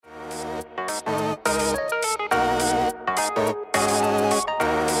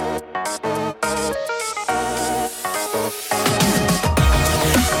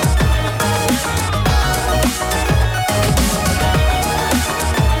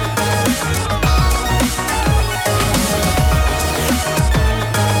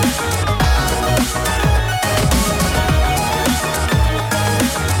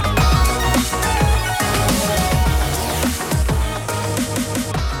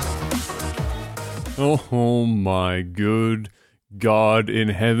Oh my good God in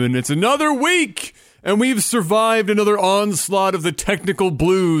heaven. It's another week, and we've survived another onslaught of the technical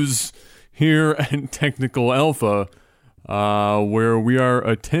blues here at Technical Alpha, where we are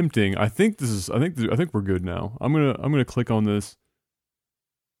attempting. I think we're good now. I'm gonna click on this.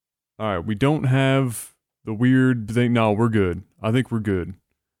 All right, we don't have the weird thing. No, we're good. I think we're good.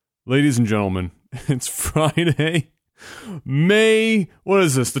 Ladies and gentlemen, it's Friday, May, what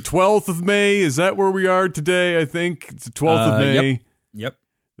is this, the 12th of May? Is that where we are today, I think? It's the 12th of May. Yep.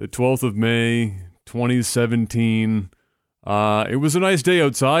 The 12th of May, 2017. It was a nice day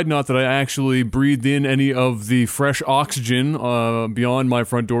outside, not that I actually breathed in any of the fresh oxygen beyond my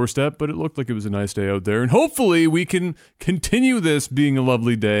front doorstep, but it looked like it was a nice day out there. And hopefully we can continue this being a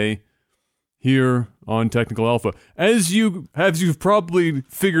lovely day here on Technical Alpha. As you've probably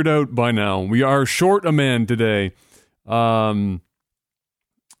figured out by now, we are short a man today. One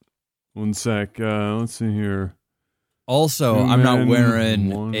sec. Let's see here. Also, I'm not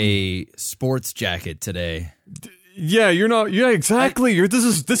wearing a sports jacket today. Yeah, you're not. Yeah, exactly.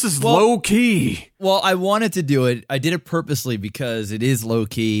 This is low key. Well, I wanted to do it. I did it purposely because it is low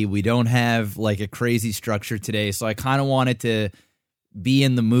key. We don't have like a crazy structure today, so I kind of wanted to be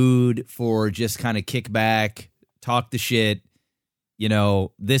in the mood for just kind of kick back, talk the shit. You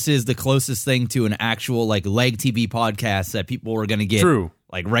know, this is the closest thing to an actual like leg TV podcast that people are going to get. True.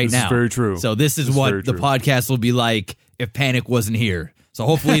 Like right this now. Is very true. So this is what the podcast will be like if Panic wasn't here. So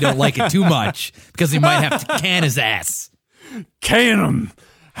hopefully you don't like it too much because he might have to can his ass. Can him.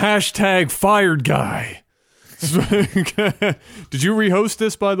 Hashtag fired guy. Did you rehost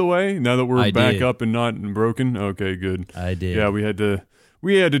this, by the way? Now that we're back up and not broken? Okay, good. I did. Yeah, we had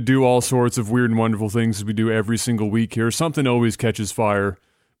to do all sorts of weird and wonderful things as we do every single week here. Something always catches fire.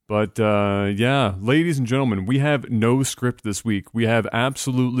 But yeah, ladies and gentlemen, we have no script this week. We have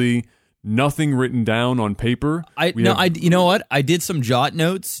absolutely nothing written down on paper. You know what? I did some jot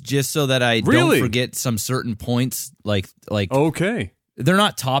notes just so that I don't forget some certain points. Like okay, they're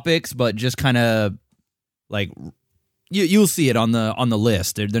not topics, but just kind of like you'll see it on the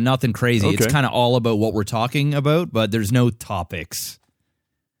list. They're nothing crazy. Okay. It's kind of all about what we're talking about, but there's no topics.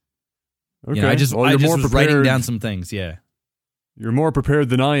 Okay, you know, I just was writing down some things. Yeah. You're more prepared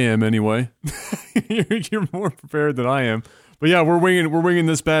than I am, anyway. You're more prepared than I am. But yeah, we're winging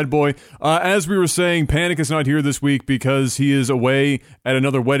this bad boy. As we were saying, Panic is not here this week because he is away at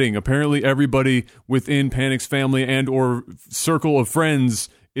another wedding. Apparently, everybody within Panic's family and or circle of friends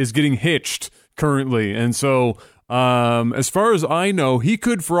is getting hitched currently. And so, as far as I know, he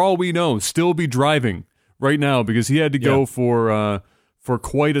could, for all we know, still be driving right now because he had to go for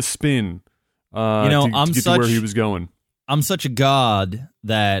quite a spin to get to where he was going. I'm such a god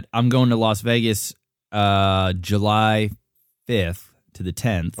that I'm going to Las Vegas July 5th to the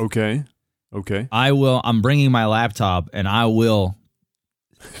 10th. Okay. I'm bringing my laptop and I will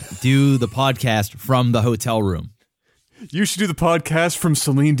do the podcast from the hotel room. You should do the podcast from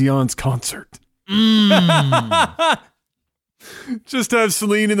Celine Dion's concert. Just have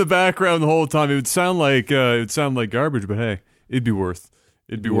Celine in the background the whole time. It would sound like garbage, but hey, it'd be worth.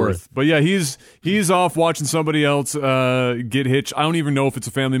 But yeah, he's off watching somebody else get hitched. I don't even know if it's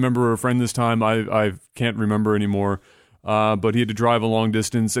a family member or a friend this time. I can't remember anymore. But he had to drive a long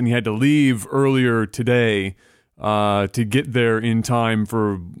distance, and he had to leave earlier today to get there in time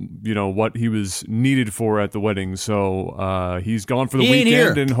for what he was needed for at the wedding. So he's gone for the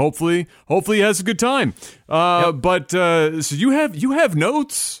weekend, and hopefully he has a good time. But so you have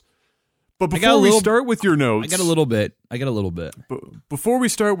notes. But before we start with your notes... I got a little bit. Before we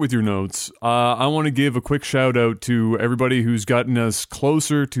start with your notes, I want to give a quick shout out to everybody who's gotten us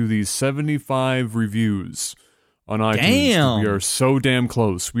closer to these 75 reviews on iTunes. Damn. We are so damn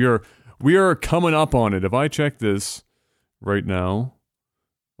close. We are coming up on it. If I check this right now,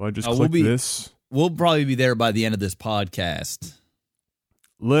 if I just click this... We'll probably be there by the end of this podcast.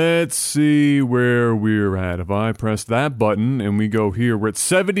 Let's see where we're at. If I press that button and we go here, we're at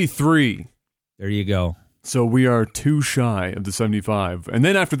 73. There you go. So we are too shy of the 75. And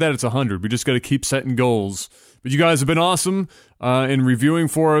then after that, it's 100. We just got to keep setting goals. But you guys have been awesome in reviewing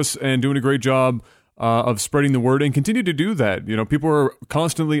for us and doing a great job of spreading the word, and continue to do that. You know, people are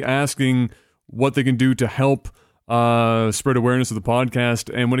constantly asking what they can do to help spread awareness of the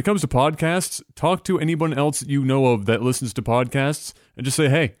podcast. And when it comes to podcasts, talk to anyone else that you know of that listens to podcasts and just say,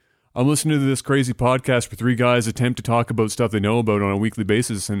 hey, I'm listening to this crazy podcast where three guys attempt to talk about stuff they know about on a weekly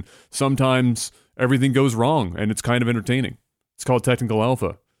basis, and sometimes everything goes wrong, and it's kind of entertaining. It's called Technical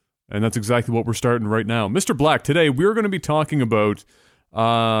Alpha, and that's exactly what we're starting right now. Mr. Black, today we're going to be talking about,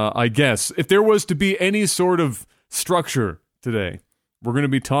 I guess, if there was to be any sort of structure today, we're going to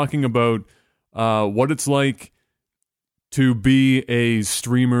be talking about what it's like to be a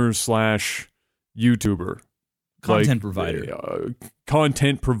streamer / YouTuber. Content provider.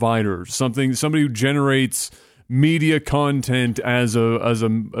 Content provider. Somebody who generates media content as a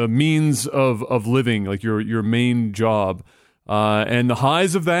means of living, like your main job. And the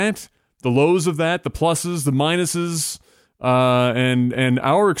highs of that, the lows of that, the pluses, the minuses, and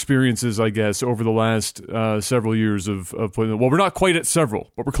our experiences, I guess, over the last several years of putting. Well, we're not quite at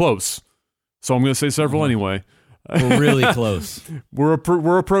several, but we're close. So I'm going to say several anyway. We're really close.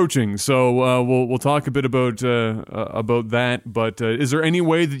 We're approaching. So we'll talk a bit about that. But is there any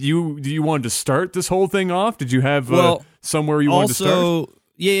way that you wanted to start this whole thing off? Did you have somewhere you wanted to start?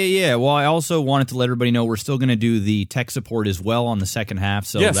 Yeah. Well, I also wanted to let everybody know we're still going to do the tech support as well on the second half,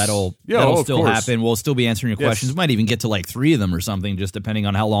 so yes. that'll still course. happen. We'll still be answering your questions. We might even get to like 3 of them or something, just depending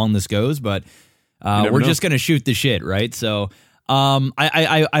on how long this goes. But we're just going to shoot the shit, right? So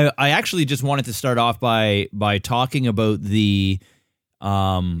I actually just wanted to start off by talking about the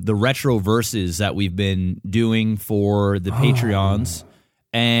retro verses that we've been doing for the Patreons,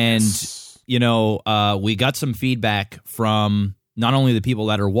 and we got some feedback from not only the people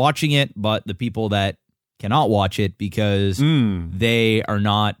that are watching it, but the people that cannot watch it because they are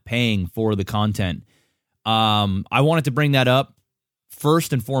not paying for the content. I wanted to bring that up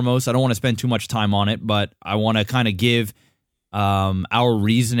first and foremost. I don't want to spend too much time on it, but I want to kind of give our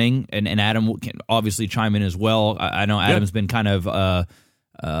reasoning, and Adam can obviously chime in as well. I know Adam's been kind of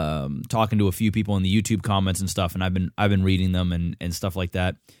talking to a few people in the YouTube comments and stuff, and I've been reading them and stuff like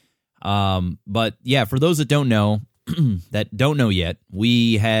that. But yeah, for those that don't know yet,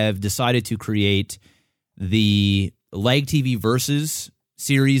 we have decided to create the Leg TV Versus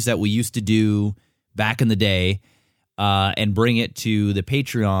series that we used to do back in the day, and bring it to the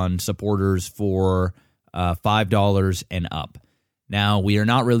Patreon supporters for $5 and up. Now, we are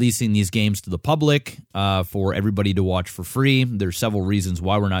not releasing these games to the public for everybody to watch for free. There's several reasons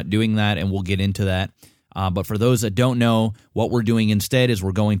why we're not doing that, and we'll get into that. But for those that don't know, what we're doing instead is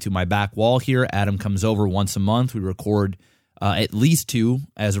we're going to my back wall here. Adam comes over once a month. We record at least 2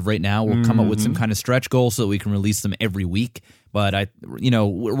 as of right now. We'll come up with some kind of stretch goal so that we can release them every week. But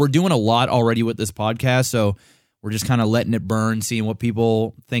we're doing a lot already with this podcast, so we're just kind of letting it burn, seeing what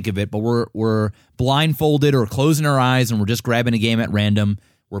people think of it. But we're blindfolded or closing our eyes, and we're just grabbing a game at random.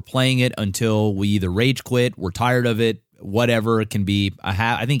 We're playing it until we either rage quit, we're tired of it, whatever. It can be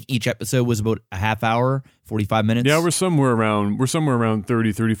I think each episode was about a half hour, 45 minutes. Yeah, we're somewhere around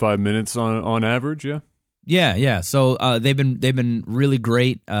 30, 35 minutes on average. Yeah. Yeah. So they've been really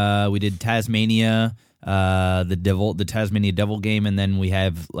great. We did Tasmania, the Tasmania Devil game, and then we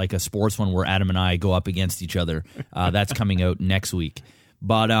have like a sports one where Adam and I go up against each other. That's coming out next week.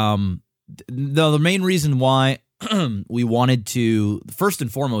 But the main reason why we wanted to, first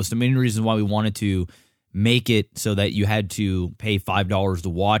and foremost, the main reason why we wanted to make it so that you had to pay $5 to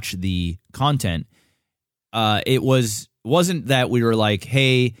watch the content, it wasn't that we were like,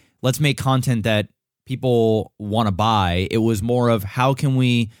 hey, let's make content that people want to buy. It was more of how can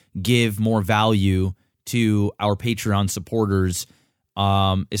we give more value to our Patreon supporters,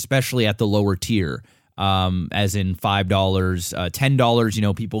 especially at the lower tier, as in $5,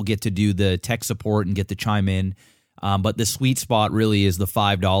 $10. People get to do the tech support and get to chime in, but the sweet spot really is the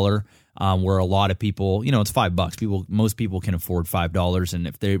 $5, where a lot of people, it's $5. Most people can afford $5, and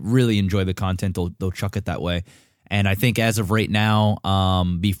if they really enjoy the content, they'll chuck it that way. And I think as of right now,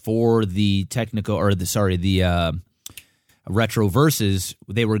 before the retro versus,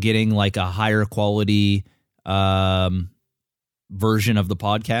 they were getting like a higher quality version of the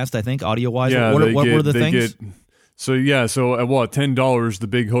podcast, I think, audio wise. Yeah, what were the things? So at $10, the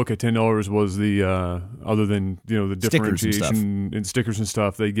big hook at $10 was the other than the differentiation in stickers and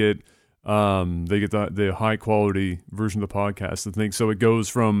stuff, they get the high quality version of the podcast and things. So it goes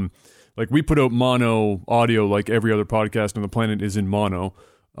from, like, we put out mono audio like every other podcast on the planet is in mono.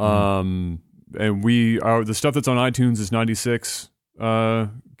 And the stuff that's on iTunes is 96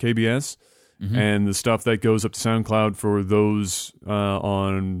 kbs, and the stuff that goes up to SoundCloud for those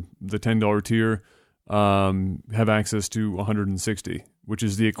on the $10 tier have access to 160, which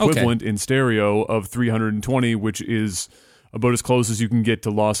is the equivalent in stereo of 320, which is about as close as you can get to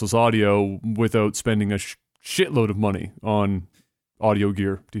lossless audio without spending a shitload of money on audio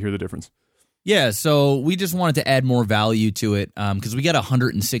gear to hear the difference. Yeah, so we just wanted to add more value to it because we got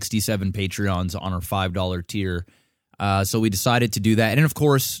 167 Patreons on our $5 tier. So we decided to do that. And of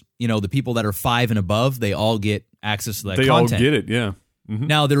course, the people that are 5 and above, they all get access to that content. They all get it, yeah. Mm-hmm.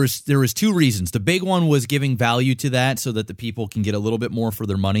 Now, there was 2 reasons. The big one was giving value to that so that the people can get a little bit more for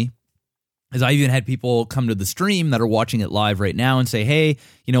their money. Because I even had people come to the stream that are watching it live right now and say, hey,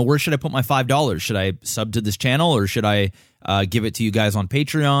 where should I put my $5? Should I sub to this channel or should I give it to you guys on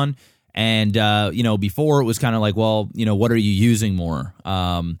Patreon? And, before it was kind of like, well, what are you using more?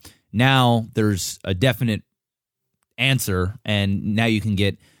 Now there's a definite answer, and now you can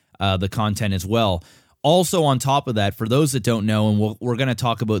get the content as well. Also, on top of that, for those that don't know, and we're going to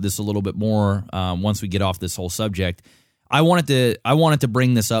talk about this a little bit more once we get off this whole subject, I wanted to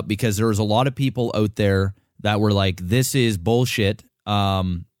bring this up because there was a lot of people out there that were like, this is bullshit.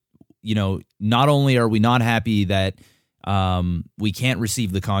 Not only are we not happy that we can't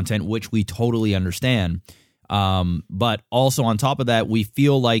receive the content, which we totally understand, but also on top of that, we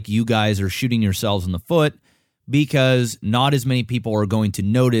feel like you guys are shooting yourselves in the foot because not as many people are going to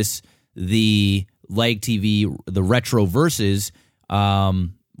notice the Lag TV, the retro versus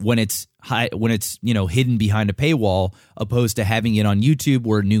when it's hidden behind a paywall, opposed to having it on YouTube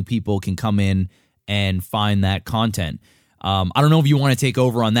where new people can come in and find that content. I don't know if you want to take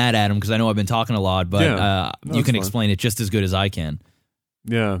over on that, Adam, because I know I've been talking a lot, but you can explain it just as good as I can.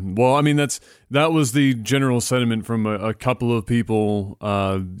 Yeah, well, I mean, that was the general sentiment from a couple of people,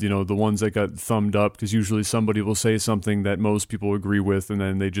 the ones that got thumbed up, because usually somebody will say something that most people agree with, and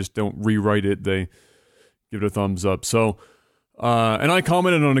then they just don't rewrite it, they give it a thumbs up. So, and I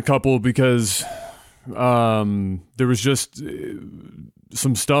commented on a couple because there was just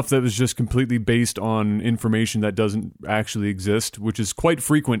some stuff that was just completely based on information that doesn't actually exist, which is quite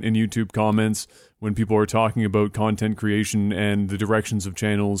frequent in YouTube comments when people are talking about content creation and the directions of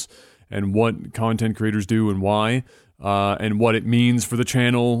channels and what content creators do and why, and what it means for the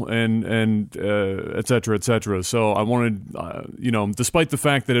channel and et cetera, et cetera. So I wanted, despite the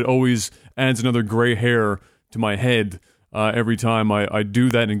fact that it always adds another gray hair to my head every time I do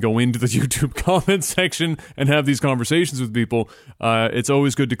that and go into the YouTube comment section and have these conversations with people, it's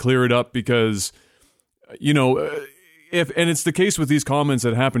always good to clear it up because, and it's the case with these comments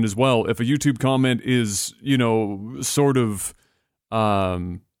that happened as well. If a YouTube comment is, sort of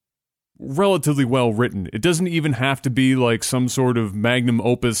relatively well written, it doesn't even have to be like some sort of magnum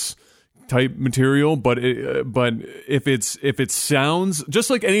opus type material, but if it sounds just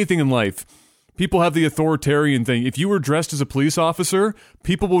like anything in life. People have the authoritarian thing. If you were dressed as a police officer,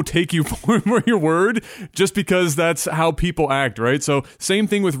 people will take you for your word just because that's how people act, right? So same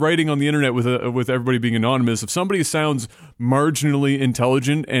thing with writing on the internet with everybody being anonymous. If somebody sounds marginally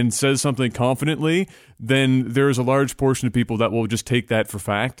intelligent and says something confidently, then there's a large portion of people that will just take that for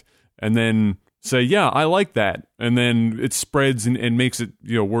fact and then say, yeah, I like that. And then it spreads and makes it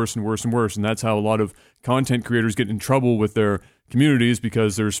worse and worse and worse. And that's how a lot of content creators get in trouble with their communities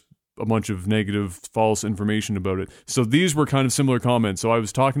because there's a bunch of negative, false information about it. So these were kind of similar comments. So I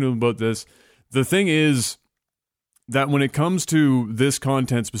was talking to them about this. The thing is that when it comes to this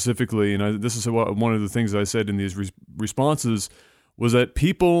content specifically, and this is one of the things I said in these responses, was that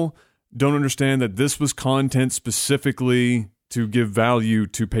people don't understand that this was content specifically to give value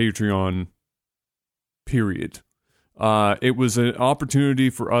to Patreon, period. It was an opportunity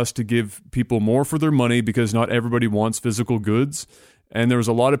for us to give people more for their money because not everybody wants physical goods. And there was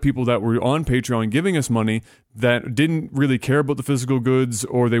a lot of people that were on Patreon giving us money that didn't really care about the physical goods,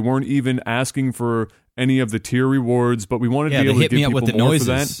 or they weren't even asking for any of the tier rewards. But we wanted to be able to give people more for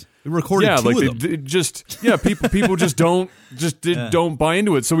that. We recorded two of them. People just don't buy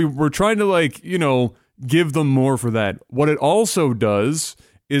into it. So we were trying to give them more for that. What it also does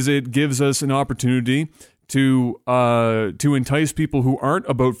is it gives us an opportunity to entice people who aren't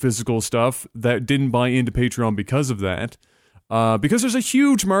about physical stuff that didn't buy into Patreon because of that. Because there's a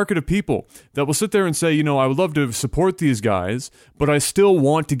huge market of people that will sit there and say, I would love to support these guys, but I still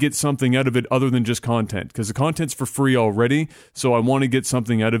want to get something out of it other than just content, because the content's for free already, so I want to get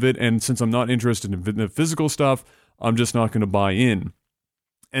something out of it, and since I'm not interested in the physical stuff, I'm just not going to buy in.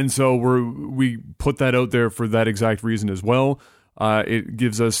 And so we put that out there for that exact reason as well. It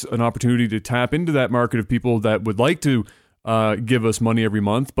gives us an opportunity to tap into that market of people that would like to give us money every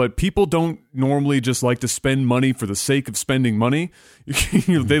month, but people don't normally just like to spend money for the sake of spending money.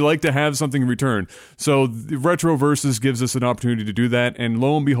 They like to have something in return. So the Retro Versus gives us an opportunity to do that, and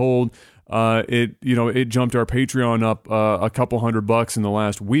lo and behold, it jumped our Patreon up a couple $100 in the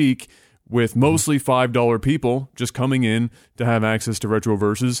last week, with mostly $5 people just coming in to have access to Retro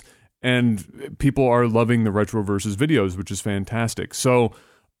Versus, and people are loving the Retro Versus videos, which is fantastic. So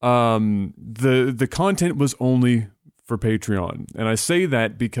the content was only for Patreon. And I say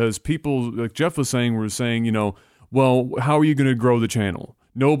that because people, like Jeff was saying, were saying, well, how are you going to grow the channel?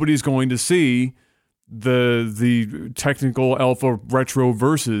 Nobody's going to see the technical alpha retro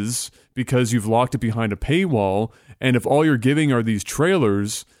versus because you've locked it behind a paywall. And if all you're giving are these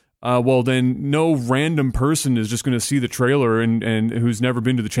trailers, well, then no random person is just going to see the trailer and who's never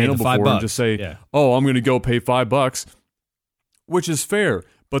been to the channel before and just say, oh, I'm going to go pay $5, which is fair.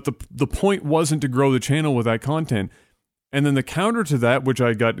 But the point wasn't to grow the channel with that content. And then the counter to that, which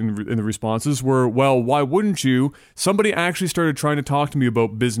I got in the responses, were, well, why wouldn't you? Somebody actually started trying to talk to me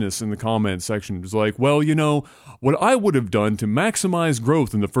about business in the comments section. It was like, well, you know, what I would have done to maximize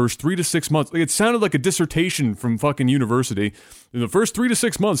growth in the first 3 to 6 months. Like, it sounded like a dissertation from fucking university. In the first 3 to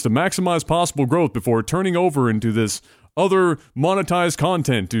 6 months to maximize possible growth before turning over into this other monetized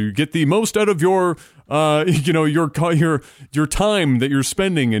content to get the most out of your your time that you're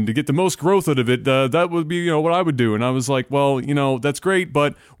spending and to get the most growth out of it. That would be, what I would do. And I was like, well, that's great,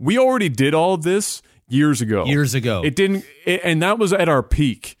 but we already did all of this years ago. And that was at our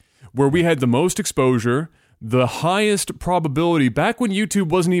peak where we had the most exposure, the highest probability back when YouTube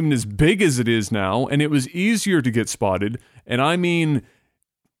wasn't even as big as it is now, and it was easier to get spotted. And I mean,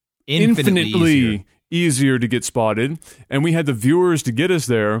 infinitely easier to get spotted, and we had the viewers to get us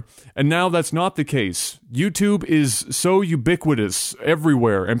there, and now that's not the case. YouTube is so ubiquitous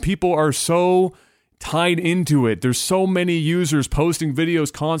everywhere, and people are so tied into it. There's so many users posting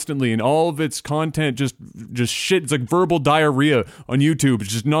videos constantly, and all of its content just shit. It's like verbal diarrhea on YouTube.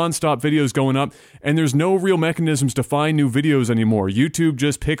 It's just nonstop videos going up, and there's no real mechanisms to find new videos anymore. YouTube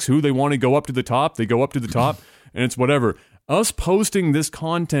just picks who they want to go up to the top. They go up to the top, and it's whatever. Us posting this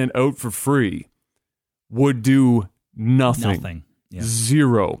content out for free would do nothing. Yeah.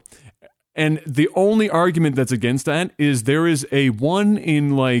 Zero. And the only argument that's against that is there is a 1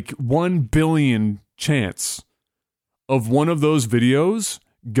 in 1 billion chance of one of those videos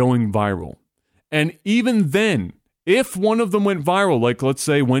going viral. And even then, if one of them went viral, like let's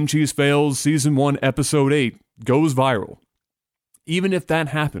say When Cheese Fails Season 1 Episode 8 goes viral, even if that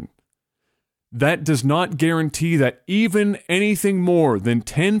happened, that does not guarantee that even anything more than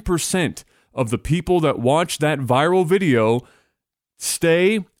 10% of the people that watch that viral video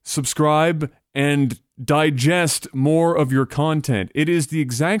stay, subscribe, and digest more of your content. It is the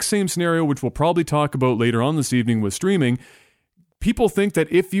exact same scenario, which we'll probably talk about later on this evening with streaming. People think that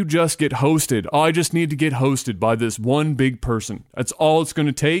if you just get hosted, I just need to get hosted by this one big person. That's all it's going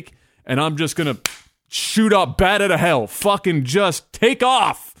to take, and I'm just going to shoot up bat out of hell. Fucking just take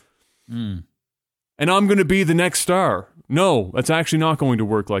off. And I'm going to be the next star. No, that's actually not going to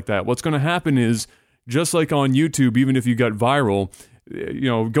work like that. What's going to happen is, just like on YouTube, even if you got viral,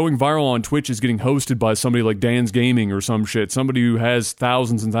 going viral on Twitch is getting hosted by somebody like Dan's Gaming or some shit, somebody who has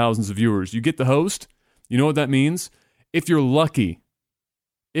thousands and thousands of viewers. You get the host, you know what that means? If you're lucky,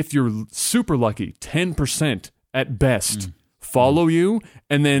 if you're super lucky, 10% at best follow you,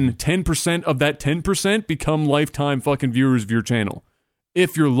 and then 10% of that 10% become lifetime fucking viewers of your channel.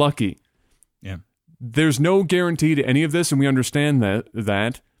 If you're lucky. Yeah. There's no guarantee to any of this, and we understand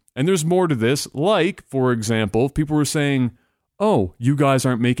that. And there's more to this. Like, for example, people were saying, oh, you guys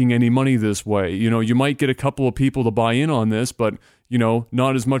aren't making any money this way. You might get a couple of people to buy in on this, but,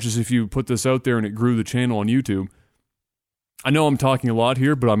 not as much as if you put this out there and it grew the channel on YouTube. I know I'm talking a lot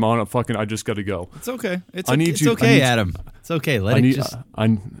here, but I'm on I just got to go. It's okay. It's okay, Adam. It's okay. I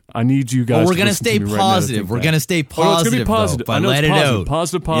need you guys. Well, we're going to stay positive. We're going to stay positive. It's going to be positive. But let it out.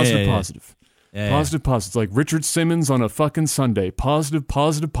 Positive. Yeah. Positive. It's like Richard Simmons on a fucking Sunday. Positive.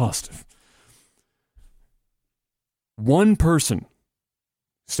 One person,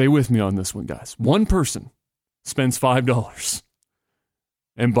 stay with me on this one, guys. One person spends $5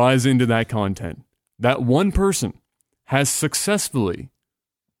 and buys into that content. That one person has successfully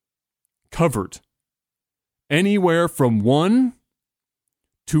covered anywhere from 1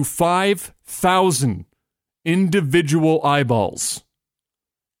 to 5,000 individual eyeballs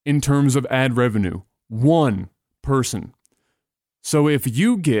in terms of ad revenue. One person. So if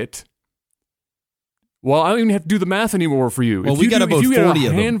you get... Well, I don't even have to do the math anymore for you. Well, we got about 40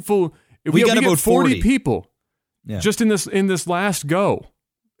 of them. We got about 40 people Yeah. just in this last go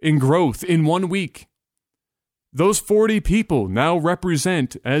in growth in 1 week. Those 40 people now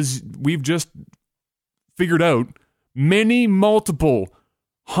represent, as we've just figured out, many multiple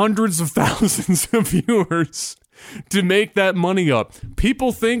hundreds of thousands of viewers to make that money up.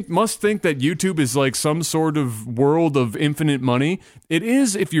 People must think that YouTube is like some sort of world of infinite money. It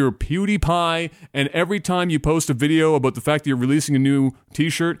is if you're PewDiePie, and every time you post a video about the fact that you're releasing a new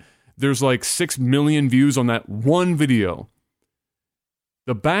t-shirt, there's like 6 million views on that one video.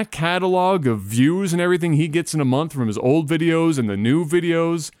 The back catalog of views and everything he gets in a month from his old videos and the new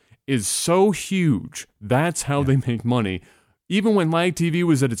videos is so huge. That's how they make money. Even when Lag TV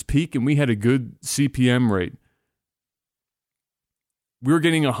was at its peak and we had a good CPM rate, we were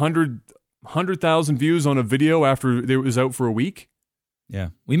getting 100,000 views on a video after it was out for a week. Yeah,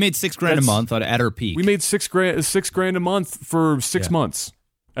 we made $6,000 a month at our peak. We made $6,000 a month for 6 months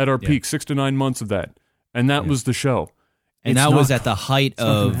at our peak, 6 to 9 months of that, and that was the show. And that was at the height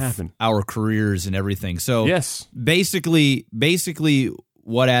of our careers and everything. So yes, basically,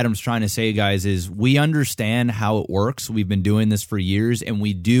 what Adam's trying to say, guys, is we understand how it works. We've been doing this for years, and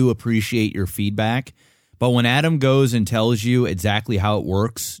we do appreciate your feedback. But when Adam goes and tells you exactly how it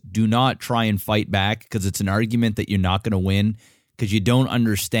works, do not try and fight back, because it's an argument that you're not going to win, because you don't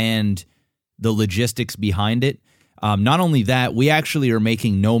understand the logistics behind it. Not only that, we actually are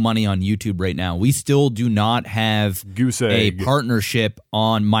making no money on YouTube right now. We still do not have a partnership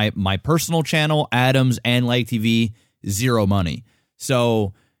on my personal channel, Adam's, and Lag TV, zero money.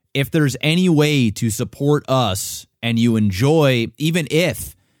 So if there's any way to support us and you enjoy, even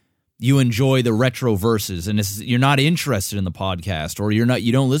if you enjoy the retro verses and you're not interested in the podcast or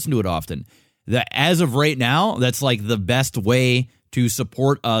you don't listen to it often, that as of right now, that's like the best way to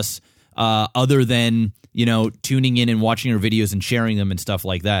support us, other than tuning in and watching our videos and sharing them and stuff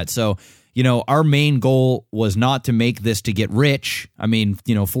like that. So, our main goal was not to make this to get rich.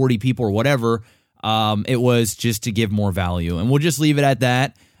 40 people or whatever. It was just to give more value, and we'll just leave it at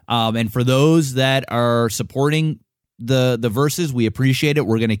that. And for those that are supporting the verses, we appreciate it.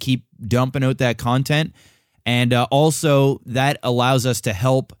 We're going to keep dumping out that content. And also that allows us to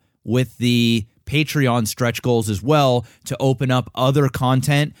help with the Patreon stretch goals as well, to open up other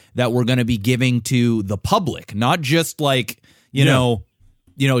content that we're going to be giving to the public, not just like,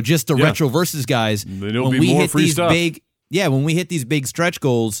 just the retro versus guys. There'll be more free stuff. When we hit these big stretch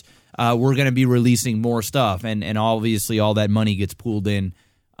goals, we're going to be releasing more stuff. And obviously all that money gets pooled in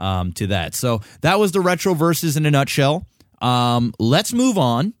to that. So that was the retro versus in a nutshell. Let's move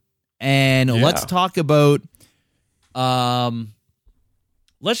on and let's talk about,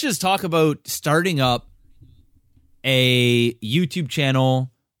 let's just talk about starting up a YouTube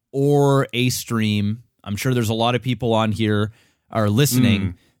channel or a stream. I'm sure there's a lot of people on here are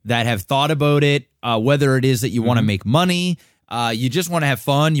listening that have thought about it, whether it is that you want to make money, you just want to have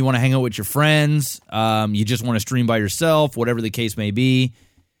fun, you want to hang out with your friends, you just want to stream by yourself, whatever the case may be.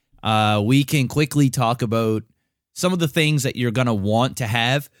 We can quickly talk about some of the things that you're going to want to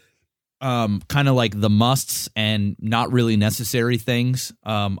have, kind of like the musts and not really necessary things.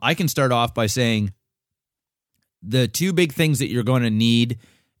 I can start off by saying the two big things that you're going to need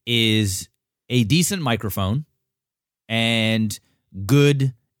is a decent microphone and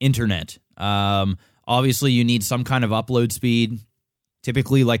good internet. Obviously, you need some kind of upload speed.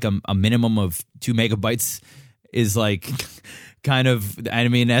 Typically, like a minimum of 2 megabytes is like kind of,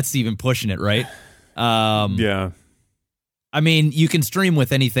 that's even pushing it, right? Yeah. You can stream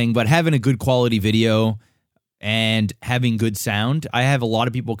with anything, but having a good quality video and having good sound. I have a lot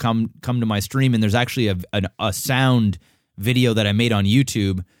of people come to my stream, and there's actually a sound video that I made on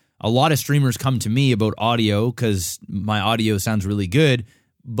YouTube. A lot of streamers come to me about audio because my audio sounds really good,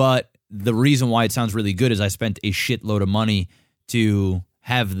 but the reason why it sounds really good is I spent a shitload of money to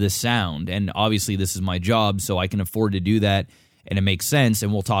have this sound, and obviously this is my job, so I can afford to do that, and it makes sense,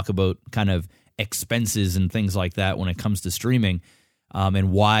 and we'll talk about kind of expenses and things like that when it comes to streaming,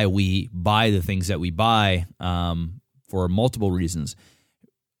 and why we buy the things that we buy, for multiple reasons.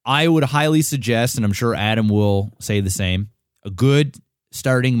 I would highly suggest, and I'm sure Adam will say the same, a good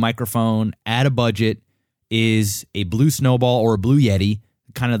starting microphone at a budget is a Blue Snowball or a Blue Yeti,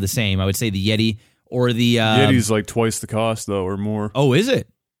 kind of the same. I would say the Yeti or the... Yeti's like twice the cost, though, or more. Oh, is it?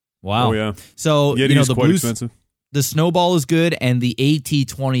 Wow. Oh, yeah. So, Yeti's the quite expensive. The Snowball is good, and the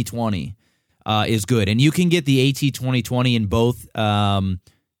AT2020 is good. And you can get the AT2020 in both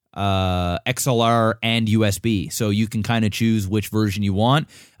XLR and USB. So you can kind of choose which version you want.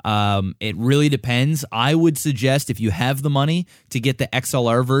 It really depends. I would suggest, if you have the money, to get the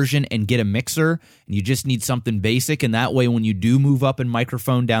XLR version and get a mixer, and you just need something basic, and that way when you do move up in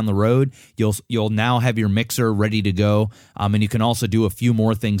microphone down the road, you'll now have your mixer ready to go, and you can also do a few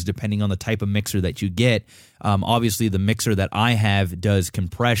more things depending on the type of mixer that you get. Obviously the mixer that I have does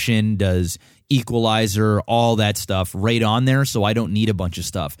compression, does equalizer, all that stuff right on there, so I don't need a bunch of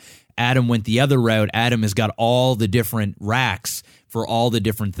stuff. Adam went the other route. Adam has got all the different racks for all the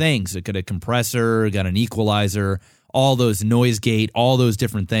different things. It got a compressor, got an equalizer, all those noise gate, all those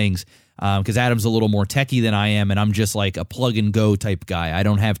different things. Because Adam's a little more techie than I am, and I'm just like a plug and go type guy. I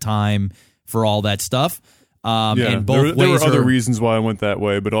don't have time for all that stuff. And both there were other reasons why I went that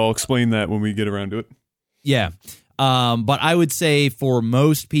way, but I'll explain that when we get around to it. Yeah. But I would say for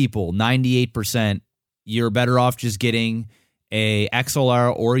most people, 98%, you're better off just getting a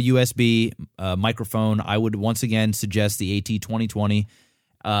XLR or a USB microphone. I would once again suggest the AT2020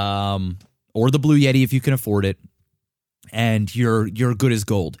 or the Blue Yeti if you can afford it. and you're good as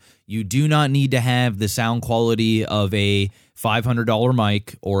gold. You do not need to have the sound quality of a $500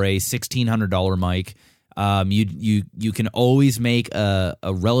 mic or a $1,600 mic. You can always make a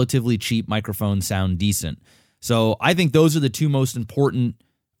relatively cheap microphone sound decent. So I think those are the two most important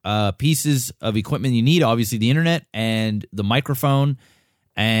pieces of equipment you need. Obviously, the internet and the microphone.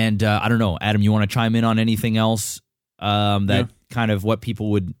 And I don't know, Adam, you want to chime in on anything else that kind of what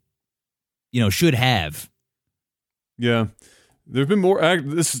people would, should have? Yeah. There's been more.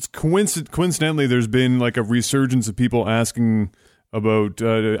 This is coincidentally, there's been like a resurgence of people asking me to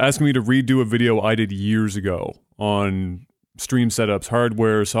redo a video I did years ago on stream setups,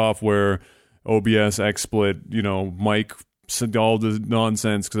 hardware, software, OBS, XSplit, mic, all the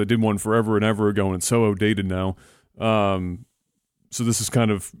nonsense, because I did one forever and ever ago and it's so outdated now. So this is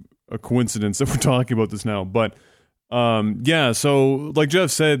kind of a coincidence that we're talking about this now. But so like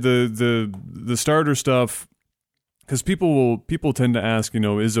Jeff said, the starter stuff, because people tend to ask,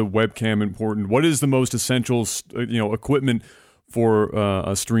 is a webcam important? What is the most essential, equipment for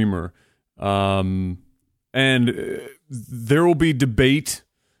a streamer? And there will be debate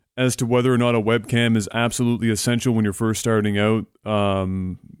as to whether or not a webcam is absolutely essential when you're first starting out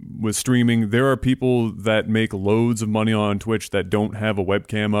with streaming. There are people that make loads of money on Twitch that don't have a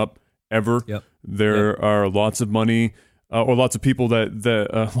webcam up ever. Yep. There are lots of money. Or lots of people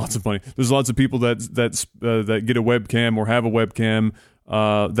lots of money. There's lots of people that get a webcam or have a webcam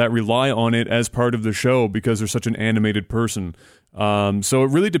that rely on it as part of the show because they're such an animated person. So it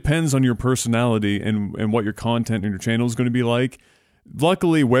really depends on your personality and what your content and your channel is going to be like.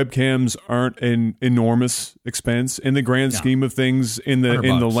 Luckily, webcams aren't an enormous expense in the grand scheme of things. In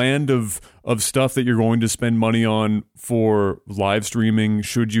the land of stuff that you're going to spend money on for live streaming,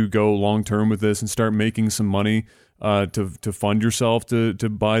 should you go long term with this and start making some money to fund yourself to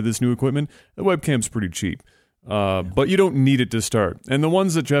buy this new equipment, the webcam's pretty cheap. But you don't need it to start. And the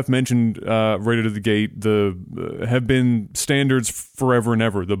ones that Jeff mentioned right out of the gate, have been standards forever and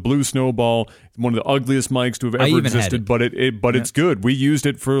ever. The Blue Snowball, one of the ugliest mics to have ever existed, but it's good. We used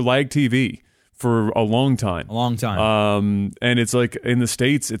it for Lag TV for a long time. And it's like in the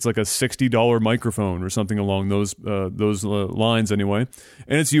States, it's like a $60 microphone or something along those lines anyway.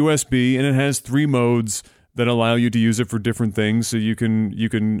 And it's USB, and it has 3 modes that allow you to use it for different things. So you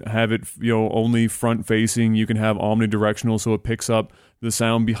can have it, only front facing. You can have omnidirectional, so it picks up the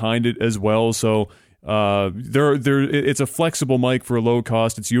sound behind it as well. So it's a flexible mic for a low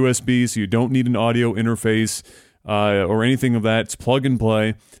cost. It's USB, so you don't need an audio interface or anything of that. It's plug and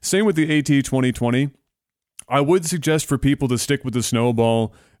play. Same with the AT2020. I would suggest for people to stick with the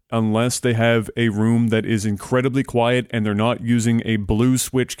Snowball unless they have a room that is incredibly quiet and they're not using a blue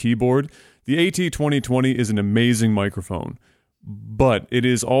switch keyboard. The AT2020 is an amazing microphone, but it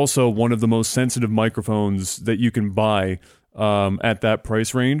is also one of the most sensitive microphones that you can buy at that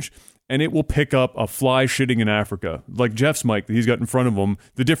price range, and it will pick up a fly shitting in Africa, like Jeff's mic that he's got in front of him.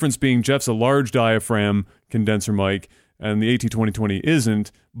 The difference being Jeff's a large diaphragm condenser mic, and the AT2020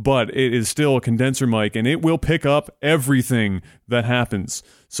 isn't, but it is still a condenser mic, and it will pick up everything that happens.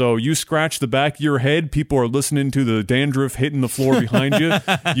 So you scratch the back of your head, people are listening to the dandruff hitting the floor behind you.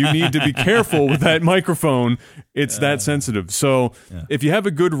 You need to be careful with that microphone. It's that sensitive. So if you have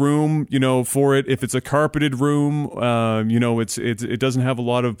a good room, for it, if it's a carpeted room, it doesn't have a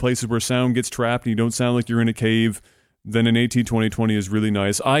lot of places where sound gets trapped and you don't sound like you're in a cave, then an AT2020 is really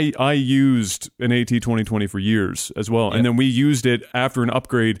nice. I used an AT2020 for years as well, and then we used it after an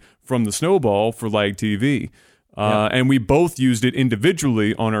upgrade from the Snowball for Lag TV, and we both used it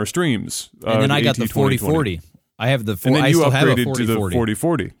indivially on our streams. And then I got the 4040. I have the. And then you upgraded to the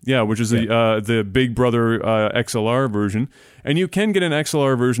 4040, which is the Big Brother XLR version, and you can get an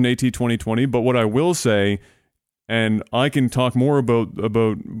XLR version AT2020. But what I will say, and I can talk more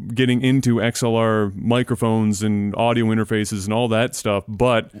about getting into XLR microphones and audio interfaces and all that stuff,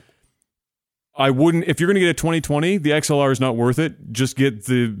 but I wouldn't, if you're going to get a 2020, the XLR is not worth it. Just get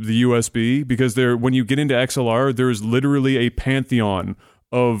the USB, because when you get into XLR, there's literally a pantheon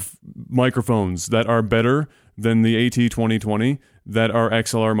of microphones that are better than the AT2020 that are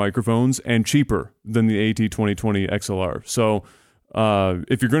XLR microphones and cheaper than the AT2020 XLR. So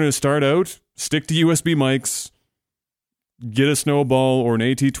if you're going to start out, stick to USB mics. Get a Snowball or an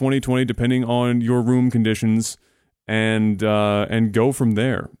AT2020, depending on your room conditions, and go from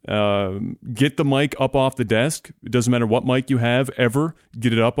there. Get the mic up off the desk. It doesn't matter what mic you have ever.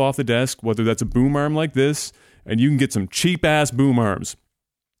 Get it up off the desk, whether that's a boom arm like this, and you can get some cheap-ass boom arms.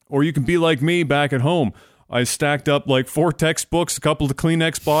 Or you can be like me back at home. I stacked up like 4 textbooks, a couple of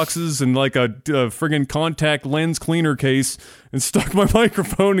Kleenex boxes, and like a friggin' contact lens cleaner case, and stuck my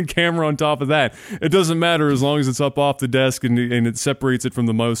microphone and camera on top of that. It doesn't matter as long as it's up off the desk and it separates it from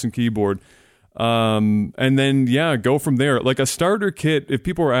the mouse and keyboard. And then go from there. Like a starter kit, if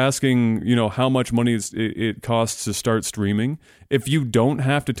people are asking, how much money it costs to start streaming, if you don't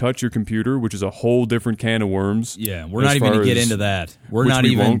have to touch your computer, which is a whole different can of worms. Yeah, we're not even going to get into that. We're not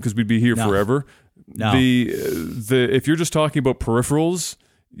even, won't, because we'd be here forever. No. If you're just talking about peripherals,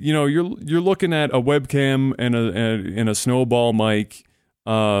 you're looking at a webcam and a snowball mic.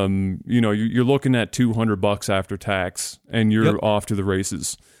 You're looking at $200 after tax, and you're off to the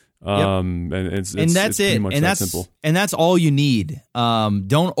races. And that's it. Pretty much and that that's simple. And that's all you need.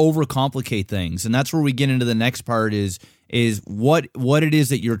 Don't overcomplicate things, and that's where we get into the next part is what it is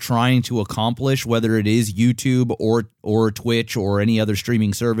that you're trying to accomplish, whether it is YouTube or Twitch or any other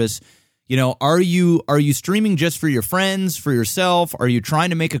streaming service. Are you streaming just for your friends, for yourself? Are you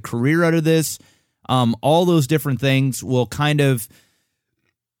trying to make a career out of this? All those different things will kind of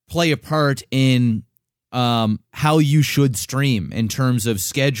play a part in how you should stream in terms of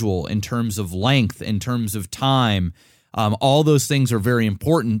schedule, in terms of length, in terms of time. All those things are very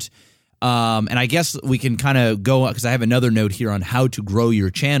important. And I guess we can kind of go, because I have another note here on how to grow your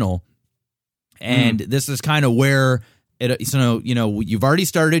channel. And this is kind of where you've already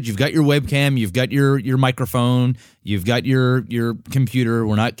started, you've got your webcam, you've got your microphone, you've got your computer.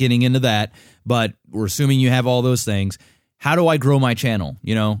 We're not getting into that, but we're assuming you have all those things. How do I grow my channel?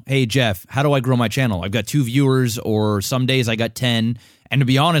 Hey, Jeff, how do I grow my channel? I've got 2 viewers, or some days I got 10. And to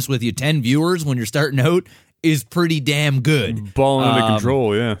be honest with you, 10 viewers when you're starting out is pretty damn good. Balling out of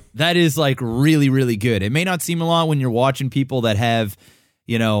control, yeah. That is like really, really good. It may not seem a lot when you're watching people that have,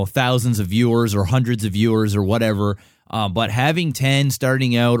 thousands of viewers or hundreds of viewers or whatever. But having 10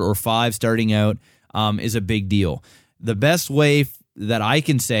 starting out or 5 starting out is a big deal. The best way that I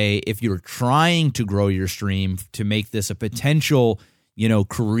can say, if you're trying to grow your stream to make this a potential,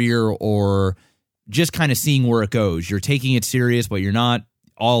 career, or just kind of seeing where it goes, you're taking it serious, but you're not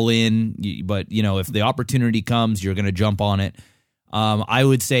all in. But, if the opportunity comes, you're going to jump on it. I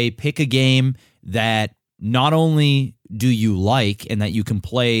would say pick a game that not only do you like and that you can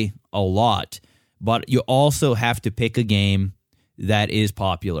play a lot, but you also have to pick a game that is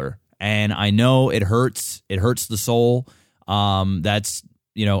popular. And I know it hurts. It hurts the soul. That's,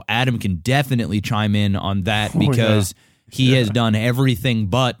 Adam can definitely chime in on that, because he has done everything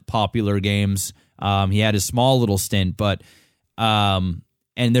but popular games. He had a small little stint, but, and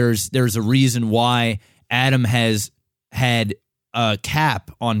there's a reason why Adam has had a cap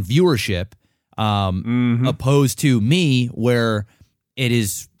on viewership, opposed to me, where it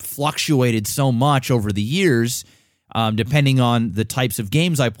is fluctuated so much over the years, depending on the types of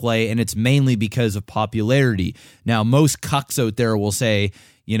games I play, and it's mainly because of popularity. Now, most cucks out there will say,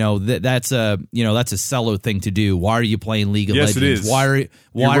 that's a sellout thing to do. Why are you playing League of Legends? It is. Why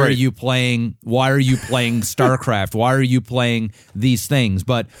are you playing StarCraft? Why are you playing these things?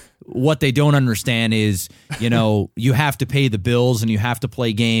 But what they don't understand is, you have to pay the bills, and you have to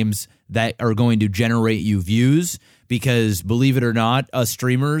play games that are going to generate you views. Because believe it or not, us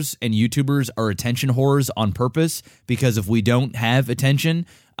streamers and YouTubers are attention whores on purpose, because if we don't have attention,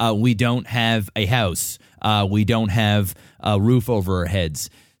 we don't have a house. We don't have a roof over our heads.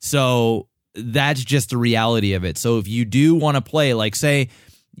 So that's just the reality of it. So if you do want to play, like say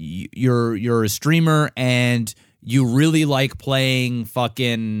you're a streamer and you really like playing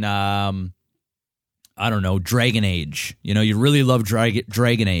fucking, Dragon Age. You really love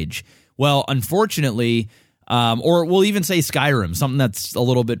Dragon Age. Well, unfortunately... or we'll even say Skyrim, something that's a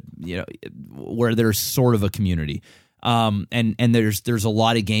little bit, where there's sort of a community. And there's a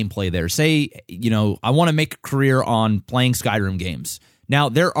lot of gameplay there. Say, I want to make a career on playing Skyrim games. Now,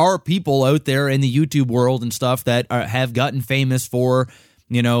 there are people out there in the YouTube world and stuff that have gotten famous for,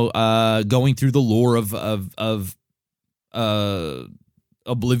 going through the lore of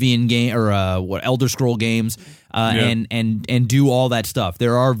Oblivion game, or Elder Scroll games, and do all that stuff.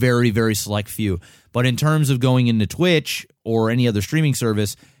 There are very, very select few. But in terms of going into Twitch or any other streaming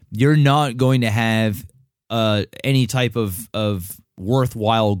service, you're not going to have any type of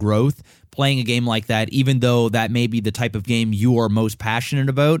worthwhile growth playing a game like that, even though that may be the type of game you are most passionate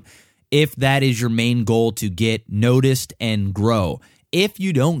about, if that is your main goal to get noticed and grow. If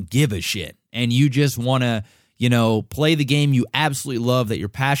you don't give a shit and you just want to, play the game you absolutely love, that you're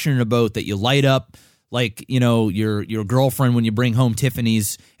passionate about, that you light up, like, your girlfriend when you bring home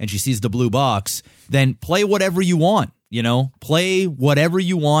Tiffany's and she sees the blue box, then play whatever you want. You know, play whatever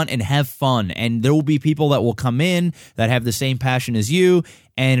you want and have fun. And there will be people that will come in that have the same passion as you,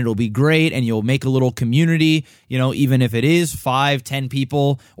 and it'll be great. And you'll make a little community, you know, even if it is 5, 10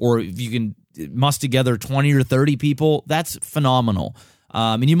 people, or if you can muster together 20 or 30 people, that's phenomenal.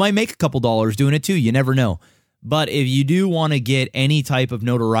 And you might make a couple dollars doing it too. You never know. But if you do want to get any type of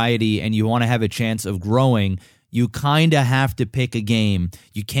notoriety and you want to have a chance of growing, you kind of have to pick a game.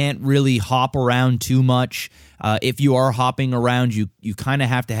 You can't really hop around too much. If you are hopping around, you kind of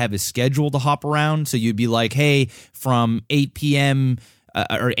have to have a schedule to hop around. So you'd be like, hey, from 8 p.m.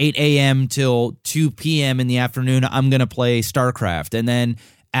 Or 8 a.m. till 2 p.m. in the afternoon, I'm going to play StarCraft. And then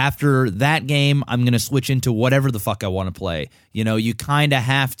after that game, I'm going to switch into whatever the fuck I want to play. You know, you kind of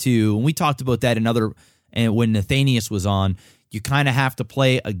have to, and we talked about that when Nathanius was on, you kind of have to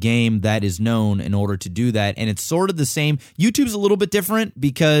play a game that is known in order to do that. And it's sort of the same. YouTube's a little bit different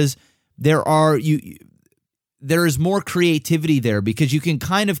because there is more creativity there, because you can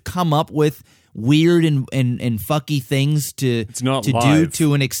kind of come up with weird and fucky things to do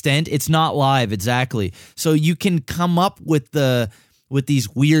to an extent. It's not live, exactly. So you can come up with these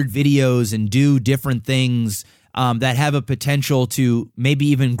weird videos and do different things that have a potential to maybe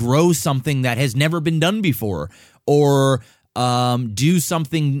even grow something that has never been done before, or do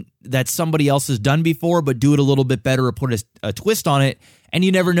something that somebody else has done before, but do it a little bit better or put a twist on it. And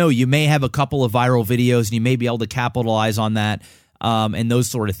you never know, you may have a couple of viral videos and you may be able to capitalize on that, and those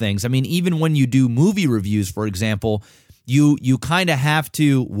sort of things. I mean, even when you do movie reviews, for example, you kind of have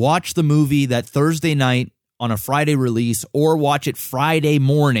to watch the movie that Thursday night on a Friday release, or watch it Friday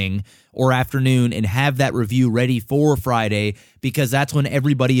morning or afternoon and have that review ready for Friday, because that's when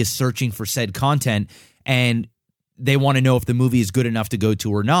everybody is searching for said content and they want to know if the movie is good enough to go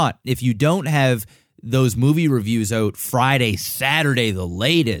to or not. If you don't have those movie reviews out Friday, Saturday, the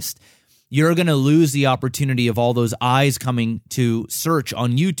latest, you're going to lose the opportunity of all those eyes coming to search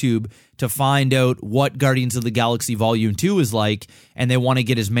on YouTube to find out what Guardians of the Galaxy Volume 2 is like, and they want to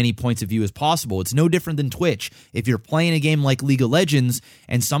get as many points of view as possible. It's no different than Twitch. If you're playing a game like League of Legends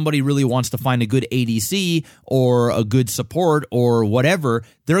and somebody really wants to find a good ADC or a good support or whatever,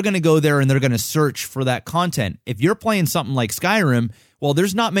 they're going to go there and they're going to search for that content. If you're playing something like Skyrim, well,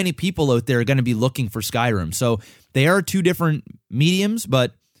 there's not many people out there going to be looking for Skyrim. So they are two different mediums,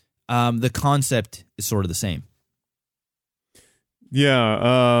 but the concept is sort of the same.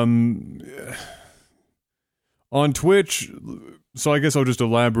 Yeah. On Twitch, so I guess I'll just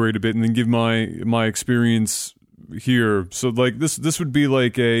elaborate a bit and then give my experience here. So like this would be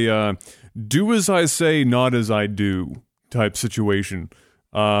like a do as I say, not as I do type situation.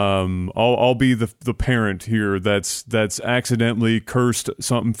 I'll be the parent here that's accidentally cursed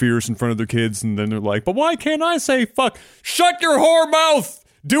something fierce in front of their kids, and then they're like, but why can't I say fuck? Shut your whore mouth!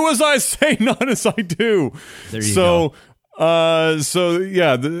 Do as I say, not as I do. There you go. So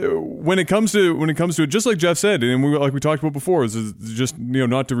yeah, when it comes to it, just like Jeff said, and like we talked about before, is just, you know,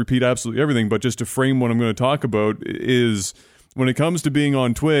 not to repeat absolutely everything, but just to frame what I'm going to talk about is when it comes to being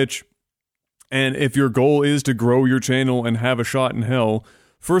on Twitch, and if your goal is to grow your channel and have a shot in hell,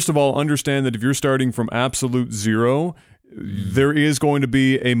 first of all, understand that if you're starting from absolute zero, there is going to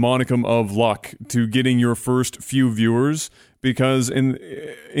be a modicum of luck to getting your first few viewers, because in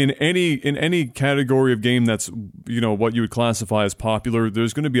any category of game that's, you know, what you would classify as popular,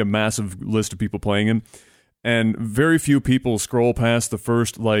 there's going to be a massive list of people playing it, and very few people scroll past the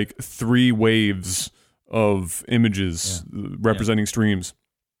first like 3 waves of images representing streams.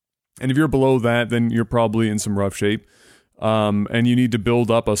 And if you're below that, then you're probably in some rough shape, and you need to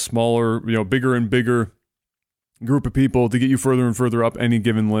build up a smaller, you know, bigger and bigger group of people to get you further and further up any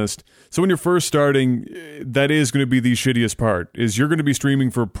given list. So when you're first starting, that is going to be the shittiest part, is you're going to be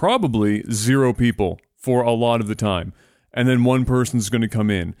streaming for probably 0 people for a lot of the time, and then one person's going to come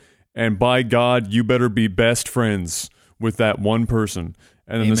in, and by God, you better be best friends with that one person.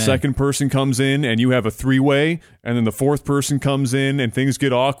 And then the second person comes in and you have a 3-way, and then the fourth person comes in and things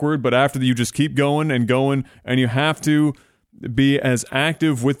get awkward, but after that you just keep going, and you have to be as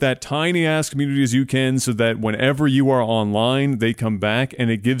active with that tiny ass community as you can, so that whenever you are online, they come back, and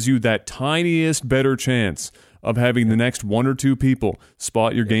it gives you that tiniest better chance of having the next 1 or 2 people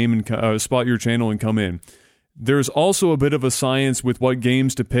spot your game and spot your channel and come in. There's also a bit of a science with what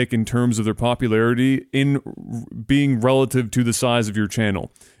games to pick in terms of their popularity in being relative to the size of your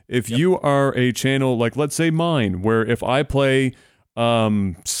channel. If you are a channel like, let's say mine, where if I play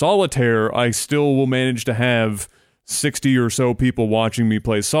Solitaire, I still will manage to have 60 or so people watching me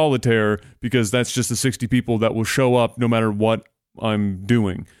play Solitaire, because that's just the 60 people that will show up no matter what I'm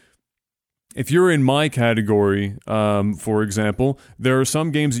doing. if you're in my category, for example, there are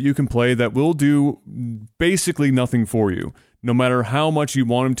some games that you can play that will do basically nothing for you, no matter how much you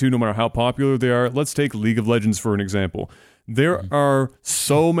want them to, no matter how popular they are. Let's take League of Legends for an example. There are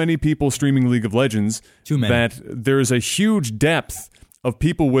so many people streaming League of Legends that there's a huge depth of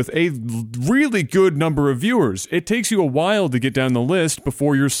people with a really good number of viewers. It takes you a while to get down the list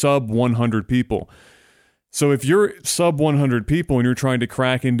before you're sub 100 people. So if you're sub 100 people and you're trying to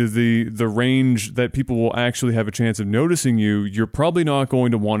crack into the range that people will actually have a chance of noticing you, you're probably not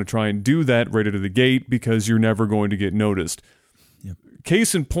going to want to try and do that right out of the gate because you're never going to get noticed. Yep.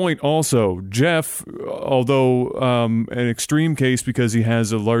 Case in point also, Jeff, although an extreme case because he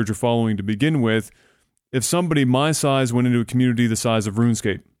has a larger following to begin with, if somebody my size went into a community the size of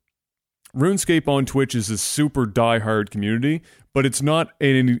RuneScape on Twitch is a super diehard community, but it's not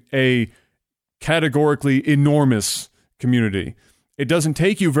a categorically enormous community. It doesn't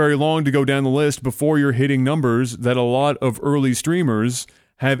take you very long to go down the list before you're hitting numbers that a lot of early streamers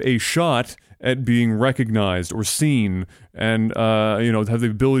have a shot at being recognized or seen and have the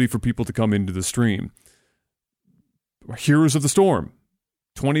ability for people to come into the stream. Heroes of the Storm,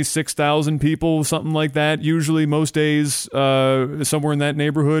 26,000 people, something like that, usually most days, somewhere in that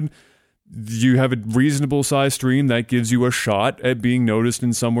neighborhood. You have a reasonable size stream that gives you a shot at being noticed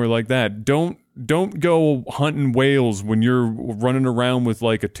in somewhere like that. Don't go hunting whales when you're running around with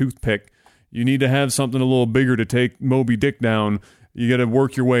like a toothpick. You need to have something a little bigger to take Moby Dick down. You got to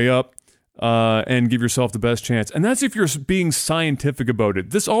work your way up and give yourself the best chance. And that's if you're being scientific about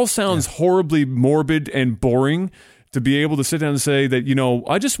it. This all sounds horribly morbid and boring to be able to sit down and say that,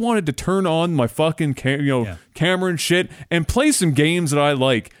 I just wanted to turn on my fucking camera and shit and play some games that I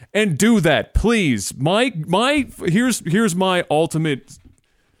like and do that, please. Here's my ultimate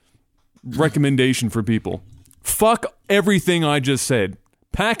recommendation for people. Fuck everything I just said.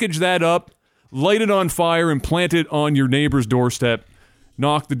 Package that up, light it on fire, and plant it on your neighbor's doorstep.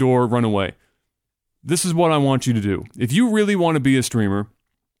 Knock the door, run away. This is what I want you to do. If you really want to be a streamer,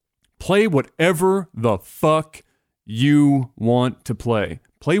 play whatever the fuck you want to play.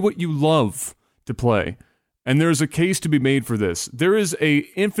 Play what you love to play. And there's a case to be made for this. There is a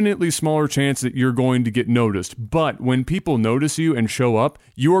infinitely smaller chance that you're going to get noticed, but when people notice you and show up,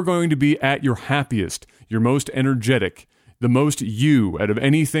 you are going to be at your happiest, your most energetic, the most you out of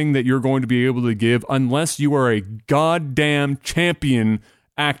anything that you're going to be able to give, unless you are a goddamn champion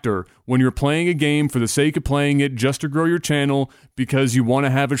actor when you're playing a game for the sake of playing it just to grow your channel because you want to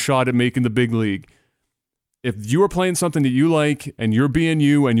have a shot at making the big league. If you are playing something that you like and you're being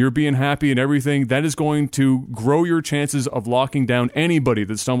you and you're being happy and everything, that is going to grow your chances of locking down anybody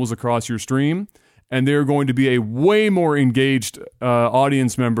that stumbles across your stream, and they're going to be a way more engaged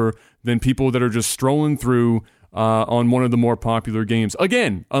audience member than people that are just strolling through on one of the more popular games.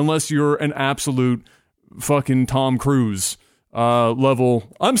 Again, unless you're an absolute fucking Tom Cruise level.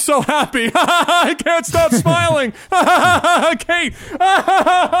 I'm so happy. I can't stop smiling. Kate.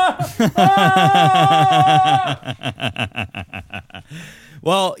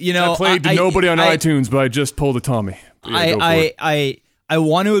 Well, I played to nobody on iTunes, but I just pulled a Tommy. Yeah, I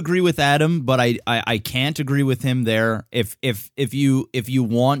want to agree with Adam, but I can't agree with him there. If you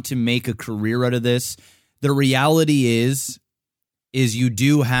want to make a career out of this, the reality is you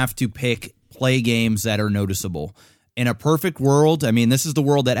do have to play games that are noticeable. In a perfect world, I mean, this is the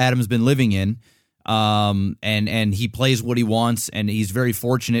world that Adam's been living in, and he plays what he wants, and he's very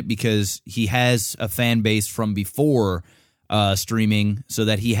fortunate because he has a fan base from before streaming, so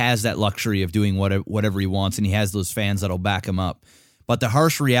that he has that luxury of doing whatever he wants, and he has those fans that'll back him up. But the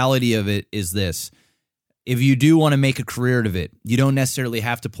harsh reality of it is this. If you do want to make a career out of it, you don't necessarily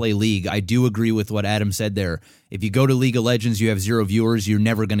have to play League. I do agree with what Adam said there. If you go to League of Legends, you have 0 viewers, you're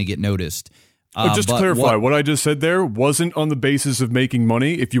never going to get noticed. Just to clarify, what I just said there wasn't on the basis of making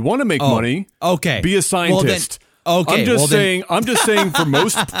money. If you want to make money, be a scientist. Well, then, I'm just saying for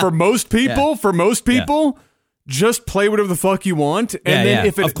most people, just play whatever the fuck you want. And then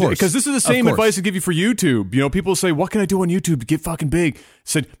if it, because this is the same advice I give you for YouTube. People say, what can I do on YouTube to get fucking big?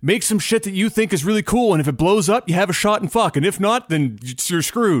 Said, make some shit that you think is really cool. And if it blows up, you have a shot and fuck. And if not, then you're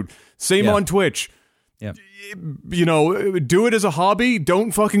screwed. Same on Twitch. Yeah. Do it as a hobby.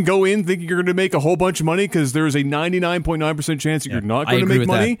 Don't fucking go in thinking you're going to make a whole bunch of money, because there's a 99.9% chance that you're not going to make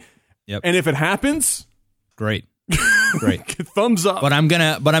money. Yep. And if it happens, great. Thumbs up. But I'm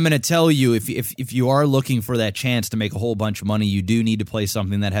gonna tell you, if you are looking for that chance to make a whole bunch of money, you do need to play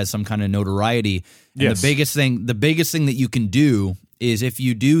something that has some kind of notoriety. And yes. the biggest thing that you can do is, if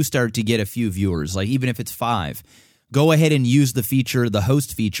you do start to get a few viewers, like even if it's 5, go ahead and use the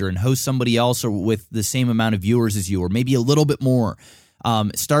host feature, and host somebody else or with the same amount of viewers as you, or maybe a little bit more.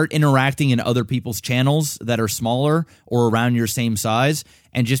 Start interacting in other people's channels that are smaller or around your same size,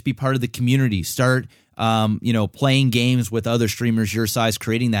 and just be part of the community. Start playing games with other streamers your size,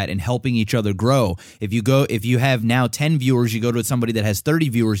 creating that and helping each other grow. If you have now 10 viewers, you go to somebody that has 30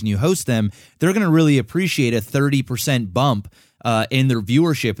 viewers and you host them, they're going to really appreciate a 30% bump in their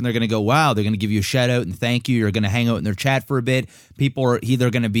viewership, and they're going to go, wow, they're going to give you a shout out and thank you. You're going to hang out in their chat for a bit. People are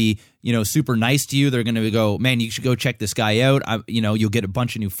either going to be, super nice to you. They're going to go, man, you should go check this guy out. You'll get a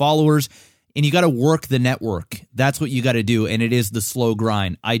bunch of new followers. And you got to work the network. That's what you got to do, and it is the slow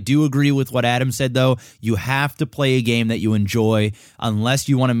grind. I do agree with what Adam said, though. You have to play a game that you enjoy, unless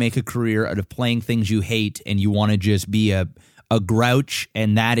you want to make a career out of playing things you hate and you want to just be a grouch,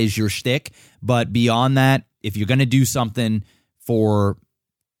 and that is your shtick. But beyond that, if you're going to do something for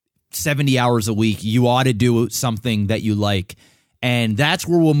 70 hours a week, you ought to do something that you like. And that's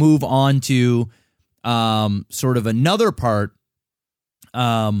where we'll move on to sort of another part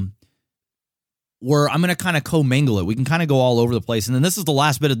where I'm going to kind of commingle it. We can kind of go all over the place. And then this is the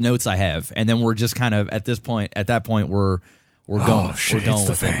last bit of notes I have. And then we're just kind of at that point, we're going. Oh, shit, we're going it's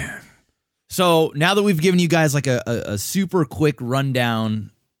the with fan. it. So now that we've given you guys like a super quick rundown,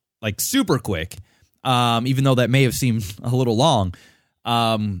 like super quick, even though that may have seemed a little long,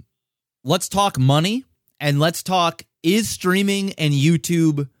 let's talk money, and let's talk, is streaming and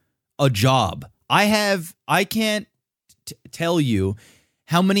YouTube a job? I can't tell you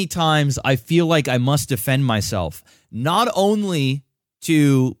how many times I feel like I must defend myself, not only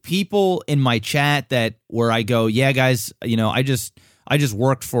to people in my chat where I go, yeah, guys, I just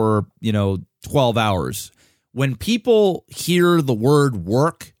worked for, 12 hours. When people hear the word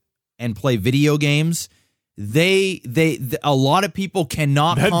work and play video games, a lot of people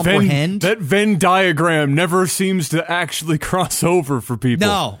cannot comprehend. That Venn diagram never seems to actually cross over for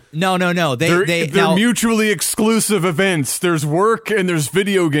people. No. They're mutually exclusive events. There's work and there's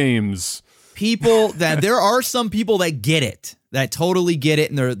video games. There are some people that get it, that totally get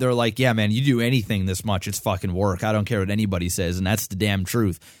it, and they're like, yeah, man, you do anything this much, it's fucking work. I don't care what anybody says, and that's the damn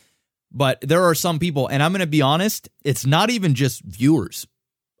truth. But there are some people, and I'm going to be honest, it's not even just viewers.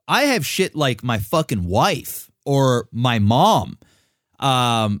 I have shit like my fucking wife or my mom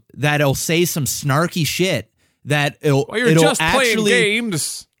that'll say some snarky shit that it'll just actually playing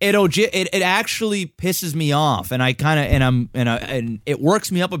games. It actually pisses me off, and I kind of and it works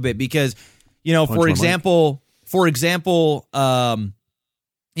me up a bit because for example, Kayla,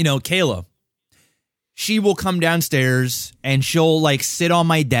 she will come downstairs and she'll like sit on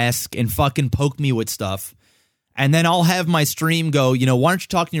my desk and fucking poke me with stuff. And then I'll have my stream go, why aren't you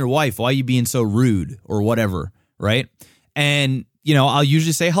talking to your wife? Why are you being so rude or whatever, right? And, I'll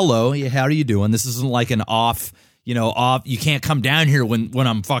usually say, hello, how are you doing? This isn't like an off, you can't come down here when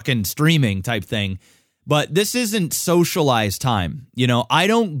I'm fucking streaming type thing. But this isn't socialized time. I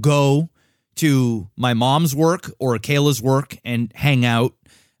don't go to my mom's work or Kayla's work and hang out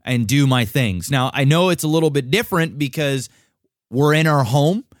and do my things. Now, I know it's a little bit different because we're in our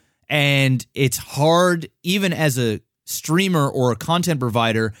home. And it's hard, even as a streamer or a content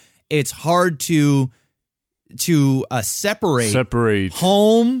provider, it's hard to separate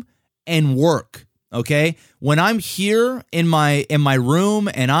home and work. Okay, when I'm here in my room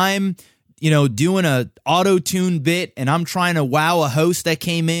and I'm doing a auto-tune bit and I'm trying to wow a host that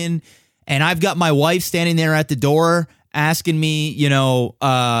came in, and I've got my wife standing there at the door asking me, did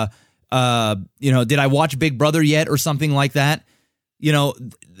I watch Big Brother yet or something like that?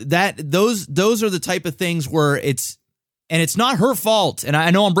 Those are the type of things where it's not her fault. And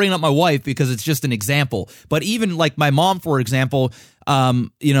I know I'm bringing up my wife because it's just an example, but even like my mom, for example,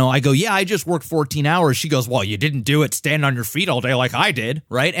 I go, yeah, I just worked 14 hours. She goes, well, you didn't do it stand on your feet all day like I did.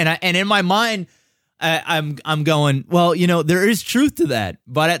 Right. And in my mind, I'm going, well, there is truth to that,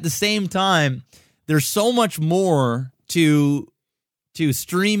 but at the same time, there's so much more to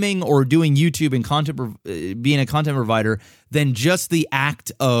streaming or doing YouTube and being a content provider than just the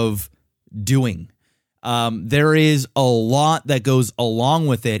act of doing. There is a lot that goes along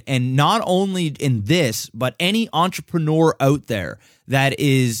with it, and not only in this, but any entrepreneur out there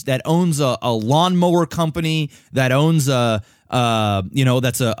that owns a lawnmower company, that owns have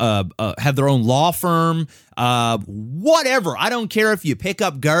their own law firm, whatever. I don't care if you pick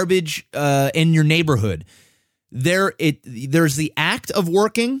up garbage in your neighborhood. There's the act of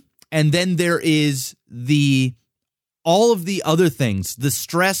working, and then there is all of the other things, the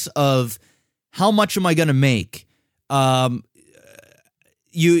stress of how much am I going to make?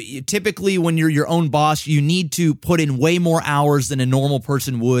 You typically, when you're your own boss, you need to put in way more hours than a normal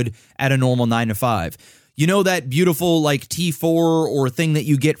person would at a normal 9 to 5. You know that beautiful like T4 or thing that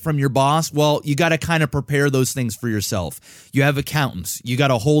you get from your boss? Well, you got to kind of prepare those things for yourself. You have accountants. You got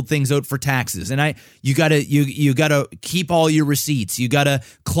to hold things out for taxes. And you got to keep all your receipts. You got to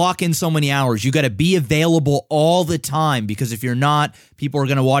clock in so many hours. You got to be available all the time, because if you're not, people are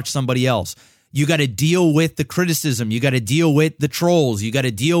going to watch somebody else. You got to deal with the criticism. You got to deal with the trolls. You got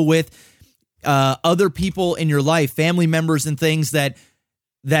to deal with other people in your life, family members and things that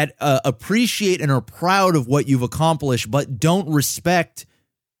appreciate and are proud of what you've accomplished, but don't respect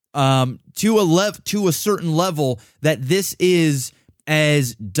to a certain level that this is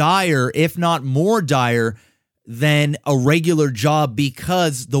as dire, if not more dire, than a regular job,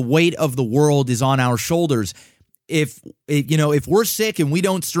 because the weight of the world is on our shoulders. If we're sick and we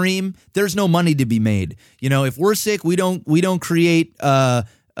don't stream, there's no money to be made. If we're sick, we don't create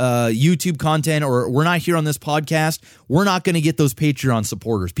YouTube content, or we're not here on this podcast, we're not going to get those Patreon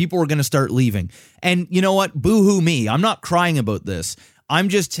supporters. People are going to start leaving. And you know what? Boo-hoo me. I'm not crying about this. I'm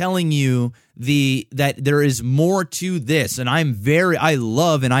just telling you that there is more to this. And I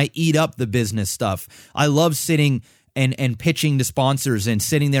love and I eat up the business stuff. I love sitting and pitching to sponsors and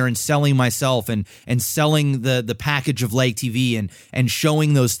sitting there and selling myself and selling the package of Leg TV and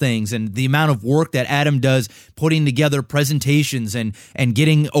showing those things, and the amount of work that Adam does putting together presentations and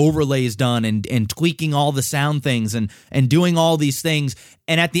getting overlays done and tweaking all the sound things and doing all these things.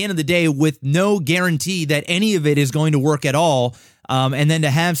 And at the end of the day, with no guarantee that any of it is going to work at all, and then to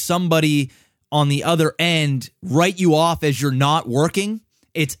have somebody on the other end write you off as you're not working,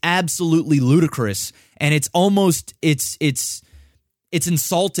 it's absolutely ludicrous. And it's almost, it's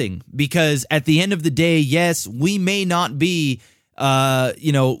insulting, because at the end of the day, yes, we may not be,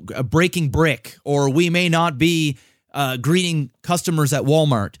 breaking brick, or we may not be greeting customers at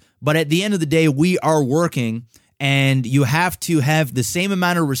Walmart, but at the end of the day, we are working, and you have to have the same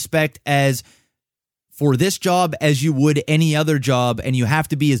amount of respect as for this job as you would any other job, and you have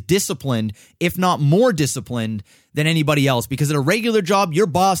to be as disciplined, if not more disciplined, than anybody else. Because at a regular job, your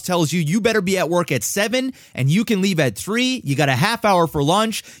boss tells you better be at work at 7 and you can leave at 3. You got a half hour for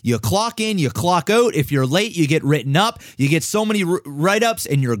lunch. You clock in, you clock out. If you're late, you get written up. You get so many write-ups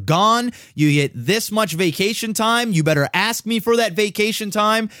and you're gone. You get this much vacation time. You better ask me for that vacation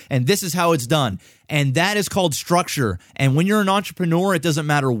time, and this is how it's done. And that is called structure. And when you're an entrepreneur, it doesn't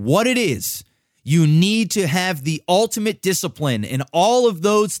matter what it is. You need to have the ultimate discipline in all of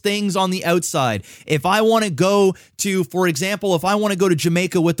those things on the outside. If I want to go to, for example, if I want to go to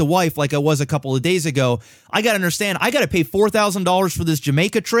Jamaica with the wife, like I was a couple of days ago, I got to understand, I got to pay $4,000 for this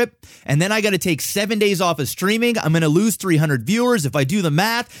Jamaica trip, and then I got to take 7 days off of streaming. I'm going to lose 300 viewers if I do the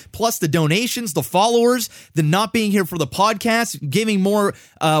math, plus the donations, the followers, the not being here for the podcast, giving more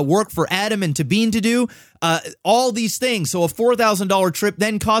work for Adam and Tabin to do. All these things. So a $4,000 trip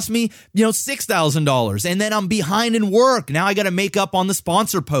then cost me, $6,000. And then I'm behind in work. Now I got to make up on the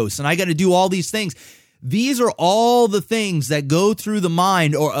sponsor posts, and I got to do all these things. These are all the things that go through the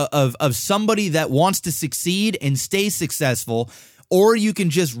mind of somebody that wants to succeed and stay successful. Or you can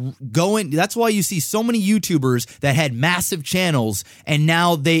just go in. That's why you see so many YouTubers that had massive channels, and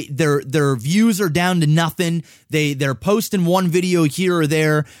now their views are down to nothing. They're posting one video here or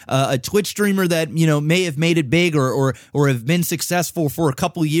there. A Twitch streamer that may have made it big or have been successful for a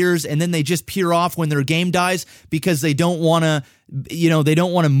couple years, and then they just peer off when their game dies because they don't want to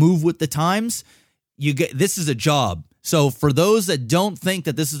move with the times. This is a job. So for those that don't think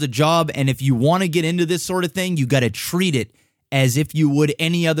that this is a job, and if you want to get into this sort of thing, you got to treat it as if you would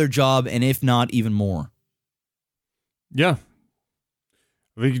any other job, and if not, even more. Yeah.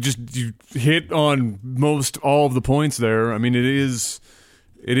 I think you hit on most all of the points there. I mean, it is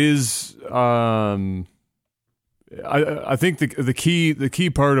I think the key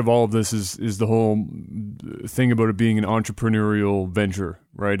part of all of this is the whole thing about it being an entrepreneurial venture,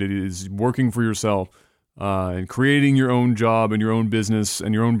 right? It is working for yourself and creating your own job and your own business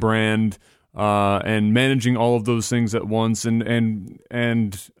and your own brand. And managing all of those things at once, and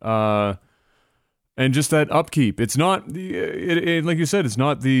just that upkeep. It's not like you said. It's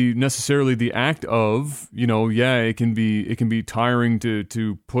not necessarily the act of it can be tiring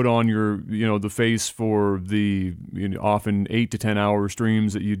to put on your the face for the often 8 to 10 hour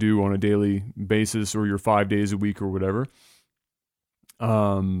streams that you do on a daily basis, or your 5 days a week or whatever.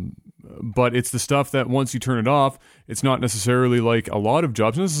 But it's the stuff that once you turn it off, it's not necessarily like a lot of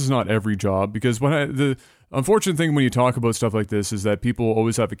jobs. And this is not every job, because the unfortunate thing when you talk about stuff like this is that people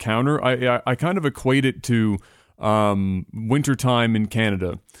always have a counter. I kind of equate it to wintertime in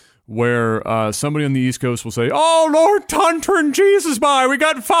Canada, where somebody on the East Coast will say, "Oh, Lord, Hunter and Jesus, boy, we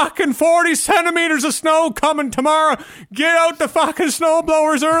got fucking 40 centimeters of snow coming tomorrow. Get out the fucking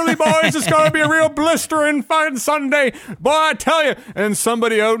snowblowers early, boys. It's going to be a real blistering fine Sunday. Boy, I tell you." And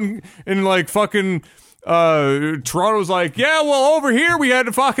somebody out in like fucking Toronto's like, "Yeah, well, over here we had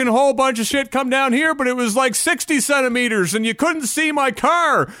a fucking whole bunch of shit come down here, but it was like 60 centimeters and you couldn't see my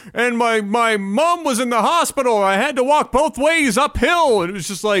car, and my mom was in the hospital. I had to walk both ways uphill." And it was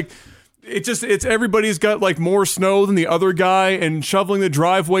just like, it's everybody's got like more snow than the other guy, and shoveling the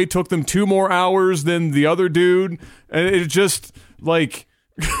driveway took them 2 more hours than the other dude, and it just like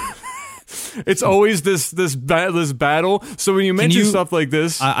it's always this battle. So when you mention stuff like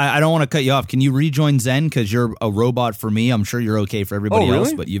this, I don't want to cut you off. Can you rejoin Zen, because you're a robot for me? I'm sure you're okay for everybody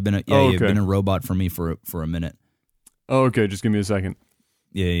else, but you've been you've been a robot for me for a minute. Oh, okay, just give me a second.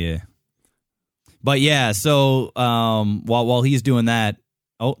 Yeah. But yeah, so while he's doing that,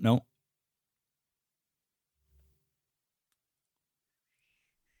 oh no.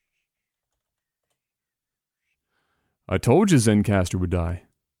 I told you Zencaster would die.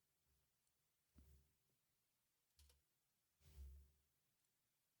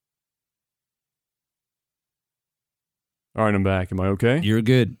 All right, I'm back. Am I okay? You're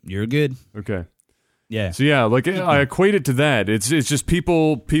good. Okay. Yeah. So yeah, like I equate it to that. It's just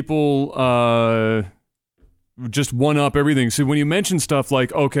people just one up everything. So when you mention stuff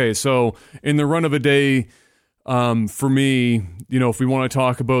like, okay, so in the run of a day, for me, you know, if we want to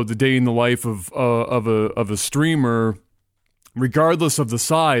talk about the day in the life of a streamer, regardless of the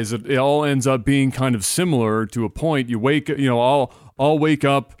size, it all ends up being kind of similar to a point. You wake, you know, I'll wake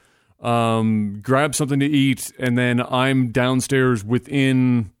up, grab something to eat, and then I'm downstairs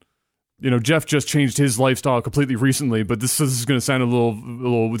within, you know, Jeff just changed his lifestyle completely recently, but this is going to sound a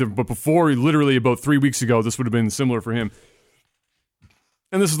little different. But before, literally about 3 weeks ago, this would have been similar for him.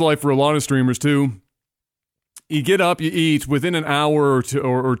 And this is the life for a lot of streamers too. You get up, you eat, within an hour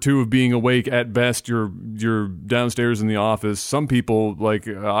or two of being awake at best, you're downstairs in the office. Some people, like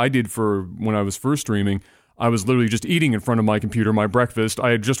I did for when I was first streaming, I was literally just eating in front of my computer, my breakfast.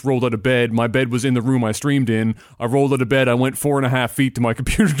 I had just rolled out of bed. My bed was in the room I streamed in. I rolled out of bed. I went 4.5 feet to my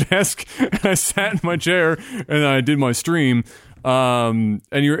computer desk, and I sat in my chair, and I did my stream. And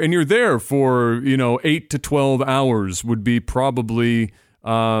you're there for, you know, 8 to 12 hours would be probably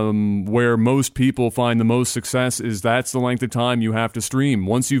where most people find the most success. Is that's the length of time you have to stream.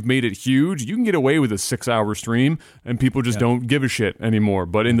 Once you've made it huge, you can get away with a 6-hour stream, and people just don't give a shit anymore.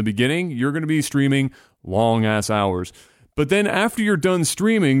 But in the beginning, you're going to be streaming long ass hours. But then after you're done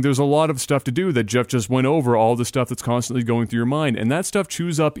streaming, there's a lot of stuff to do that Jeff just went over, all the stuff that's constantly going through your mind, and that stuff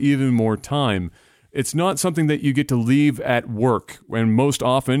chews up even more time. It's not something that you get to leave at work, when most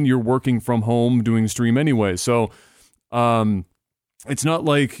often you're working from home doing stream anyway. So it's not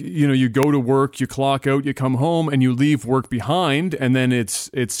like, you know, you go to work, you clock out, you come home, and you leave work behind, and then it's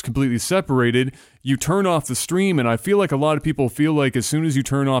completely separated. You turn off the stream, and I feel like a lot of people feel like as soon as you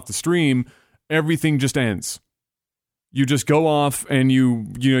turn off the stream, everything just ends. You just go off and you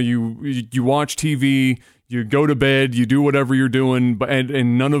watch TV, you go to bed, you do whatever you're doing,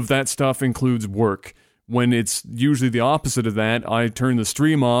 and none of that stuff includes work. When it's usually the opposite of that, I turn the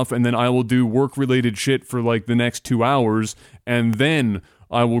stream off, and then I will do work-related shit for like the next 2 hours, and then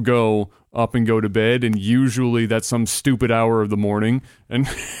I will go up and go to bed, and usually that's some stupid hour of the morning, and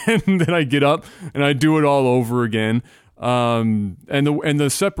then I get up and I do it all over again. And the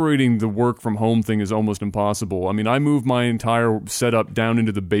separating the work from home thing is almost impossible. I mean, I moved my entire setup down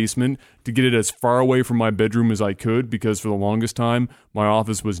into the basement to get it as far away from my bedroom as I could, because for the longest time, my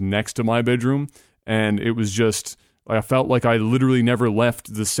office was next to my bedroom, and it was just, I felt like I literally never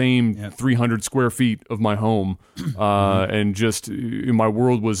left the same 300 square feet of my home, and just my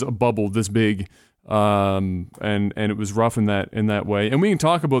world was a bubble this big, and it was rough in that way. And we can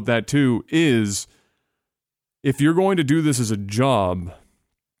talk about that too. If you're going to do this as a job,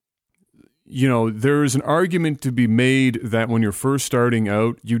 you know, there's an argument to be made that when you're first starting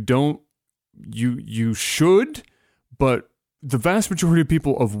out, you should, but the vast majority of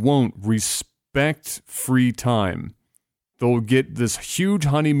people won't respect free time. They'll get this huge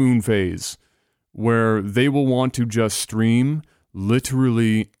honeymoon phase where they will want to just stream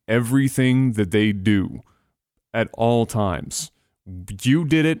literally everything that they do at all times. You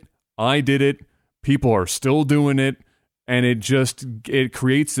did it. I did it. People are still doing it, and it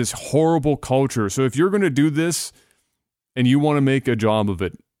creates this horrible culture. So if you're going to do this and you want to make a job of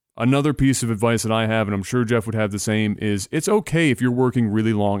it, another piece of advice that I have, and I'm sure Jeff would have the same, is it's okay if you're working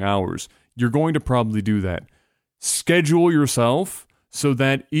really long hours. You're going to probably do that. Schedule yourself so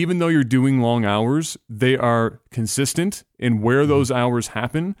that even though you're doing long hours, they are consistent in where those hours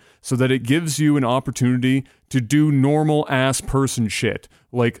happen, so that it gives you an opportunity to do normal ass person shit,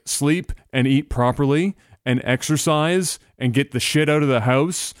 like sleep and eat properly and exercise and get the shit out of the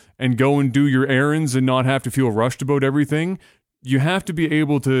house and go and do your errands and not have to feel rushed about everything. You have to be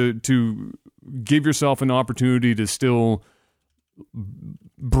able to give yourself an opportunity to still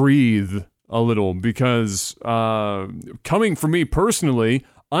breathe a little, because coming from me personally,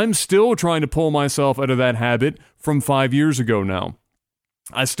 I'm still trying to pull myself out of that habit from 5 years ago now.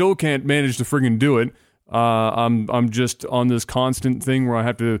 I still can't manage to friggin' do it. I'm just on this constant thing where I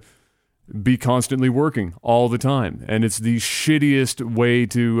have to be constantly working all the time, and it's the shittiest way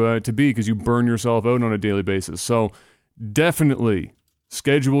to be, because you burn yourself out on a daily basis. So definitely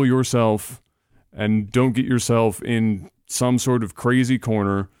schedule yourself and don't get yourself in some sort of crazy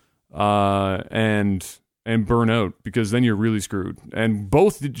corner and burn out, because then you're really screwed. And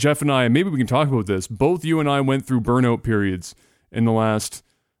both Jeff and I, maybe we can talk about this, both you and I went through burnout periods in the last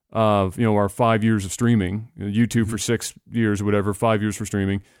our 5 years of streaming, YouTube for 6 years or whatever, 5 years for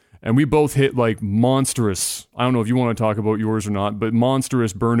streaming. And we both hit like monstrous, I don't know if you want to talk about yours or not, but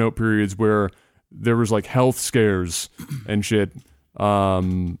monstrous burnout periods where there was like health scares and shit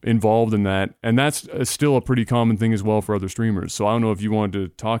involved in that. And that's still a pretty common thing as well for other streamers. So I don't know if you wanted to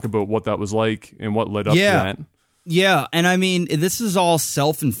talk about what that was like and what led up to that. Yeah, and I mean, this is all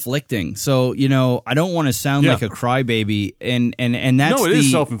self-inflicting. So, I don't want to sound like a crybaby, and that's no, it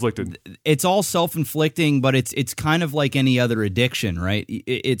is self-inflicted. It's all self-inflicting, but it's kind of like any other addiction, right?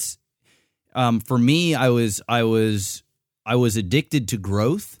 It's for me, I was addicted to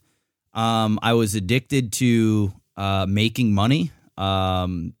growth. I was addicted to making money.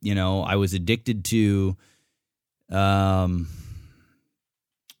 I was addicted to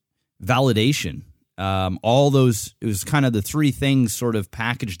validation. All those, it was kind of the three things sort of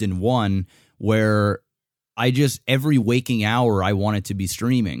packaged in one, where every waking hour I wanted to be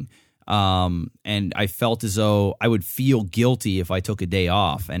streaming. And I felt as though I would feel guilty if I took a day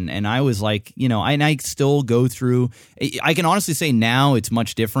off. And I was like, and I still go through, I can honestly say now it's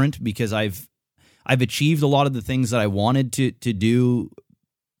much different, because I've achieved a lot of the things that I wanted to do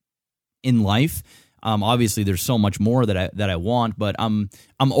in life. Obviously, there's so much more that I want, but I'm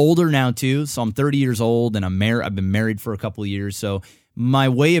older now too. So I'm 30 years old, and I've been married for a couple of years. So my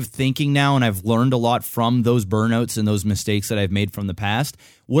way of thinking now, and I've learned a lot from those burnouts and those mistakes that I've made from the past.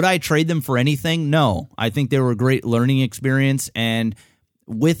 Would I trade them for anything? No. I think they were a great learning experience, and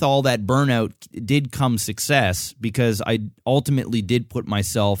with all that burnout did come success, because I ultimately did put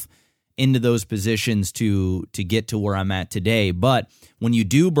myself into those positions to get to where I'm at today. But when you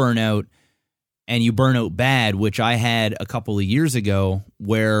do burn out, and you burn out bad, which I had a couple of years ago,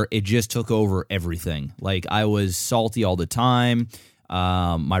 where it just took over everything. Like, I was salty all the time.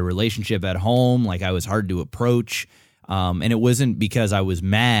 My relationship at home, like, I was hard to approach. And it wasn't because I was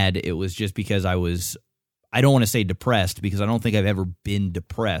mad. It was just because I don't want to say depressed, because I don't think I've ever been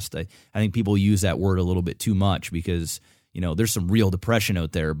depressed. I think people use that word a little bit too much, because, there's some real depression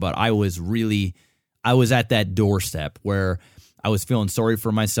out there. But I was at that doorstep where I was feeling sorry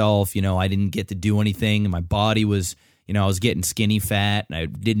for myself. I didn't get to do anything. My body was, I was getting skinny fat, and I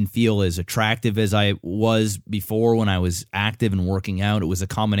didn't feel as attractive as I was before when I was active and working out. It was a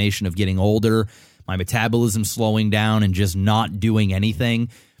combination of getting older, my metabolism slowing down, and just not doing anything.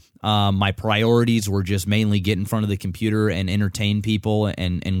 My priorities were just mainly get in front of the computer and entertain people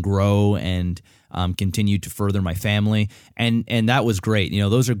and grow and continue to further my family. And that was great.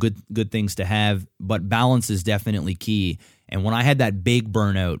 Those are good things to have, but balance is definitely key. And when I had that big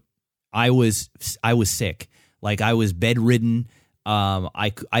burnout, I was sick. Like, I was bedridden.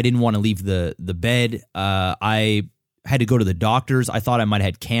 I didn't want to leave the bed. I had to go to the doctors. I thought I might have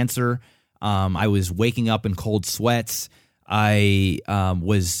had cancer. I was waking up in cold sweats. I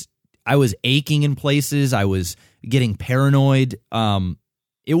was aching in places. I was getting paranoid.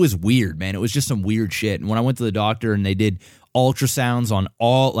 It was weird, man. It was just some weird shit. And when I went to the doctor and they did ultrasounds on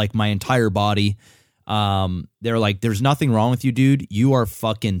my entire body, they're like, "There's nothing wrong with you, dude. You are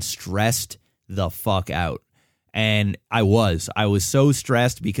fucking stressed the fuck out." And I was so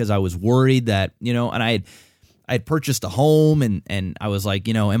stressed, because I was worried that, and I had purchased a home, and I was like,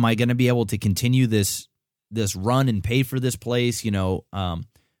 am I going to be able to continue this run and pay for this place?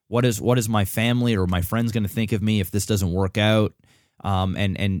 What is my family or my friends going to think of me if this doesn't work out?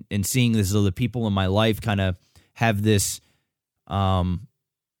 And seeing this, the people in my life kind of have this,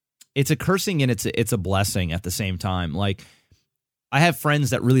 it's a cursing and it's a blessing at the same time. Like, I have friends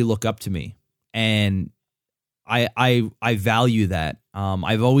that really look up to me, and I value that.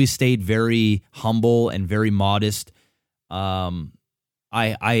 I've always stayed very humble and very modest.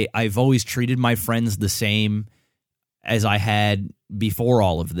 I've always treated my friends the same as I had before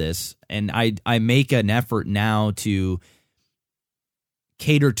all of this. And I make an effort now to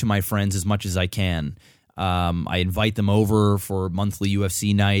cater to my friends as much as I can. I invite them over for monthly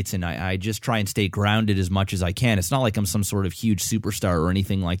UFC nights, and I just try and stay grounded as much as I can. It's not like I'm some sort of huge superstar or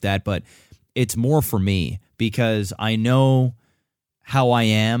anything like that, but it's more for me because I know how I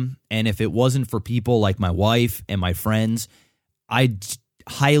am, and if it wasn't for people like my wife and my friends, I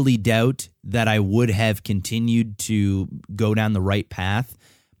highly doubt that I would have continued to go down the right path.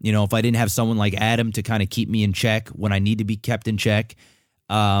 You know, if I didn't have someone like Adam to kind of keep me in check when I need to be kept in check,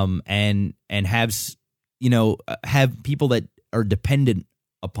 and have, you know, have people that are dependent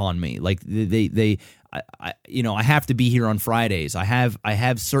upon me. Like I have to be here on Fridays. I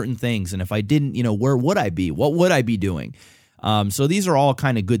have certain things, and if I didn't, you know, where would I be? What would I be doing? So these are all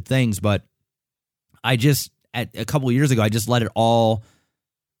kind of good things, but a couple of years ago, I just let it all.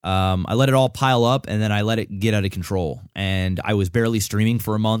 I let it all pile up, and then I let it get out of control. And I was barely streaming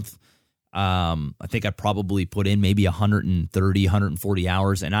for a month. I think I probably put in maybe 130, 140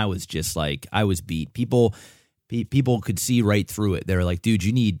 hours, and I was just like, I was beat. People could see right through it. They're like, dude,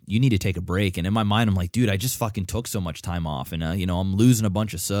 you need to take a break. And in my mind, I'm like, dude, I just fucking took so much time off, and you know, I'm losing a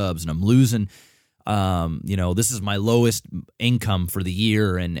bunch of subs, and I'm losing, you know, this is my lowest income for the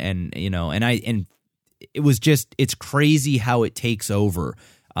year, and you know, and it was just, it's crazy how it takes over.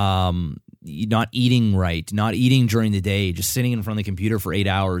 Not eating right, not eating during the day, just sitting in front of the computer for 8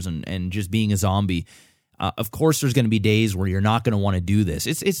 hours and just being a zombie. Of course, there's going to be days where you're not going to want to do this.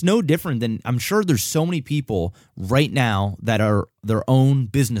 It's no different than, I'm sure there's so many people right now that are their own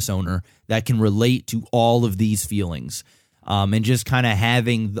business owner that can relate to all of these feelings, and just kind of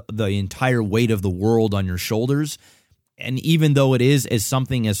having the entire weight of the world on your shoulders. And even though it is as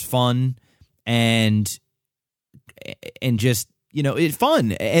something as fun and just, you know, it's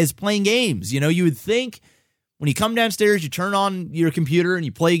fun as playing games. You know, you would think when you come downstairs, you turn on your computer and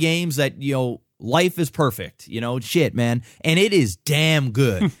you play games that, you know, life is perfect. You know, shit, man. And it is damn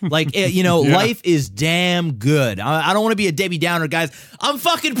good. Like, you know, yeah. Life is damn good. I don't want to be a Debbie Downer, guys. I'm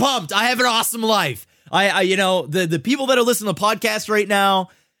fucking pumped. I have an awesome life. I you know, the people that are listening to the podcast right now,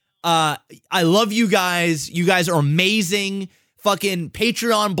 I love you guys. You guys are amazing. Fucking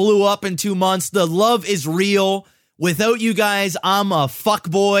Patreon blew up in 2 months. The love is real. Without you guys, I'm a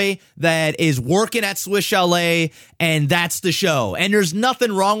fuckboy that is working at Swiss Chalet, and that's the show. And there's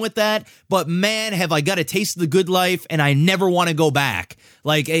nothing wrong with that, but man, have I got a taste of the good life, and I never want to go back.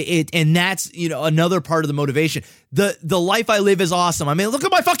 Like it, and that's, you know, another part of the motivation. The life I live is awesome. I mean, look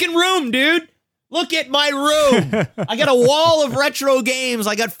at my fucking room, dude. Look at my room. I got a wall of retro games.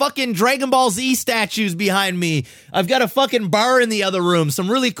 I got fucking Dragon Ball Z statues behind me. I've got a fucking bar in the other room.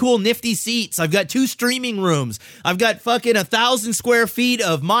 Some really cool nifty seats. I've got 2 streaming rooms. I've got fucking 1,000 square feet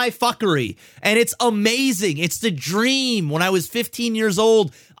of my fuckery. And it's amazing. It's the dream. When I was 15 years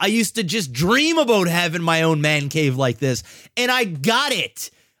old, I used to just dream about having my own man cave like this. And I got it.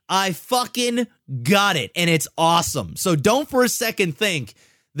 I fucking got it. And it's awesome. So don't for a second think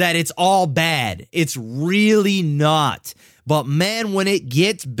that it's all bad. It's really not. But man, when it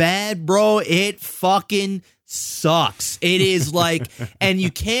gets bad, bro, it fucking sucks. It is like, and you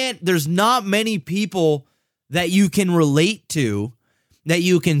can't, there's not many people that you can relate to, that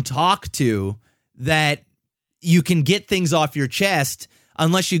you can talk to, that you can get things off your chest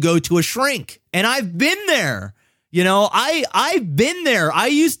unless you go to a shrink. And I've been there. You know, I've been there. I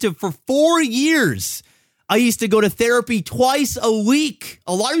used to, for 4 years, I used to go to therapy twice a week.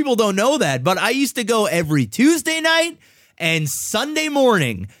 A lot of people don't know that, but I used to go every Tuesday night and Sunday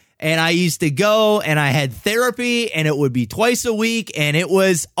morning. And I used to go and I had therapy, and it would be twice a week, and it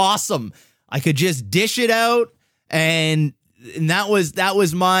was awesome. I could just dish it out, and that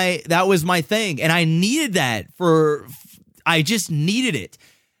was my thing. And I needed that I just needed it.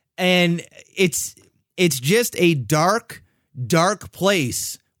 And it's just a dark, dark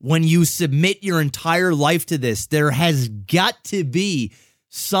place. When you submit your entire life to this, there has got to be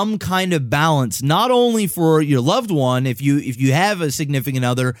some kind of balance, not only for your loved one, if you have a significant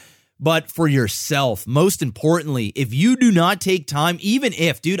other, but for yourself. Most importantly, if you do not take time, even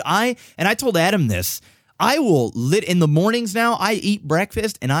if, dude, I told Adam this, I will in the mornings now, I eat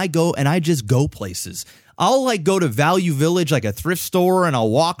breakfast and I just go places. I'll like go to Value Village, like a thrift store, and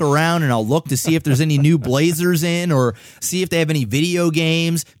I'll walk around and I'll look to see if there's any new Blazers in, or see if they have any video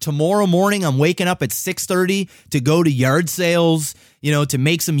games. Tomorrow morning, I'm waking up at 6:30 to go to yard sales, you know, to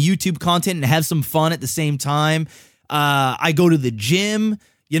make some YouTube content and have some fun at the same time. I go to the gym.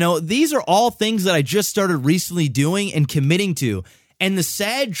 You know, these are all things that I just started recently doing and committing to. And the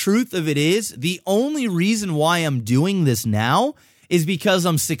sad truth of it is, the only reason why I'm doing this now is because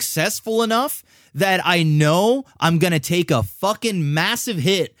I'm successful enough that I know I'm going to take a fucking massive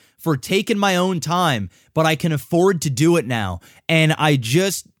hit for taking my own time, but I can afford to do it now. And and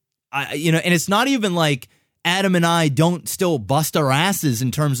it's not even like Adam and I don't still bust our asses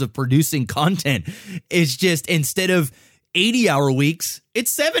in terms of producing content. It's just instead of 80-hour weeks,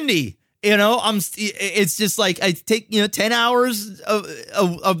 it's 70. It's just like I take 10 hours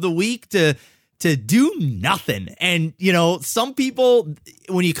of the week to do nothing. And some people,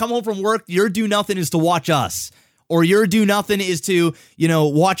 when you come home from work, your do nothing is to watch us, or your do nothing is to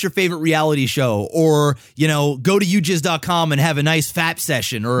watch your favorite reality show, or go to ujiz.com and have a nice fap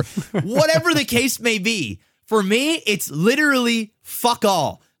session, or whatever the case may be. For me, it's literally fuck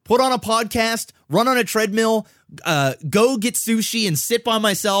all. Put on a podcast, run on a treadmill, go get sushi and sit by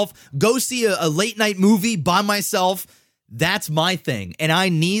myself, go see a late night movie by myself. That's my thing. And I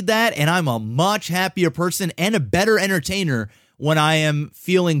need that. And I'm a much happier person and a better entertainer when I am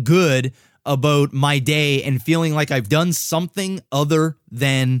feeling good about my day and feeling like I've done something other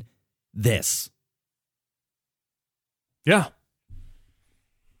than this. Yeah.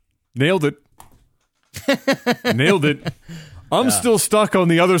 Nailed it. Nailed it. I'm still stuck on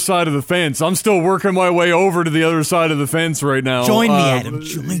the other side of the fence. I'm still working my way over to the other side of the fence right now. Join me, Adam.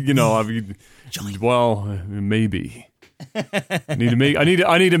 Join me. Well, maybe. I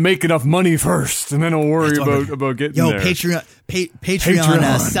need to make enough money first, and then I'll worry about getting there. Patreon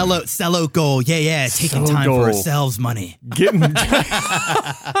sellout goal. Yeah, taking time for ourselves money. Get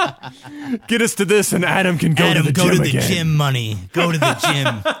us to this, and Adam can go to the gym money. Go to the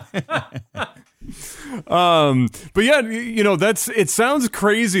gym. But yeah, it sounds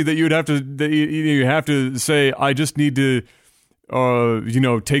crazy that you have to say, I just need to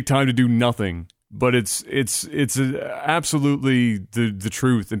take time to do nothing. But it's absolutely the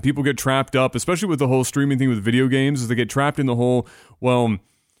truth. And people get trapped up, especially with the whole streaming thing with video games, is they get trapped in the whole,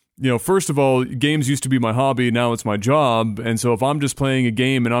 first of all, games used to be my hobby, now it's my job. And so if I'm just playing a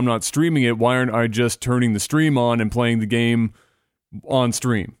game and I'm not streaming it, why aren't I just turning the stream on and playing the game on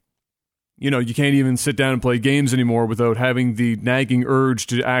stream? You can't even sit down and play games anymore without having the nagging urge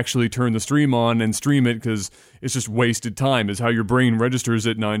to actually turn the stream on and stream it, because it's just wasted time, is how your brain registers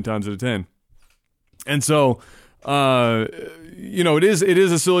it 9 times out of 10. And so, it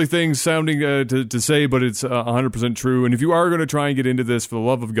is a silly thing sounding to say, but it's 100% true. And if you are going to try and get into this, for the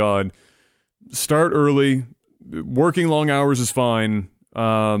love of God, start early. Working long hours is fine.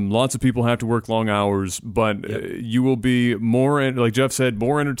 Lots of people have to work long hours, but you will be more, like Jeff said,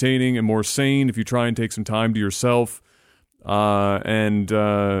 more entertaining and more sane if you try and take some time to yourself, and do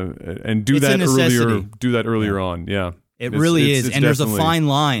that earlier. Do that earlier on. Yeah. It really is, and there's a fine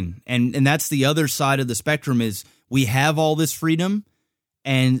line, and that's the other side of the spectrum. Is we have all this freedom,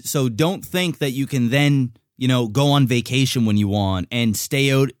 and so don't think that you can then go on vacation when you want and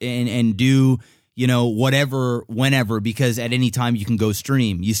stay out and do whatever whenever, because at any time you can go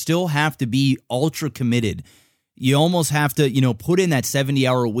stream. You still have to be ultra committed. You almost have to put in that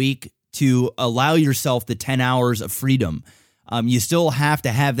 70-hour week to allow yourself the 10 hours of freedom. You still have to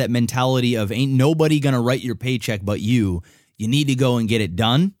have that mentality of ain't nobody going to write your paycheck but you. You need to go and get it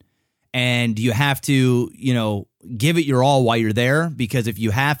done. And you have to, give it your all while you're there, because if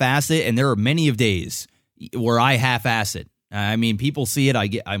you half-ass it, and there are many of days where I half-ass it. I mean, people see it.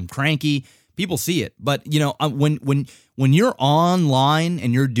 I'm cranky. People see it. But, when you're online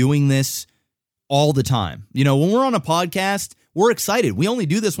and you're doing this all the time, when we're on a podcast, we're excited. We only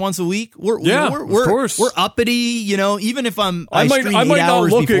do this once a week. We're of course. We're uppity, even if I might not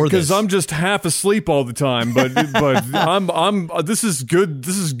look it because I'm just half asleep all the time. But I'm this is good.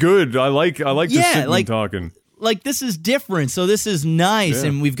 This is good. I like just sitting and talking. Like, this is different, so this is nice,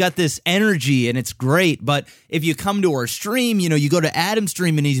 and we've got this energy, and it's great. But if you come to our stream, you go to Adam's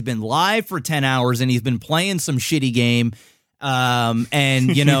stream, and he's been live for 10 hours, and he's been playing some shitty game. Donald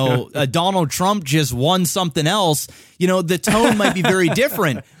Trump just won something else, the tone might be very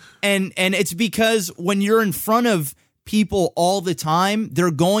different. And it's because when you're in front of people all the time,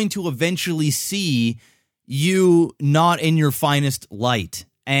 they're going to eventually see you not in your finest light.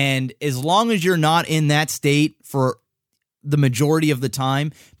 And as long as you're not in that state for the majority of the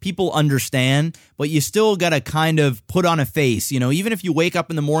time, people understand, but you still got to kind of put on a face. Even if you wake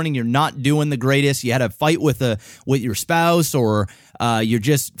up in the morning, you're not doing the greatest, you had a fight with your spouse, or you're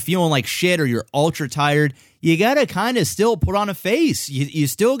just feeling like shit, or you're ultra tired, you got to kind of still put on a face. You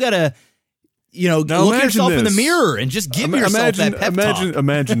still got to, look yourself in the mirror and just give yourself that pep talk.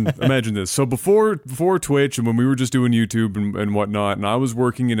 Imagine this. So before Twitch, and when we were just doing YouTube and whatnot, and I was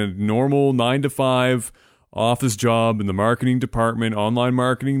working in a normal 9 to 5 office job in the marketing department, online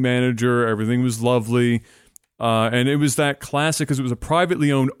marketing manager, everything was lovely. And it was that classic because it was a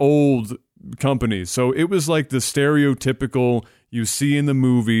privately owned old company. So it was like the stereotypical you see in the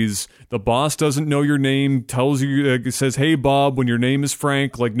movies. The boss doesn't know your name, tells you, says, "Hey, Bob," when your name is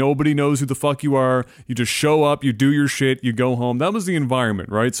Frank. Like, nobody knows who the fuck you are. You just show up, you do your shit, you go home. That was the environment,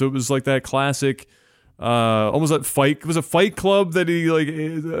 right? So it was like that classic, almost like Fight. It was a Fight Club that he, like,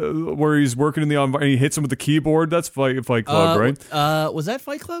 where he's working in the environment, and he hits him with the keyboard. That's Fight Club, right? Was that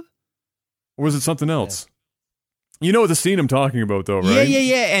Fight Club? Or was it something else? You know the scene I'm talking about, though, right?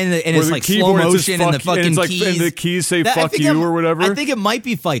 Yeah. And it's like slow motion and the fucking keys. And the keys say "fuck you" or whatever. I think it might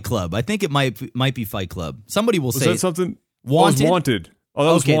be Fight Club. I think it might be Fight Club. Somebody will say that something. Wanted. Wanted. Oh,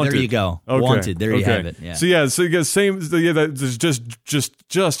 that was Wanted. There you go. Okay. Wanted. There you have it. Yeah. So you get there's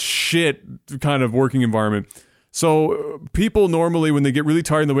just shit kind of working environment. So people normally, when they get really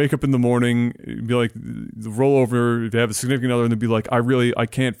tired and they wake up in the morning, be like, roll over, they have a significant other, and they'd be like, I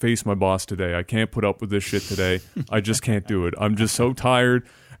can't face my boss today. I can't put up with this shit today. I just can't do it. I'm just so tired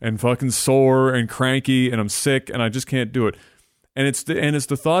and fucking sore and cranky, and I'm sick, and I just can't do it. And it's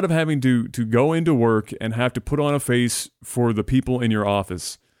the thought of having to go into work and have to put on a face for the people in your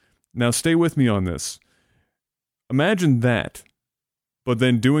office. Now, stay with me on this. Imagine that. But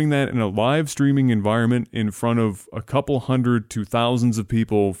then doing that in a live streaming environment in front of a couple hundred to thousands of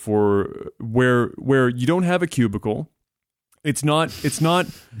people for where you don't have a cubicle. It's not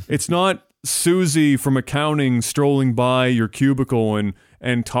Susie from accounting strolling by your cubicle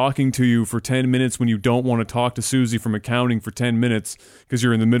and talking to you for 10 minutes when you don't want to talk to Susie from accounting for 10 minutes because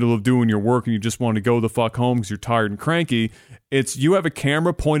you're in the middle of doing your work and you just want to go the fuck home because you're tired and cranky. It's you have a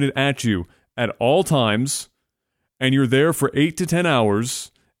camera pointed at you at all times, and you're there for 8 to 10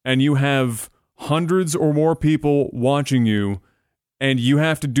 hours, and you have hundreds or more people watching you, and you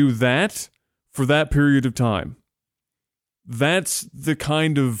have to do that for that period of time. That's the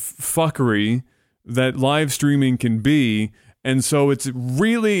kind of fuckery that live streaming can be, and so it's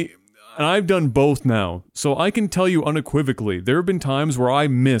really... And I've done both now, so I can tell you unequivocally, there have been times where I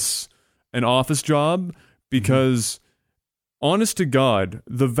miss an office job because... Honest to God,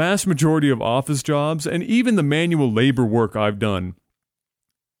 the vast majority of office jobs, and even the manual labor work I've done,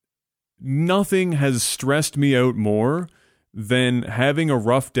 nothing has stressed me out more than having a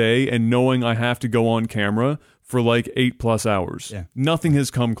rough day and knowing I have to go on camera for like 8+ hours. Yeah. Nothing has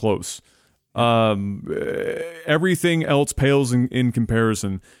come close. Everything else pales in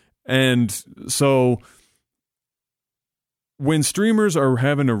comparison. And so... when streamers are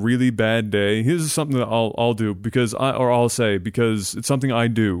having a really bad day, here's something that I'll do because I'll say because it's something I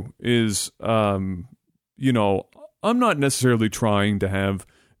do is, I'm not necessarily trying to have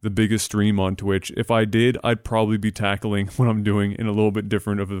the biggest stream on Twitch. If I did, I'd probably be tackling what I'm doing in a little bit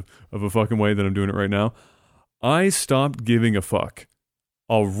different of a fucking way than I'm doing it right now. I stopped giving a fuck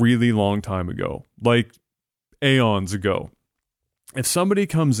a really long time ago, like aeons ago. If somebody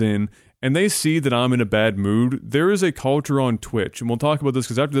comes in and they see that I'm in a bad mood, there is a culture on Twitch, and we'll talk about this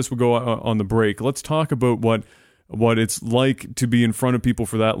because after this we'll go on the break. Let's talk about what it's like to be in front of people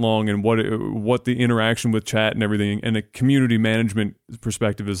for that long and what the interaction with chat and everything and a community management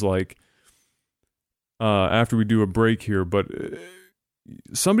perspective is like after we do a break here. But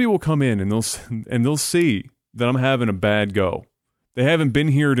somebody will come in and they'll see that I'm having a bad go. They haven't been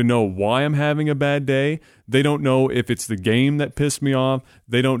here to know why I'm having a bad day. They don't know if it's the game that pissed me off.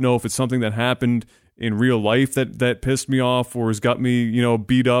 They don't know if it's something that happened in real life that pissed me off or has got me,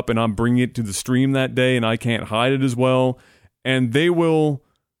 beat up and I'm bringing it to the stream that day and I can't hide it as well. And they will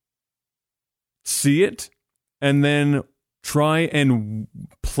see it and then try and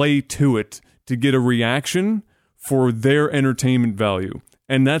play to it to get a reaction for their entertainment value.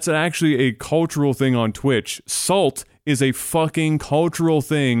 And that's actually a cultural thing on Twitch. Salt is a fucking cultural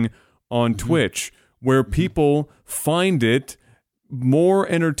thing on Twitch where people find it more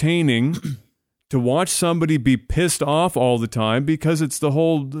entertaining to watch somebody be pissed off all the time because it's the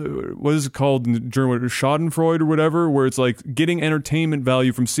whole, what is it called in German, Schadenfreude or whatever, where it's like getting entertainment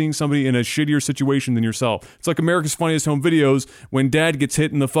value from seeing somebody in a shittier situation than yourself. It's like America's Funniest Home Videos when dad gets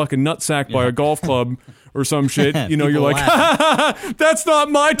hit in the fucking nutsack by a golf club or some shit. You're like, that's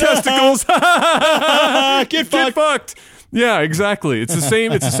not my testicles. Get fucked. Yeah, exactly. It's the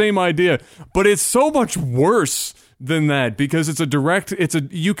same. It's the same idea, but it's so much worse than that because it's a direct.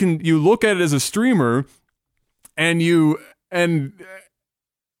 You look at it as a streamer, and you the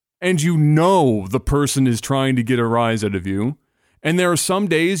person is trying to get a rise out of you, and there are some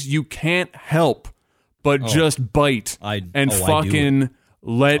days you can't help but just bite and fucking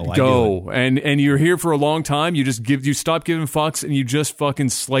let go, and you're here for a long time. You stop giving fucks and you just fucking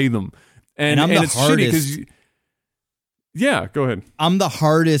slay them, and I'm the it's shitty hardest. because. Yeah, go ahead. I'm the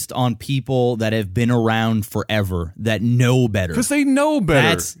hardest on people that have been around forever, that know better. Because they know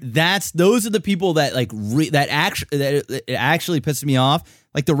better. Those are the people that like that actually pisses me off.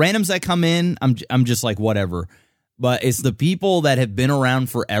 Like the randoms that come in, I'm just like whatever. But it's the people that have been around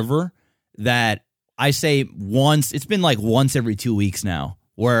forever that I say once. It's been like once every 2 weeks now,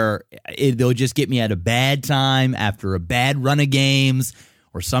 where they'll just get me at a bad time after a bad run of games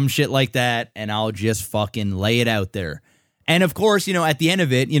or some shit like that, and I'll just fucking lay it out there. And of course, at the end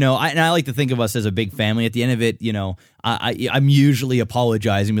of it, I like to think of us as a big family. At the end of it, I'm usually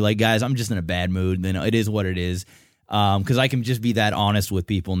apologizing, be like, guys, I'm just in a bad mood. It is what it is. Because I can just be that honest with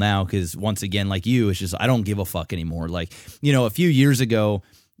people now. Because once again, like you, it's just I don't give a fuck anymore. Like a few years ago,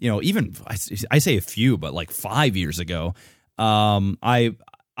 even I say a few, but like 5 years ago, I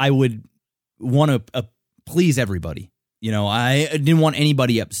would want to please everybody. I didn't want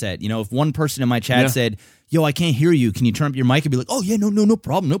anybody upset. If one person in my chat said, yo, I can't hear you, can you turn up your mic? I'd be like, oh yeah, no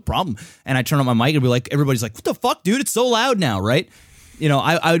problem. And I turn up my mic and be like, everybody's like, what the fuck, dude? It's so loud now, right?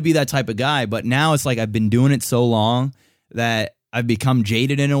 I would be that type of guy. But now it's like I've been doing it so long that I've become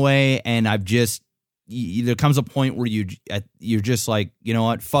jaded in a way, and I've just there comes a point where you're just like, you know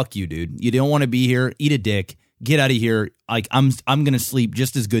what, fuck you, dude. You don't want to be here. Eat a dick. Get out of here. Like I'm gonna sleep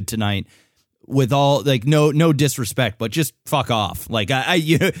just as good tonight. With all like no disrespect, but just fuck off. Like that's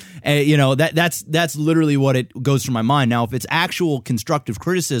literally what it goes through my mind. Now, if it's actual constructive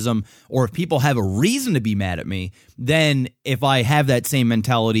criticism, or if people have a reason to be mad at me, then if I have that same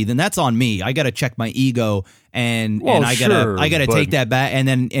mentality, then that's on me. I got to check my ego and I gotta take that back.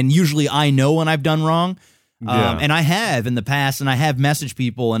 And usually I know when I've done wrong. And I have in the past, and I have messaged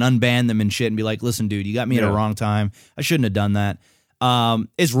people and unbanned them and shit and be like, listen, dude, you got me at a wrong time. I shouldn't have done that.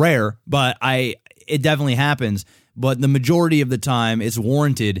 It's rare, but it definitely happens. But the majority of the time, it's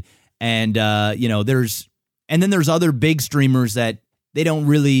warranted. And there's other big streamers that they don't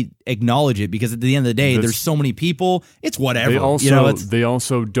really acknowledge it, because at the end of the day, there's so many people. It's whatever. They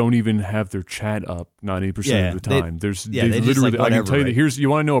also don't even have their chat up 90% of the time. They literally. Like, I can tell you. You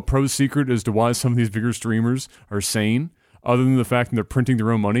want to know a pro secret as to why some of these bigger streamers are sane, other than the fact that they're printing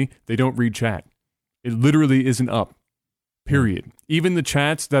their own money. They don't read chat. It literally isn't up. Period. Even the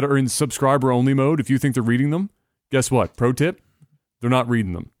chats that are in subscriber-only mode, if you think they're reading them, guess what? Pro tip, they're not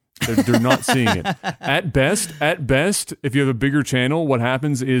reading them. They're not seeing it. At best, if you have a bigger channel, what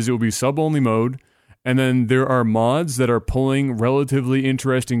happens is it will be sub-only mode, and then there are mods that are pulling relatively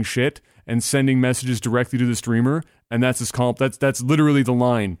interesting shit and sending messages directly to the streamer, and that's literally the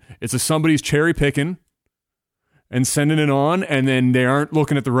line. It's somebody's cherry-picking and sending it on, and then they aren't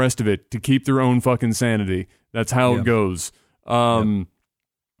looking at the rest of it to keep their own fucking sanity. That's how it goes. But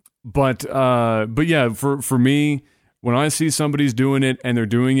yeah, for me, when I see somebody's doing it and they're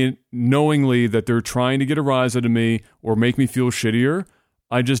doing it knowingly that they're trying to get a rise out of me or make me feel shittier,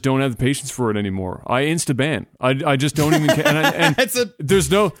 I just don't have the patience for it anymore. I insta-ban. I just don't even care. And there's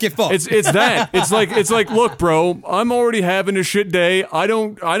no get fucked. It's that. It's like, look, bro, I'm already having a shit day. I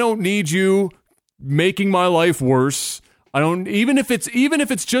don't need you making my life worse. I don't, even if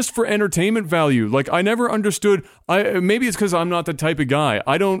it's just for entertainment value. Like, I never understood. Maybe it's because I'm not the type of guy.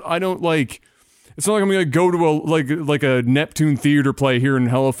 I don't like. It's not like I'm gonna go to like a Neptune theater play here in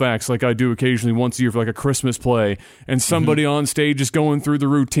Halifax, like I do occasionally once a year for like a Christmas play, and somebody on stage is going through the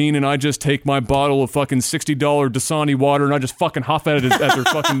routine, and I just take my bottle of fucking $60 Dasani water and I just fucking huff at it at their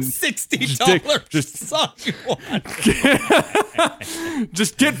fucking $60 Dasani water.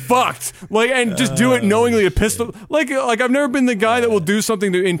 Just get fucked, and just do it knowingly to piss them. Like I've never been the guy that will do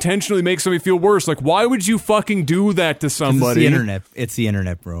something to intentionally make somebody feel worse. Like, why would you fucking do that to somebody? It's the internet. It's the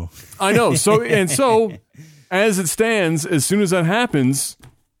internet, bro. I know. So, as it stands, as soon as that happens,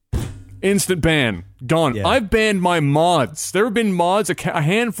 instant ban. Gone. Yeah. I've banned my mods. There have been mods, a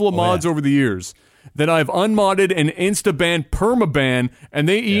handful of mods over the years that I've unmodded and insta-banned, perma-ban, and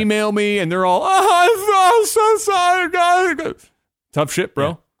they email me and they're all, I'm so sorry, guys. Tough shit, bro.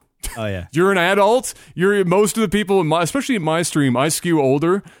 Yeah. Oh, yeah. You're an adult. Most of the people, especially in my stream, I skew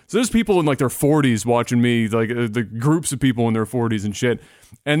older. So there's people in like their 40s watching me, like the groups of people in their 40s and shit.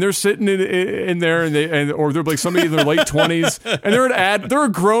 And they're sitting in there, or they're like somebody in their late 20s, and they're a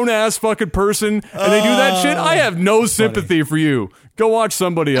grown ass fucking person, and they do that shit. I have no sympathy for you. Go watch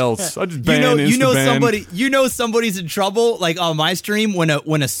somebody else. I just ban somebody. Somebody's in trouble. Like on my stream, when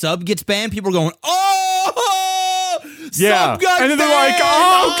a sub gets banned, people are going, oh, yeah, and then they're like,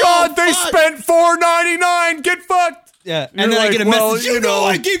 oh god, they spent $4.99. Get fucked. Yeah, and then I get a message. You know,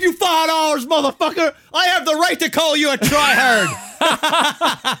 I gave you $5, motherfucker. I have the right to call you a tryhard.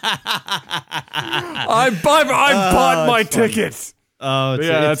 I bought my tickets. Oh,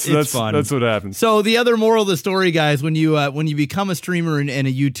 it's fun. That's what happens. So the other moral of the story, guys, when you become a streamer and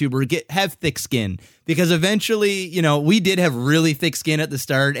a YouTuber, have thick skin, because eventually, we did have really thick skin at the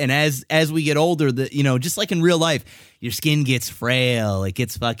start, and as we get older, just like in real life, your skin gets frail. It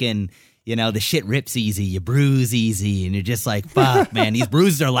gets fucking, the shit rips easy, you bruise easy, and you're just like, fuck, man, these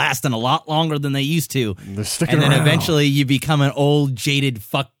bruises are lasting a lot longer than they used to. They're sticking and then around. Eventually you become an old, jaded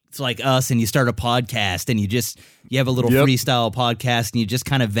fuck like us, and you start a podcast, and you have a little freestyle podcast, and you just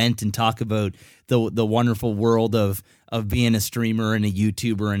kind of vent and talk about the wonderful world of being a streamer and a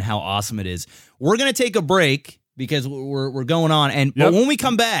YouTuber and how awesome it is. We're going to take a break because we're going on, but when we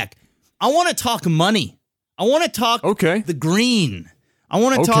come back, I want to talk money. I want to talk the green. I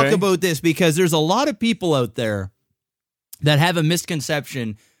want to talk about this because there's a lot of people out there that have a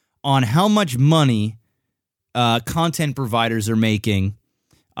misconception on how much money content providers are making,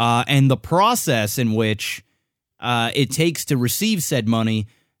 and the process in which it takes to receive said money,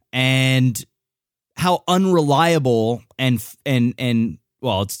 and how unreliable and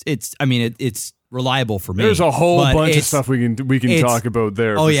well, it's reliable for me. There's a whole bunch of stuff we can talk about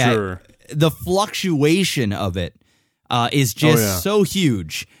there. For sure. The fluctuation of it is just so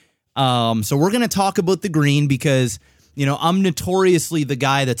huge. So we're going to talk about the green because, I'm notoriously the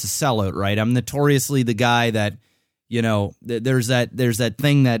guy that's a sellout, right? I'm notoriously the guy that, there's that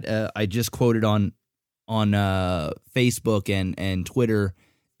thing that I just quoted on Facebook and Twitter.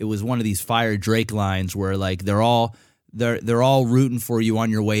 It was one of these Fire Drake lines where like they're all rooting for you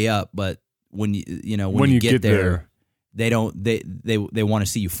on your way up, but when you get there, they want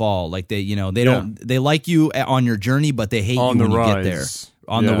to see you fall. Like they like you on your journey, but they hate you when you get there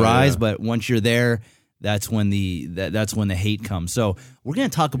on the rise. But once you're there, that's when the hate comes. So we're going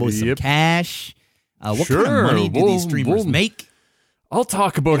to talk about some cash. What kind of money do these streamers make? I'll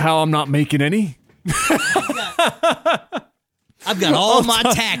talk about how I'm not making any. I've got all my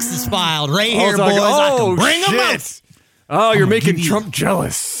taxes filed right here, boys. I can bring them up. Oh, you're making Trump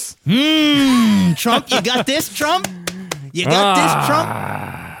jealous. Trump, you got this, Trump? You got this, Trump?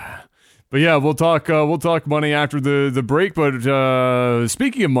 But yeah, we'll talk money after the break. But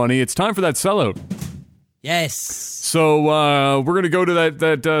speaking of money, it's time for that sellout. Yes. So we're going to go to that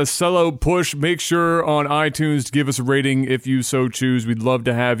sellout push. Make sure on iTunes to give us a rating if you so choose. We'd love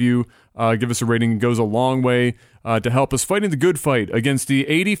to have you give us a rating. It goes a long way to help us fighting the good fight against the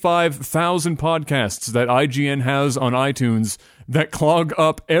 85,000 podcasts that IGN has on iTunes that clog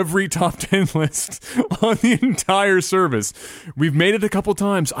up every top 10 list on the entire service. We've made it a couple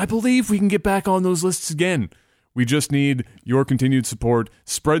times. I believe we can get back on those lists again. We just need your continued support,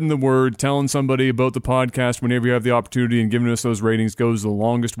 spreading the word, telling somebody about the podcast whenever you have the opportunity, and giving us those ratings goes the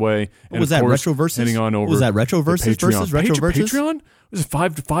longest way. What was that, Retro Versus? Heading on over. Was that Retro Versus versus Retro Versus? Patreon? Was it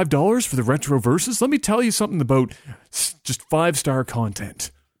 $5 for the Retro Versus? Let me tell you something about just 5-star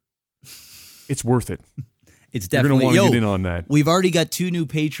content. It's worth it. It's definitely. You're going to want to get in on that. We've already got 2 new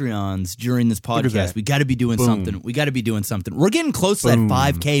Patreons during this podcast. We got to be doing something. We got to be doing something. We're getting close to that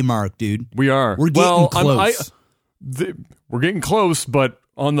 5K mark, dude. We are. We're getting close. We're getting close, but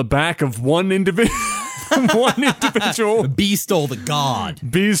on the back of one individual. Beastall the God.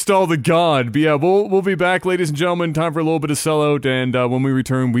 Beastall the God. But yeah, we'll be back, ladies and gentlemen. Time for a little bit of sellout, and when we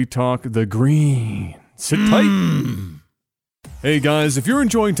return, we talk the green. Sit tight. Hey guys, if you're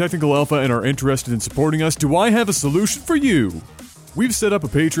enjoying Technical Alpha and are interested in supporting us, do I have a solution for you? We've set up a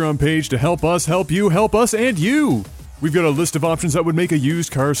Patreon page to help us, help you, help us, and you. We've got a list of options that would make a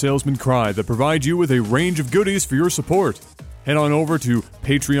used car salesman cry that provide you with a range of goodies for your support. Head on over to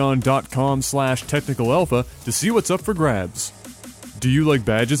patreon.com/technicalalpha to see what's up for grabs. Do you like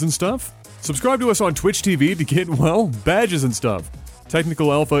badges and stuff? Subscribe to us on Twitch TV to get, badges and stuff.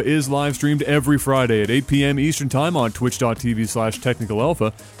 Technical Alpha is live streamed every Friday at 8 p.m. Eastern Time on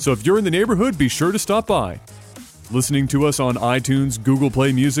twitch.tv/technicalalpha, so if you're in the neighborhood, be sure to stop by. Listening to us on iTunes, Google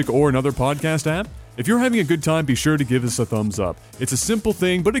Play Music, or another podcast app? If you're having a good time, be sure to give us a thumbs up. It's a simple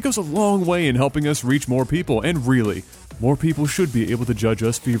thing, but it goes a long way in helping us reach more people, and really, more people should be able to judge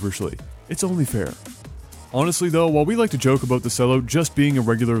us feverishly. It's only fair. Honestly though, while we like to joke about the sellout, just being a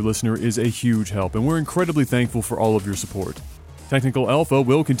regular listener is a huge help, and we're incredibly thankful for all of your support. Technical Alpha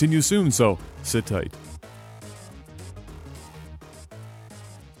will continue soon, so sit tight.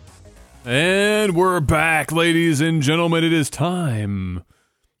 And we're back, ladies and gentlemen. It is time.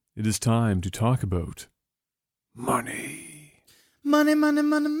 It is time to talk about money. Money, money,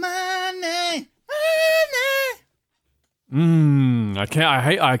 money, money, money.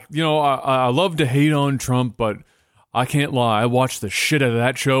 I love to hate on Trump, but I can't lie. I watched the shit out of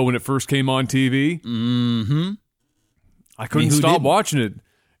that show when it first came on TV. Mm-hmm. I couldn't stop watching it.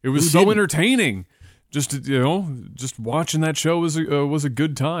 It was so entertaining. just watching that show was a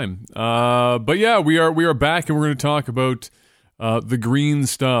good time. But yeah, we are back, and we're going to talk about the green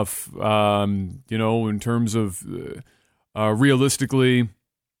stuff. In terms of realistically,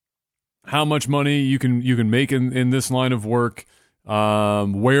 how much money you can make in this line of work,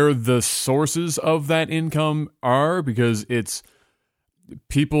 where the sources of that income are, because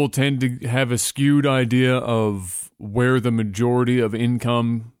people tend to have a skewed idea of where the majority of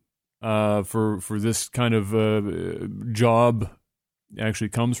income for this kind of job actually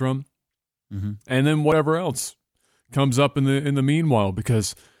comes from, and then whatever else comes up in the meanwhile,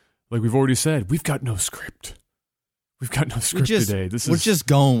 because like we've already said, we've got no script. We've got no script today. We're just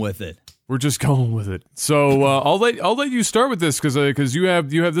going with it. We're just going with it. So I'll let you start with this because you have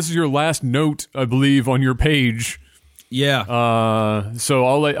this is your last note, I believe, on your page. Yeah. So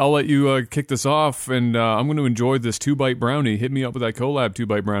I'll let you kick this off, and I'm going to enjoy this 2-bite brownie. Hit me up with that collab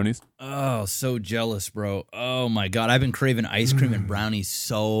 2-bite brownies. Oh, so jealous, bro. Oh my God, I've been craving ice cream and brownies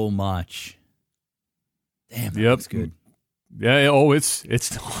so much. Damn, that's good. Yeah. Oh, it's.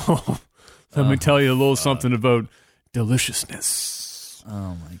 Let me tell you a little something about deliciousness.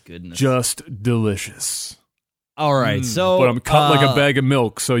 Oh my goodness. Just delicious. All right, so but I'm cut like a bag of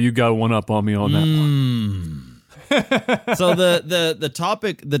milk, so you got one up on me on that one. So the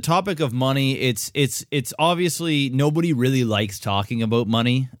topic of money, it's obviously nobody really likes talking about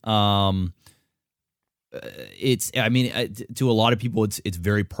money. To a lot of people it's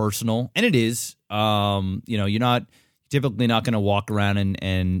very personal, and it is. You're not typically not going to walk around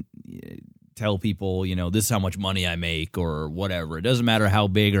and tell people, this is how much money I make or whatever. It doesn't matter how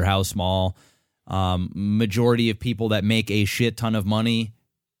big or how small. Majority of people that make a shit ton of money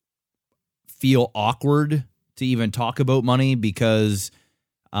feel awkward to even talk about money because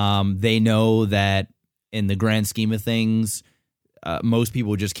they know that in the grand scheme of things, most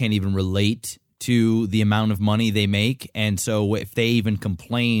people just can't even relate to the amount of money they make. And so if they even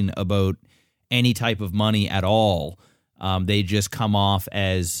complain about any type of money at all, they just come off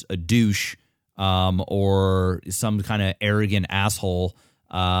as a douche or some kind of arrogant asshole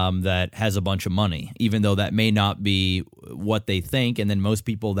that has a bunch of money, even though that may not be what they think. And then most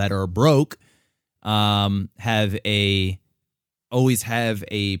people that are broke always have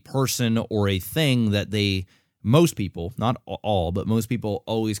a person or a thing that most people, not all, but most people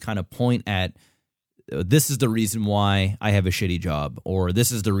always kind of point at. This is the reason why I have a shitty job, or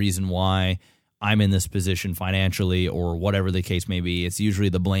this is the reason why I'm in this position financially, or whatever the case may be. It's usually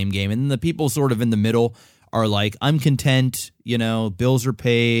the blame game. And the people sort of in the middle are like, I'm content, bills are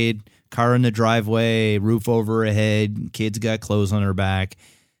paid, car in the driveway, roof over our head, kids got clothes on their back,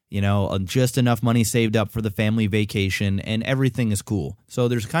 just enough money saved up for the family vacation, and everything is cool. So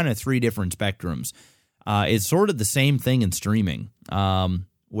there's kind of 3 different spectrums. It's sort of the same thing in streaming,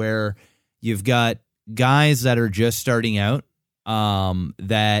 where you've got guys that are just starting out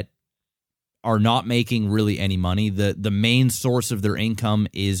that are not making really any money. The main source of their income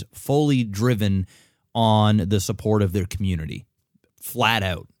is fully driven on the support of their community, flat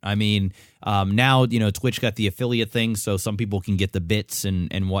out. I mean, now, Twitch got the affiliate thing, so some people can get the bits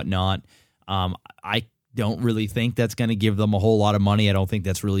and whatnot. I don't really think that's going to give them a whole lot of money. I don't think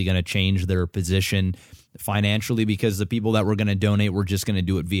that's really going to change their position financially, because the people that were going to donate were just going to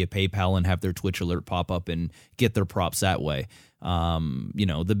do it via PayPal and have their Twitch alert pop up and get their props that way.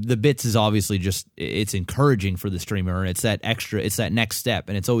 The bits is obviously just, it's encouraging for the streamer, and it's that next step,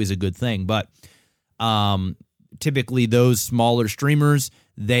 and it's always a good thing. But typically those smaller streamers,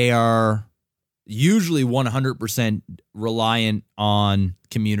 they are usually 100% reliant on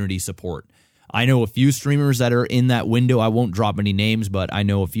community support. I know a few streamers that are in that window. I won't drop any names, but I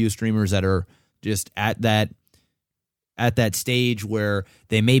know a few streamers that are just at that stage where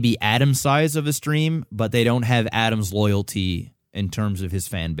they may be Adam's size of a stream, but they don't have Adam's loyalty in terms of his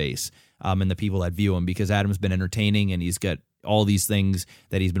fan base and the people that view him, because Adam's been entertaining and he's got all these things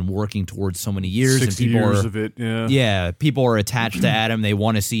that he's been working towards so many years. 60 and people years are, of it, yeah. Yeah, people are attached to Adam. They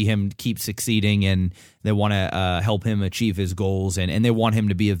want to see him keep succeeding, and they want to help him achieve his goals, and they want him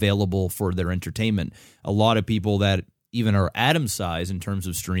to be available for their entertainment. A lot of people that even are Adam's size in terms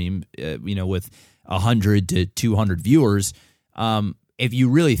of stream, with 100 to 200 viewers, if you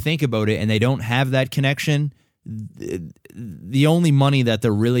really think about it, and they don't have that connection, the only money that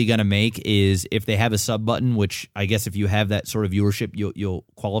they're really going to make is if they have a sub button, which I guess if you have that sort of viewership, you'll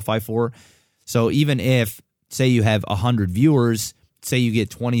qualify for. So even if, say you have 100 viewers, say you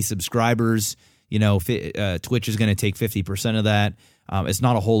get 20 subscribers, Twitch is going to take 50% of that. It's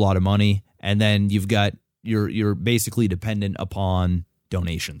not a whole lot of money. And then you're basically dependent upon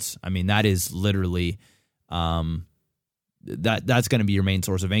donations. I mean, that is literally that's going to be your main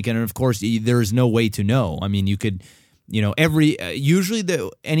source of income. And of course, there's no way to know. I mean, you could, usually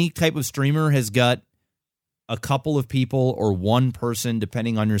any type of streamer has got a couple of people or one person,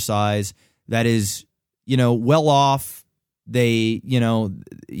 depending on your size, that is, well off. They,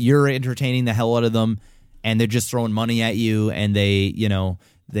 you're entertaining the hell out of them, and they're just throwing money at you, and they,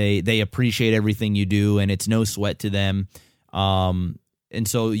 they appreciate everything you do, and it's no sweat to them. And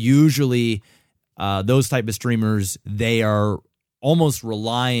so usually those type of streamers, they are almost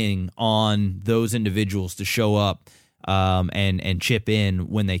relying on those individuals to show up and chip in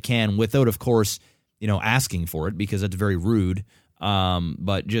when they can, without, of course, asking for it, because that's very rude.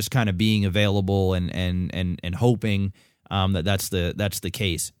 But just kind of being available and hoping that's the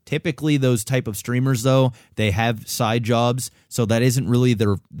case. Typically, those type of streamers, though, they have side jobs, so that isn't really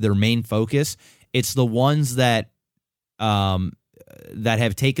their main focus. It's the ones that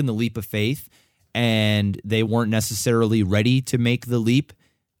have taken the leap of faith, and they weren't necessarily ready to make the leap,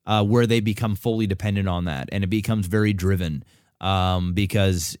 where they become fully dependent on that, and it becomes very driven.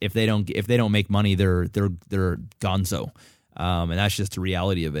 Because if they don't make money, they're gonzo. And that's just the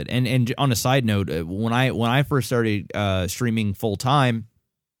reality of it. And on a side note, when I first started streaming full time,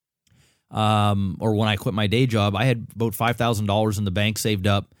 or when I quit my day job, I had about $5,000 in the bank saved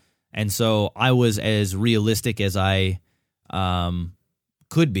up, and so I was as realistic as I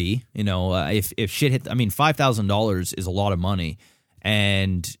could be. If shit hit, I mean, $5,000 is a lot of money,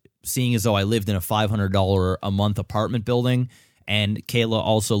 and seeing as though I lived in a $500 a month apartment building, and Kayla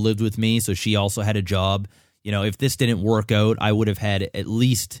also lived with me, so she also had a job. If this didn't work out, I would have had at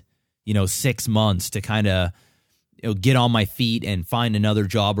least, 6 months to kind of, get on my feet and find another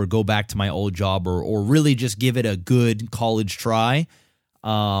job, or go back to my old job, or really just give it a good college try.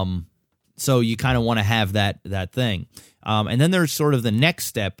 So you kind of want to have that thing. And then there's sort of the next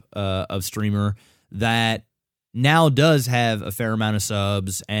step of streamer that now does have a fair amount of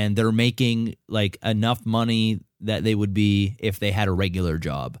subs, and they're making like enough money that they would be if they had a regular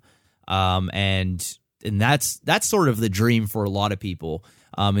job. And that's sort of the dream for a lot of people,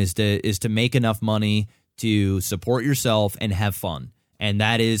 is to make enough money to support yourself and have fun. And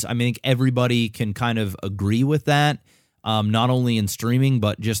that is, I think everybody can kind of agree with that, not only in streaming,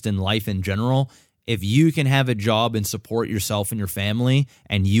 but just in life in general. If you can have a job and support yourself and your family,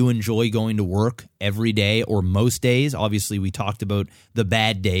 and you enjoy going to work every day or most days, obviously we talked about the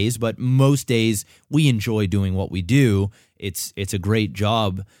bad days, but most days we enjoy doing what we do. It's a great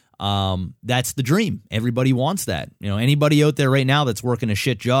job. That's the dream. Everybody wants that. Anybody out there right now that's working a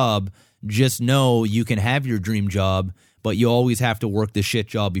shit job, just know you can have your dream job, but you always have to work the shit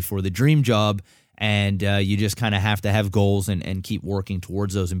job before the dream job. And you just kind of have to have goals and keep working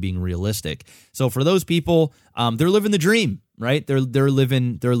towards those and being realistic. So for those people, they're living the dream, right? They're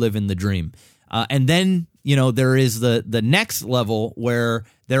living the dream. And then there is the next level where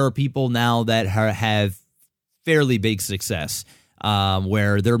there are people now that have fairly big success,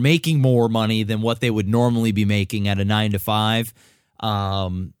 where they're making more money than what they would normally be making at a 9 to 5.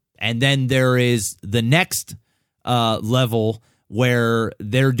 And then there is the next level where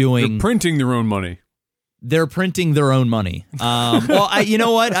they're printing their own money. They're printing their own money. Well, you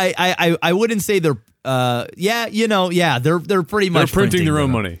know what? I wouldn't say they're. They're pretty much they're printing their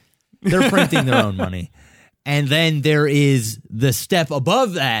own money. They're printing their own money, and then there is the step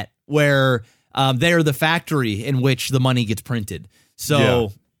above that where they're the factory in which the money gets printed.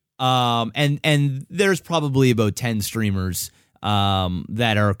 So, and there's probably about 10 streamers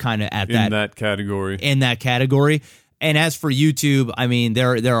that are kind of in that category. And as for YouTube, I mean,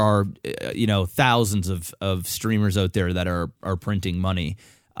 there are thousands of streamers out there that are printing money,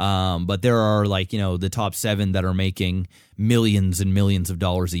 but there are the top 7 that are making millions and millions of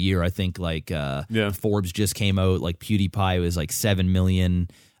dollars a year. I think Forbes just came out, like PewDiePie was like 7 million.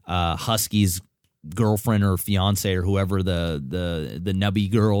 Husky's girlfriend or fiance or whoever, the nubby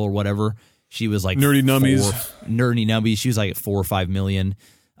girl or whatever, she was like Nerdy Nubbies. She was like at 4 or 5 million.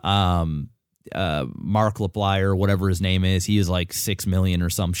 Mark LaPlyer, whatever his name is, he is like 6 million or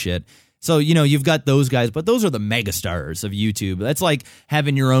some shit. So, you've got those guys, but those are the megastars of YouTube. That's like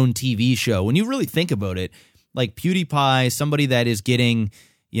having your own TV show. When you really think about it, like PewDiePie, somebody that is getting,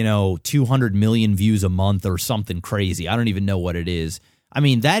 200 million views a month or something crazy. I don't even know what it is. I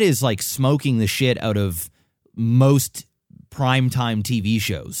mean, that is like smoking the shit out of most primetime TV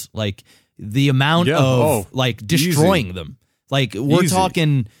shows. Like the amount of destroying easy. Them. Like we're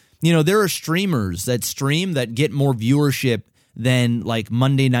talking... there are streamers that stream that get more viewership than like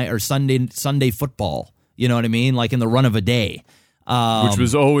Monday night or Sunday football. You know what I mean? Like in the run of a day. Which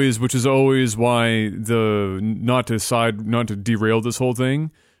is always why not to derail this whole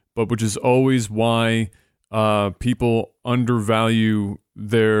thing, but which is always why people undervalue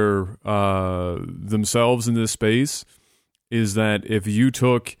their themselves in this space is that if you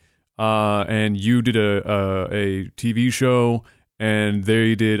took and you did a TV show and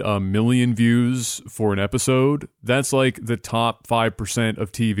they did 1 million views for an episode, that's like the top 5%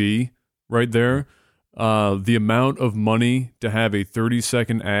 of TV right there. The amount of money to have a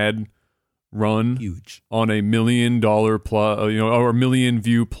 30-second ad run Huge. on $1 million plus, or 1 million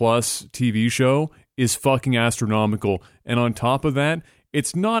view plus TV show is fucking astronomical. And on top of that,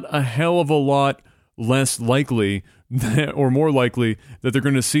 it's not a hell of a lot less likely that, or more likely that they're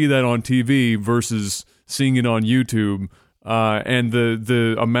going to see that on TV versus seeing it on YouTube. And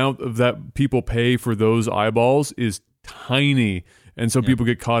the amount of that people pay for those eyeballs is tiny. And so people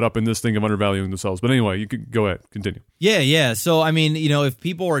get caught up in this thing of undervaluing themselves. But anyway, you could go ahead, continue. Yeah. So, I mean, if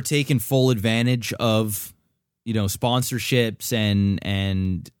people are taking full advantage of, sponsorships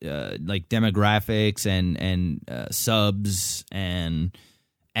and like demographics and subs and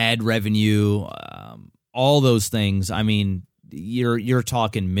ad revenue, all those things, I mean, you're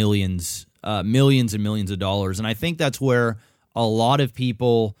talking millions and millions of dollars. And I think that's where a lot of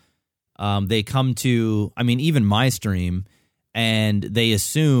people, they come to, I mean, even my stream, and they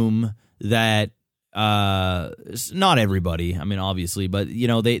assume that not everybody, I mean, obviously, but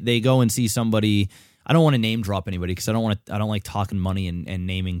they go and see somebody. I don't want to name drop anybody because I don't like talking money and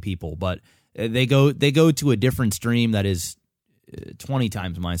naming people, but they go to a different stream that is 20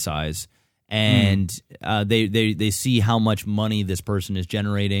 times my size, and they see how much money this person is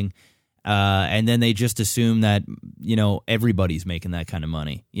generating, and then they just assume that everybody's making that kind of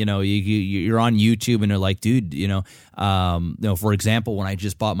money. You're on YouTube and they're like, dude, for example, when I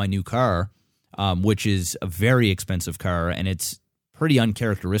just bought my new car, which is a very expensive car, and it's pretty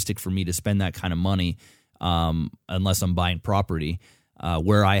uncharacteristic for me to spend that kind of money unless I'm buying property,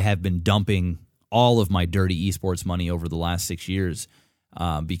 where I have been dumping all of my dirty esports money over the last 6 years,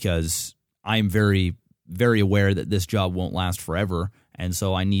 because I'm very, very aware that this job won't last forever. And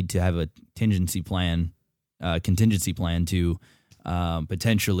so I need to have a contingency plan to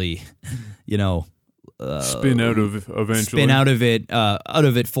potentially, spin out of eventually. Spin out of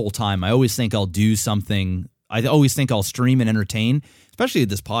it full time. I always think I'll do something. I always think I'll stream and entertain, especially with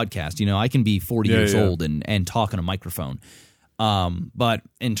this podcast. I can be 40 years old and talk on a microphone. But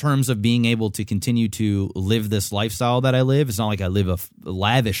in terms of being able to continue to live this lifestyle that I live, it's not like I live a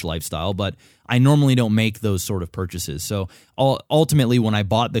lavish lifestyle, but I normally don't make those sort of purchases. So ultimately, when I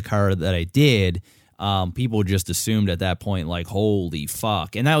bought the car that I did, people just assumed at that point, like, holy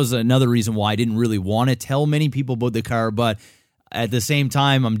fuck. And that was another reason why I didn't really want to tell many people about the car, but at the same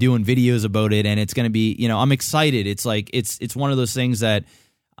time, I'm doing videos about it, and it's going to be, I'm excited. It's like, it's one of those things that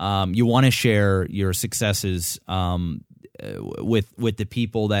you want to share your successes with the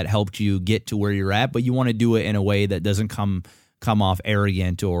people that helped you get to where you're at, but you want to do it in a way that doesn't come off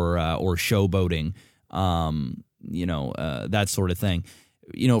arrogant or showboating, that sort of thing.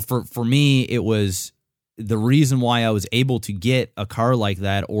 For me, it was the reason why I was able to get a car like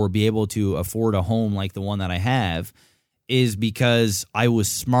that or be able to afford a home like the one that I have is because I was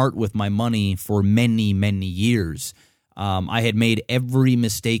smart with my money for many, many years. I had made every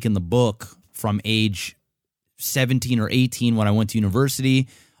mistake in the book from age 17 or 18 when I went to university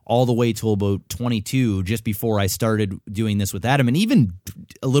all the way till about 22, just before I started doing this with Adam, and even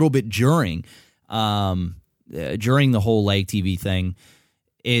a little bit during the whole leg TV thing.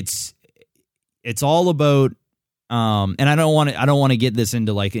 It's all about, and I don't want to get this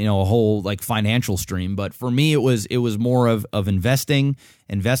into like, a whole like financial stream, but for me, it was more of investing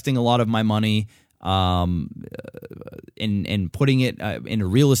a lot of my money, in putting it into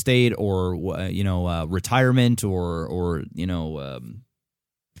real estate or retirement or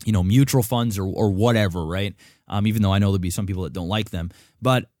mutual funds or whatever, right? Even though I know there'll be some people that don't like them,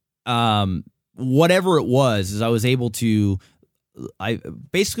 but whatever it was, is I was able to.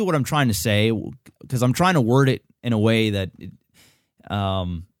 Basically what I'm trying to say, because I'm trying to word it in a way that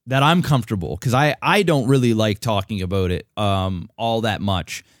that I'm comfortable, because I don't really like talking about it all that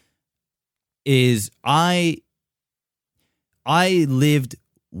much, is I lived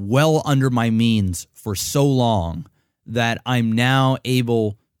well under my means for so long that I'm now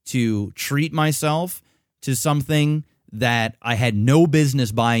able to treat myself to something that I had no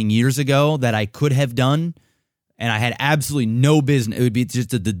business buying years ago that I could have done. And I had absolutely no business. It would be just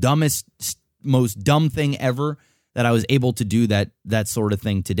the dumbest, most dumb thing ever that I was able to do that sort of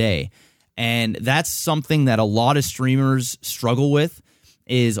thing today. And that's something that a lot of streamers struggle with,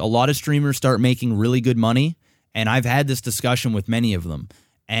 is a lot of streamers start making really good money. And I've had this discussion with many of them.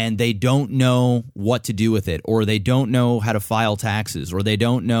 and they don't know what to do with it, or they don't know how to file taxes, or they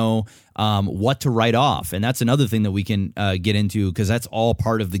don't know what to write off. And that's another thing that we can get into, because that's all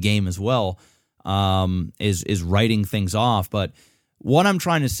part of the game as well, is writing things off. But what I'm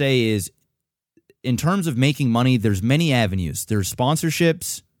trying to say is, in terms of making money, there's many avenues. There's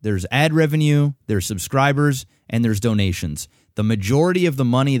sponsorships, there's ad revenue, there's subscribers, and there's donations. The majority of the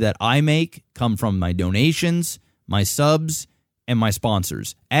money that I make come from my donations, my subs, and my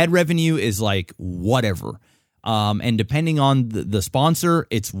sponsors. Ad revenue is like whatever. And depending on the sponsor,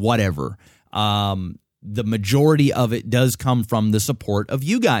 it's whatever. The majority of it does come from the support of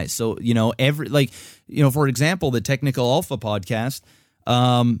you guys. So, for example, the Technical Alpha podcast,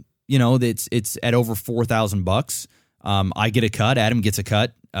 it's at over $4,000. I get a cut. Adam gets a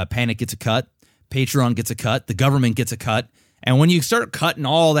cut. Panic gets a cut. Patreon gets a cut. The government gets a cut. And when you start cutting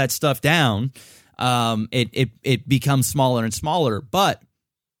all that stuff down, it becomes smaller and smaller. But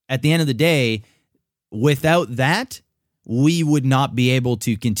at the end of the day, without that, we would not be able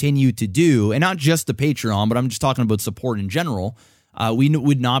to continue to do, and not just the Patreon, but I'm just talking about support in general. We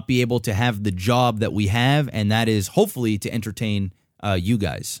would not be able to have the job that we have, and that is hopefully to entertain you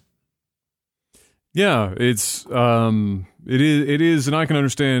guys. Yeah, it is, and I can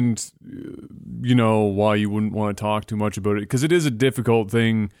understand, why you wouldn't want to talk too much about it, because it is a difficult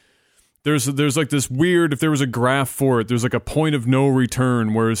thing. There's like this weird, if there was a graph for it, there's like a point of no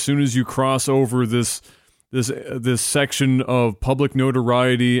return, where as soon as you cross over this section of public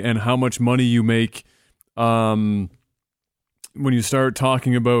notoriety and how much money you make, when you start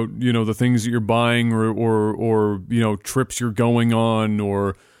talking about, the things that you're buying or trips you're going on,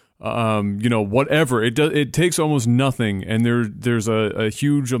 or whatever, it takes almost nothing, and there's a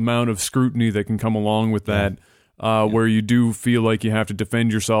huge amount of scrutiny that can come along with that. Where you do feel like you have to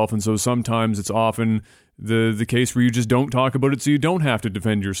defend yourself, and so sometimes it's often the case where you just don't talk about it, so you don't have to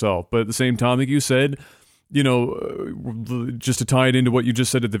defend yourself. But at the same time, like you said, just to tie it into what you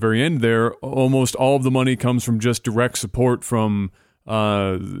just said at the very end there, almost all of the money comes from just direct support from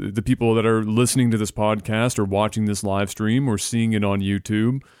the people that are listening to this podcast or watching this live stream or seeing it on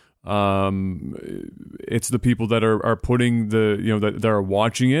YouTube. It's the people that are putting that are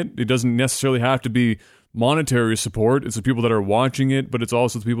watching it. It doesn't necessarily have to be monetary support. It's the people that are watching it, but it's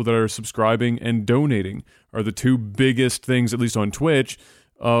also the people that are subscribing and donating are the two biggest things, at least on Twitch,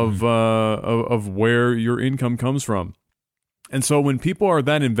 of where your income comes from. And so when people are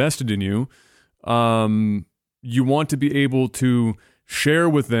that invested in you, you want to be able to share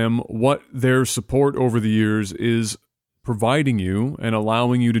with them what their support over the years is providing you and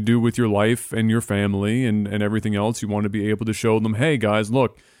allowing you to do with your life and your family and everything else. You want to be able to show them, hey guys,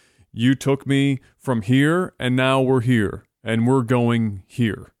 look, you took me from here, and now we're here, and we're going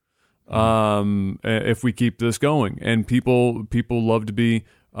here. If we keep this going, and people love to be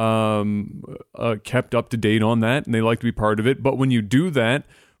kept up to date on that, and they like to be part of it. But when you do that,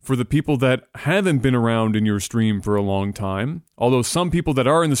 for the people that haven't been around in your stream for a long time, although some people that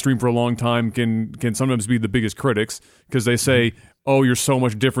are in the stream for a long time can sometimes be the biggest critics, because they say, "Oh, you're so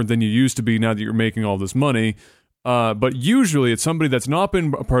much different than you used to be now that you're making all this money." But usually it's somebody that's not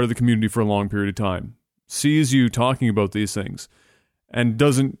been a part of the community for a long period of time, sees you talking about these things, and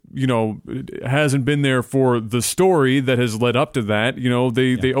hasn't been there for the story that has led up to that.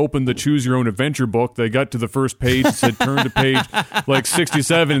 They opened the Choose Your Own Adventure book. They got to the first page, said turn to page like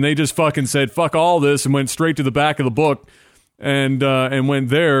 67, and they just fucking said, fuck all this, and went straight to the back of the book and went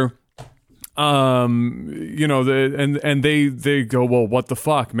there. They go, well, what the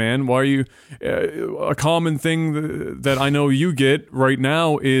fuck, man? Why are you? A common thing that I know you get right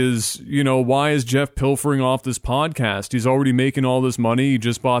now is, why is Jeff pilfering off this podcast? He's already making all this money. He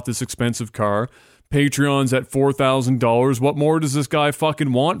just bought this expensive car. Patreon's at $4,000. What more does this guy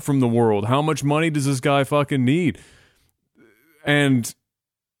fucking want from the world? How much money does this guy fucking need? And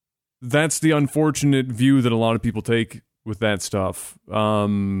that's the unfortunate view that a lot of people take with that stuff,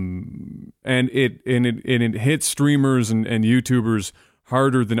 and it hits streamers and YouTubers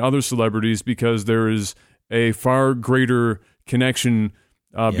harder than other celebrities, because there is a far greater connection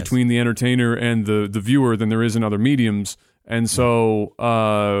between the entertainer and the viewer than there is in other mediums. And so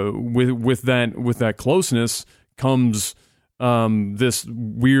with that closeness comes this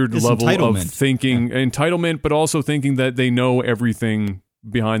weird level of thinking, entitlement, but also thinking that they know everything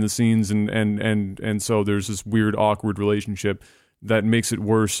behind the scenes, and so there's this weird, awkward relationship that makes it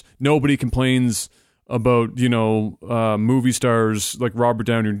worse. Nobody complains about movie stars like Robert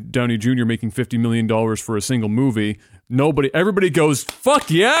Downey Jr. making $50 million for a single movie. Everybody goes,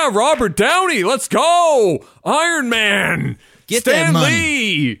 fuck yeah, Robert Downey, let's go, Iron Man, get Stan that money.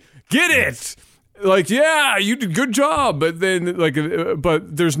 Lee, get it. like, yeah, you did good job, but then like,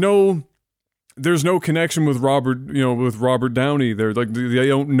 but there's no connection with Robert Downey. They're like, they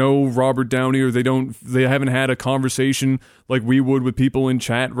don't know Robert Downey, or they haven't had a conversation like we would with people in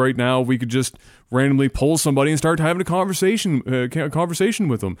chat right now. We could just randomly pull somebody and start having a conversation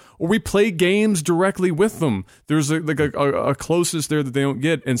with them, or we play games directly with them. There's a closeness there that they don't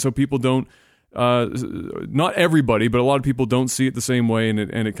get, and so people don't. Not everybody, but a lot of people don't see it the same way, and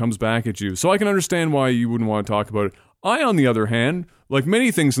it comes back at you. So I can understand why you wouldn't want to talk about it. I, on the other hand, like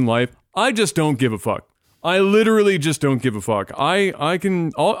many things in life, I just don't give a fuck. I literally just don't give a fuck. I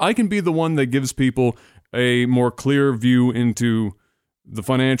can be the one that gives people a more clear view into the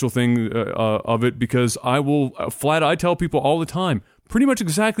financial thing of it, because I tell people all the time pretty much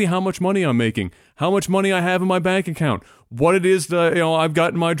exactly how much money I'm making, how much money I have in my bank account, what it is that I've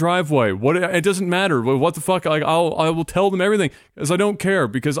got in my driveway. It doesn't matter. What the fuck? Like I will tell them everything, because I don't care,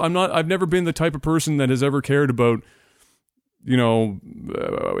 because I've never been the type of person that has ever cared about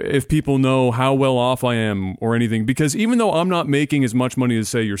if people know how well off I am or anything, because even though I'm not making as much money as,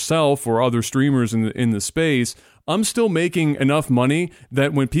 say, yourself or other streamers in the space, I'm still making enough money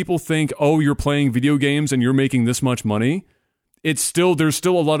that when people think, oh, you're playing video games and you're making this much money, there's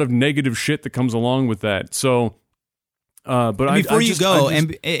still a lot of negative shit that comes along with that. So, before you go,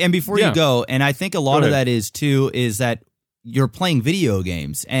 and I think a lot of that is that you're playing video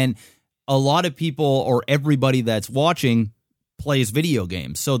games, and a lot of people, or everybody that's watching, plays video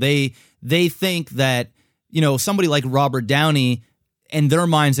games. So they think that, somebody like Robert Downey, in their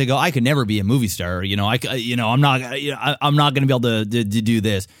minds, they go, I could never be a movie star. I'm not going to be able to do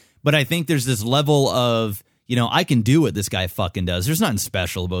this. But I think there's this level of, I can do what this guy fucking does. There's nothing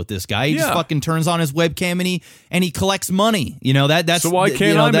special about this guy. He just fucking turns on his webcam and he collects money. That's so why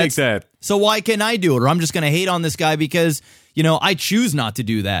can't I make that? So why can't I do it? Or I'm just going to hate on this guy because, I choose not to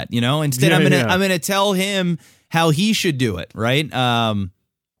do that. Instead, I'm going to tell him how he should do it. Right. I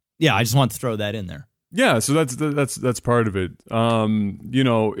just want to throw that in there. Yeah. So that's part of it.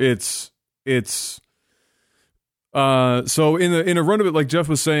 It's so in a run of it, like Jeff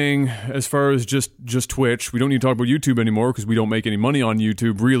was saying, as far as just Twitch, we don't need to talk about YouTube anymore because we don't make any money on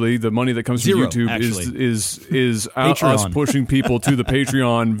YouTube. Really, the money that comes from YouTube is us pushing people to the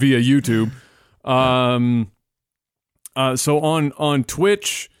Patreon via YouTube. So on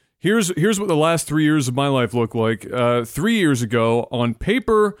Twitch, here's what the last 3 years of my life look like. 3 years ago, on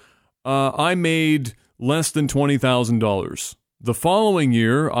paper, I made less than $20,000. The following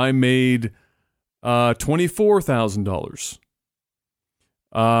year, I made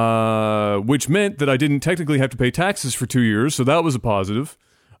 $24,000, which meant that I didn't technically have to pay taxes for 2 years, so that was a positive.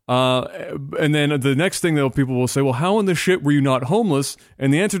 And then the next thing that people will say, well, how in the shit were you not homeless?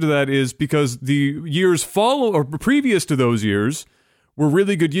 And the answer to that is because the years previous to those years were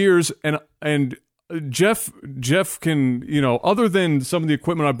really good years, and Jeff can, other than some of the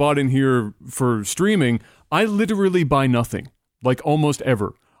equipment I bought in here for streaming, I literally buy nothing, like almost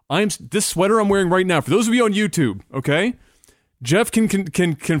ever. This sweater I'm wearing right now, for those of you on YouTube, okay? Jeff can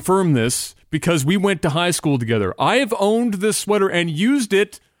confirm this because we went to high school together. I have owned this sweater and used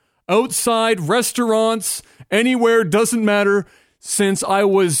it outside restaurants, anywhere, doesn't matter, since I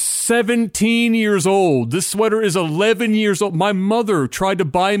was 17 years old. This sweater is 11 years old. My mother tried to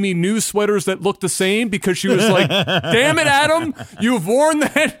buy me new sweaters that looked the same because she was like, damn it, Adam, you've worn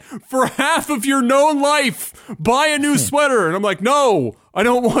that for half of your known life. Buy a new sweater. And I'm like, no, I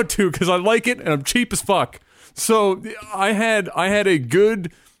don't want to because I like it and I'm cheap as fuck. So I had a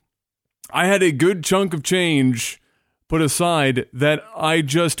good chunk of change put aside that I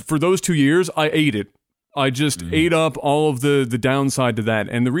just, for those 2 years, I ate it. I just ate up all of the downside to that.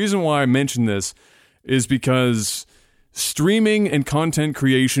 And the reason why I mention this is because streaming and content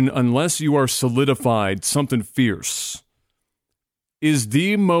creation, unless you are solidified something fierce, is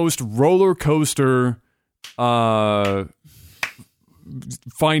the most roller coaster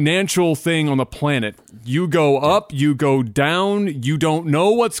financial thing on the planet. You go up, you go down, you don't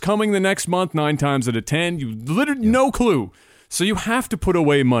know what's coming the next month 9 times out of 10. You literally no clue. So you have to put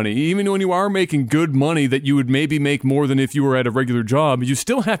away money. Even when you are making good money that you would maybe make more than if you were at a regular job, you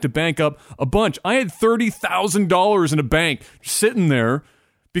still have to bank up a bunch. I had $30,000 in a bank sitting there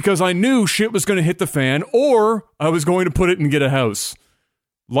because I knew shit was going to hit the fan or I was going to put it and get a house.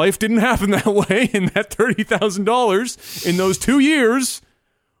 Life didn't happen that way, and that $30,000 in those 2 years,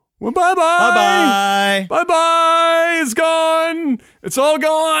 well, bye-bye. Bye-bye. Bye-bye. It's gone. It's all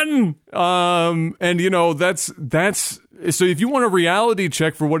gone. And, that's so if you want a reality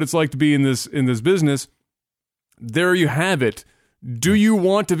check for what it's like to be in this business, there you have it. Do you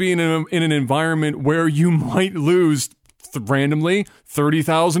want to be in an environment where you might lose randomly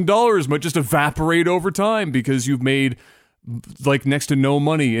 $30,000 might just evaporate over time because you've made like next to no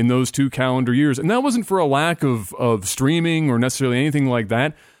money in those 2 calendar years. And that wasn't for a lack of streaming or necessarily anything like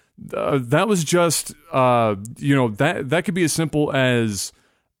that. That was just, that could be as simple as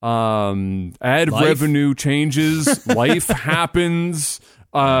ad revenue changes, life happens.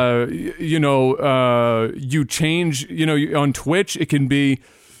 You change, on Twitch, it can be,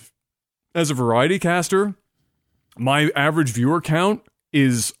 as a variety caster, my average viewer count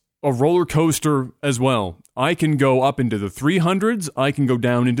is a roller coaster as well. I can go up into the 300s. I can go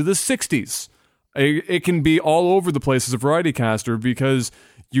down into the 60s. It can be all over the place as a variety caster because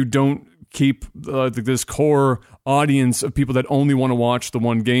you don't keep this core audience of people that only want to watch the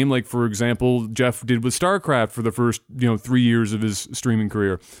one game. Like, for example, Jeff did with StarCraft for the first 3 years of his streaming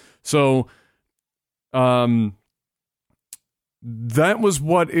career. So that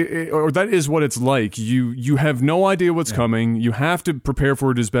is what it's like. You have no idea what's coming. You have to prepare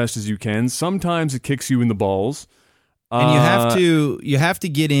for it as best as you can. Sometimes it kicks you in the balls, and you have to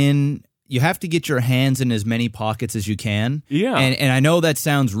get in. You have to get your hands in as many pockets as you can. Yeah, and I know that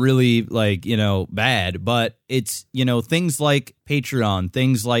sounds really bad, but it's things like Patreon,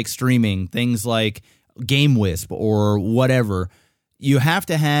 things like streaming, things like Game Wisp or whatever. You have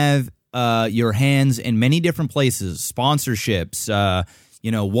to have your hands in many different places, sponsorships,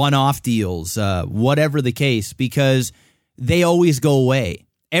 one-off deals, whatever the case, because they always go away.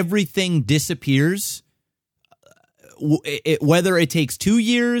 Everything disappears, whether it takes 2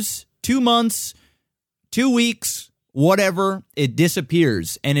 years, 2 months, 2 weeks, whatever, it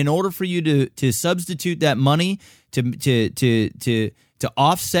disappears. And in order for you to substitute that money to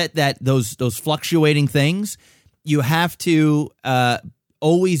offset those fluctuating things, you have to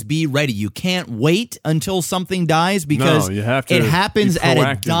always be ready. You can't wait until something dies because you have to it happens at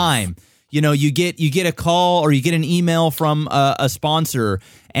a dime. You get a call or you get an email from a sponsor,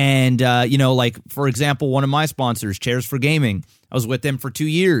 and like for example, one of my sponsors, Chairs for Gaming. I was with them for 2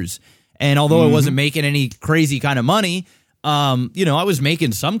 years, and although I wasn't making any crazy kind of money, I was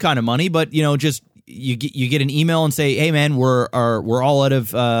making some kind of money. But just you get an email and say, "Hey man, we're all out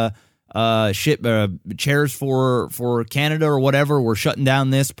of chairs for Canada or whatever. We're shutting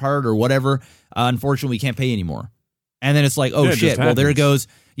down this part or whatever. Unfortunately, we can't pay anymore." And then it's like, oh shit! Well, there goes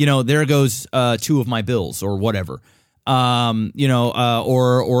 2 of my bills or whatever. Or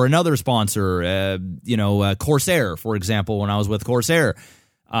another sponsor, Corsair, for example, when I was with Corsair,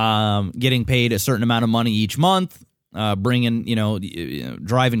 getting paid a certain amount of money each month, bringing,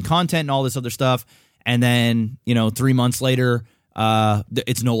 driving content and all this other stuff. And then, 3 months later,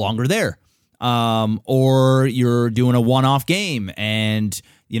 it's no longer there. Or you're doing a one-off game and,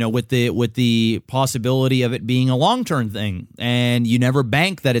 with the possibility of it being a long-term thing, and you never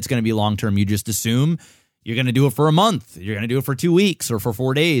bank that it's going to be long-term. You just assume you're going to do it for a month. You're going to do it for 2 weeks or for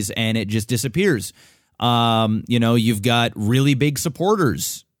 4 days, and it just disappears. You've got really big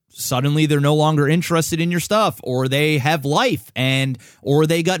supporters. Suddenly they're no longer interested in your stuff, or they have life, or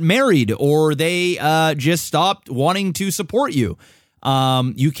they got married, or they just stopped wanting to support you.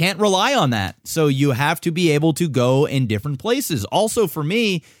 You can't rely on that. So you have to be able to go in different places. Also for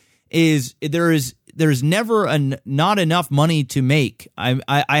me there's never not enough money to make.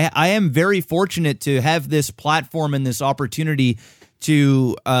 I am very fortunate to have this platform and this opportunity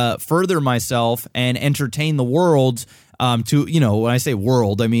to further myself and entertain the world. When I say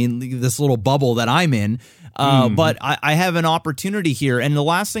world, I mean this little bubble that I'm in. But I have an opportunity here, and the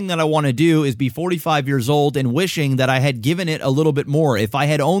last thing that I want to do is be 45 years old and wishing that I had given it a little bit more. If I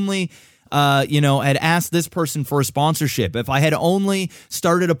had only had asked this person for a sponsorship, if I had only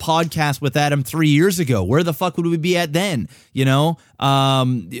started a podcast with Adam 3 years ago, where the fuck would we be at then? All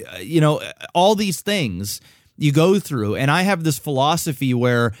these things you go through, and I have this philosophy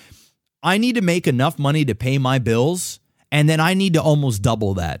where I need to make enough money to pay my bills, and then I need to almost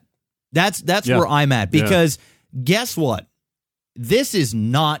double that. That's where I'm at, because guess what? This is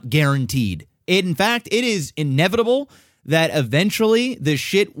not guaranteed. In fact, it is inevitable that eventually the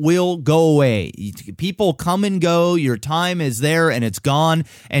shit will go away. People come and go. Your time is there and it's gone.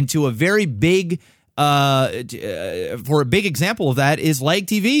 And to a very big, for a big example of that is Lag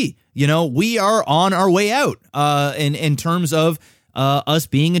TV. We are on our way out in terms of us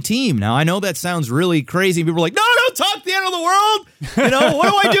being a team. Now, I know that sounds really crazy. People are like, no, talk the end of the world. What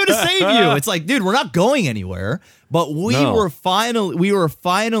do I do to save you? It's like, dude, we're not going anywhere. But we were finally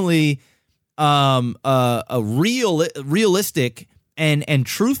realistic and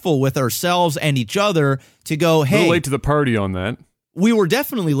truthful with ourselves and each other to go, hey, a little late to the party on that. We were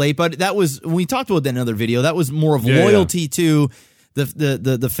definitely late, but that was, when we talked about that in another video, that was more of loyalty to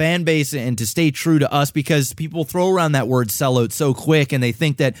the fan base and to stay true to us, because people throw around that word sellout so quick and they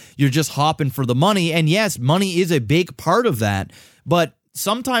think that you're just hopping for the money. And yes, money is a big part of that. But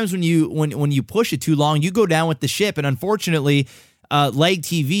sometimes when you push it too long, you go down with the ship. And unfortunately, Leg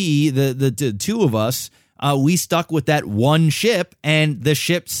TV, the two of us, we stuck with that one ship and the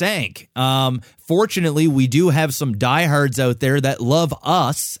ship sank. Fortunately, we do have some diehards out there that love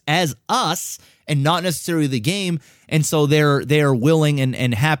us as us and not necessarily the game. And so they are willing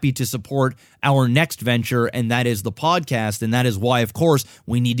and happy to support our next venture, and that is the podcast. And that is why, of course,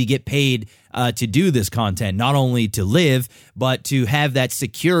 we need to get paid to do this content, not only to live, but to have that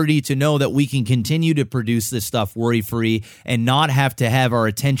security to know that we can continue to produce this stuff worry-free and not have to have our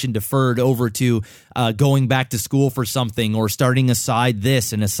attention deferred over to going back to school for something or starting aside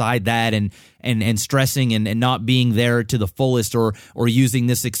this and aside that and stressing and not being there to the fullest or using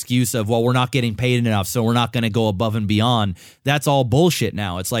this excuse of, well, we're not getting paid enough, so we're not going to go above and beyond. That's all bullshit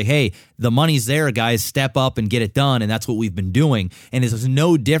now. It's like, hey, the money's there, guys, step up and get it done. And that's what we've been doing. And it's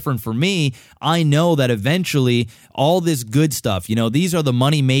no different for me. I know that eventually all this good stuff, these are the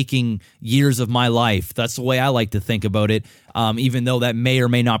money-making years of my life. That's the way I like to think about it. Even though that may or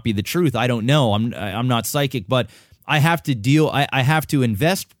may not be the truth. I don't know. I'm not psychic, but I have to I have to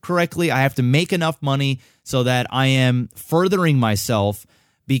invest correctly. I have to make enough money so that I am furthering myself,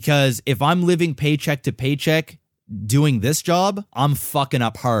 because if I'm living paycheck to paycheck doing this job, I'm fucking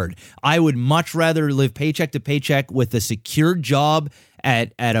up hard. I would much rather live paycheck to paycheck with a secured job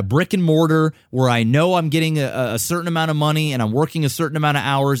at a brick and mortar where I know I'm getting a certain amount of money and I'm working a certain amount of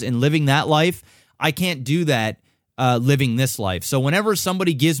hours and living that life. I can't do that living this life. So whenever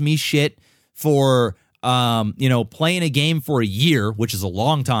somebody gives me shit for playing a game for a year, which is a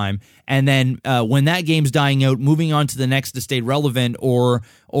long time, and then when that game's dying out, moving on to the next to stay relevant, or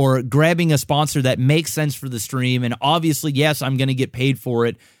grabbing a sponsor that makes sense for the stream, and obviously, yes, I'm going to get paid for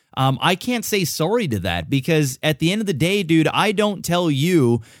it. I can't say sorry to that, because at the end of the day, dude, I don't tell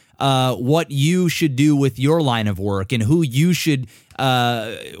you what you should do with your line of work and who you should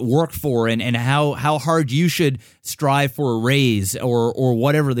work for and how hard you should strive for a raise or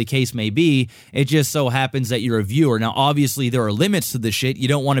whatever the case may be. It just so happens that you're a viewer. Now, obviously, there are limits to this shit. You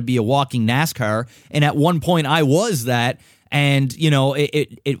don't want to be a walking NASCAR. And at one point, I was that. And,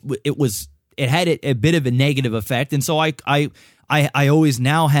 it had a bit of a negative effect. And so I always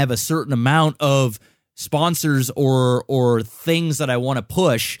now have a certain amount of sponsors or things that I want to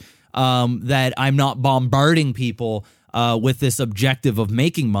push, that I'm not bombarding people with this objective of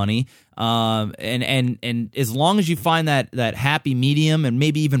making money. And as long as you find that happy medium and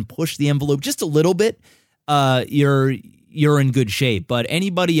maybe even push the envelope just a little bit, you're in good shape. But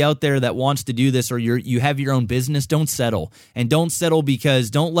anybody out there that wants to do this, or you have your own business, don't settle. And don't settle because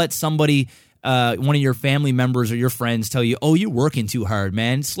don't let somebody, one of your family members or your friends tell you, oh, you're working too hard,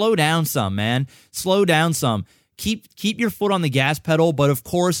 man. Slow down some, man. Slow down some. Keep your foot on the gas pedal, but of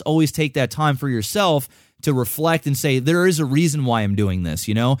course, always take that time for yourself to reflect and say, there is a reason why I'm doing this.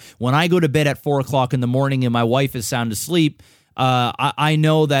 When I go to bed at 4:00 in the morning and my wife is sound asleep, I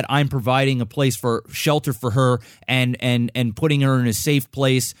know that I'm providing a place for shelter for her and putting her in a safe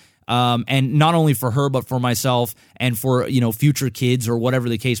place. And not only for her, but for myself and for, future kids or whatever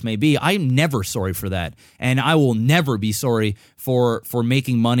the case may be. I'm never sorry for that. And I will never be sorry for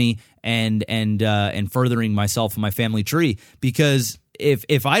making money and furthering myself and my family tree. Because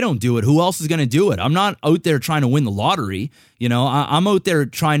if I don't do it, who else is going to do it? I'm not out there trying to win the lottery. I'm out there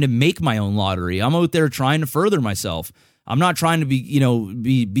trying to make my own lottery. I'm out there trying to further myself. I'm not trying to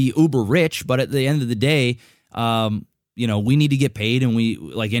be uber rich, but at the end of the day, we need to get paid, and we,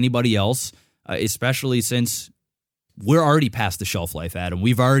 like anybody else, especially since we're already past the shelf life, Adam.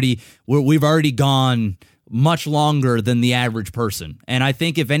 We've already gone much longer than the average person. And I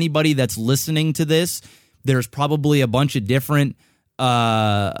think if anybody that's listening to this, there's probably a bunch of different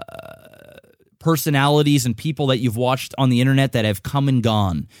personalities and people that you've watched on the internet that have come and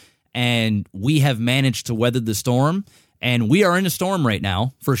gone. And we have managed to weather the storm. And we are in a storm right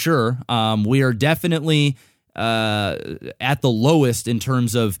now, for sure. We are definitely at the lowest in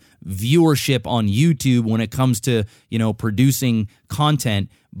terms of viewership on YouTube when it comes to, producing content.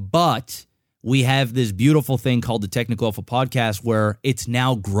 But we have this beautiful thing called the Technical Alpha Podcast where it's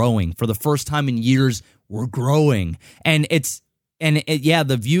now growing. For the first time in years, we're growing. And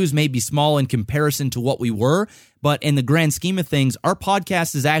the views may be small in comparison to what we were, but in the grand scheme of things, our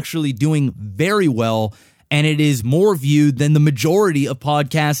podcast is actually doing very well, and it is more viewed than the majority of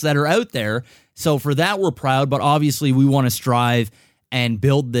podcasts that are out there. So for that, we're proud, but obviously we want to strive and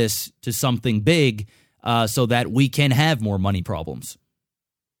build this to something big so that we can have more money problems.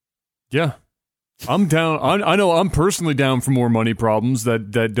 Yeah. I'm down. I know I'm personally down for more money problems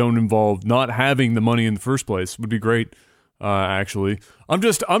that don't involve not having the money in the first place. Would be great. Actually, I'm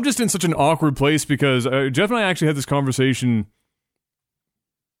just in such an awkward place because Jeff and I actually had this conversation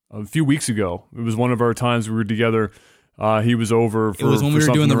a few weeks ago. It was one of our times we were together. He was over for. It was when we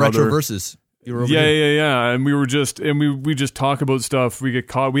were doing the retro versus. Yeah. And we were just we just talk about stuff. We get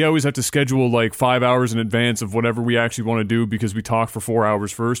caught. We always have to schedule like 5 hours in advance of whatever we actually want to do because we talk for 4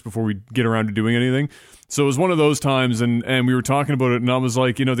 hours first before we get around to doing anything. So it was one of those times, and we were talking about it, and I was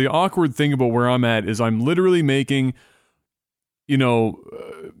like, the awkward thing about where I'm at is I'm literally making,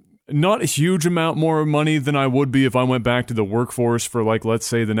 not a huge amount more money than I would be if I went back to the workforce for like, let's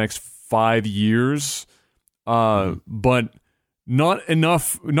say the next 5 years. But not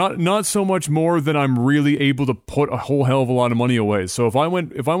enough, not so much more than I'm really able to put a whole hell of a lot of money away. So if I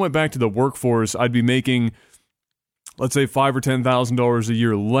went back to the workforce, I'd be making, let's say $5,000 or $10,000 a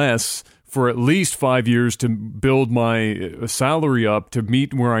year less for at least 5 years to build my salary up to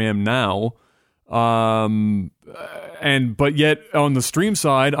meet where I am now. But yet on the stream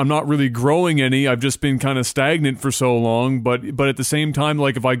side, I'm not really growing any. I've just been kind of stagnant for so long. But at the same time,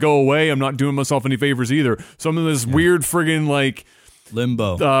 like if I go away, I'm not doing myself any favors either. So I'm in this weird friggin' like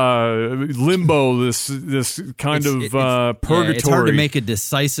limbo. This kind of purgatory. Yeah, it's hard to make a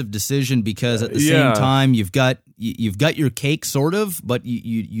decisive decision because at the same time, you've got your cake sort of, but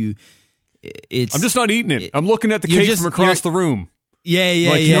you it's. I'm just not eating it. I'm looking at the cake from across the room. Yeah.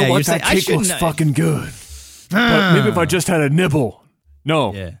 You know what? That cake looks fucking good. But maybe if I just had a nibble.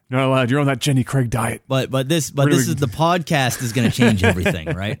 No, not allowed. You're on that Jenny Craig diet. But this is the podcast is going to change everything,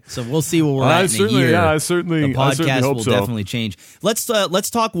 right? So we'll see where we're at in a year. Yeah, certainly. The podcast will definitely change. Let's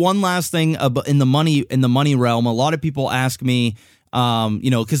talk one last thing about in the money realm. A lot of people ask me,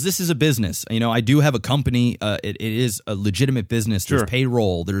 because this is a business. I do have a company. It is a legitimate business. There's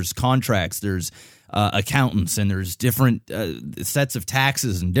payroll. There's contracts. There's accountants, and there's different sets of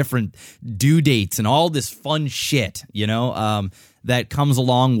taxes and different due dates and all this fun shit, that comes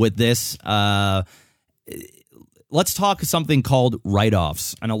along with this. Let's talk something called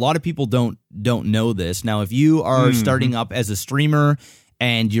write-offs, and a lot of people don't know this. Now, if you are starting up as a streamer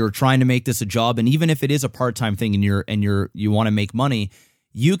and you're trying to make this a job, and even if it is a part-time thing and you want to make money,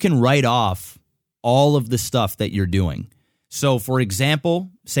 you can write off all of the stuff that you're doing. So, for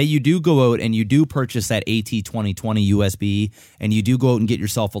example, say you do go out and you do purchase that AT2020 USB and you do go out and get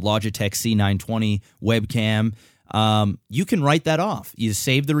yourself a Logitech C920 webcam, you can write that off. You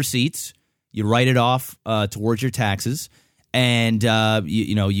save the receipts, you write it off towards your taxes, and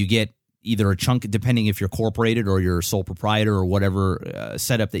you get either a chunk, depending if you're corporated or you're a sole proprietor or whatever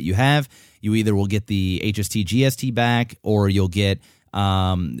setup that you have. You either will get the HST GST back, or you'll get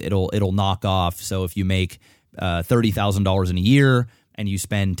it'll knock off. So if you make $30,000 in a year and you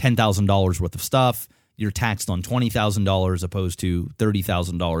spend $10,000 worth of stuff, you're taxed on $20,000 opposed to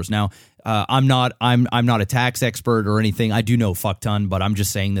 $30,000. Now, I'm not a tax expert or anything. I do know a fuck ton, but I'm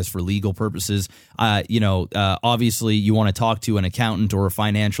just saying this for legal purposes. Obviously you want to talk to an accountant or a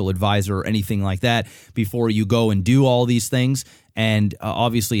financial advisor or anything like that before you go and do all these things. And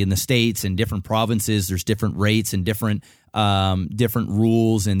obviously in the states and different provinces, there's different rates and different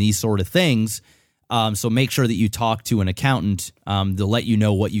rules and these sort of things. So make sure that you talk to an accountant. They'll let you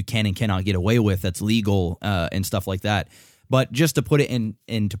know what you can and cannot get away with that's legal and stuff like that. But just to put it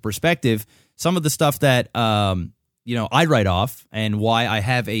into perspective, some of the stuff that I write off and why I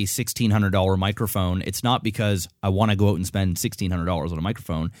have a $1,600 microphone, it's not because I want to go out and spend $1,600 on a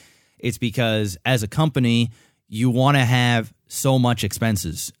microphone. It's because as a company, you want to have so much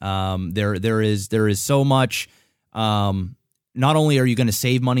expenses. There is so much. Not only are you going to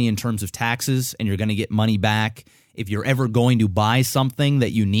save money in terms of taxes and you're going to get money back, if you're ever going to buy something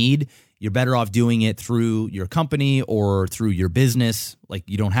that you need, you're better off doing it through your company or through your business. Like,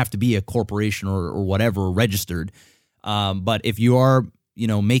 you don't have to be a corporation or whatever registered. But if you are,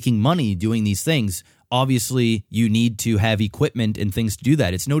 making money doing these things, obviously you need to have equipment and things to do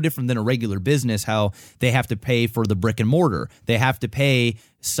that. It's no different than a regular business, how they have to pay for the brick and mortar. They have to pay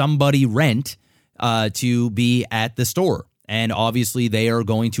somebody rent to be at the store. And obviously they are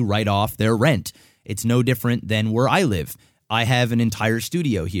going to write off their rent. It's no different than where I live. I have an entire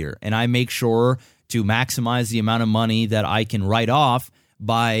studio here, and I make sure to maximize the amount of money that I can write off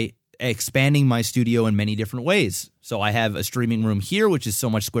by expanding my studio in many different ways. So I have a streaming room here, which is so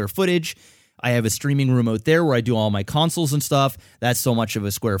much square footage. I have a streaming room out there where I do all my consoles and stuff. That's so much of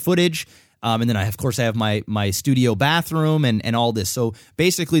a square footage. And then I have my studio bathroom and all this. So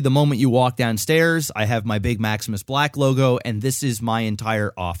basically the moment you walk downstairs, I have my big Maximus Black logo, and this is my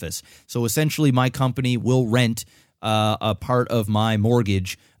entire office. So essentially my company will rent a part of my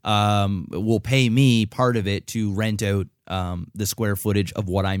mortgage will pay me part of it to rent out the square footage of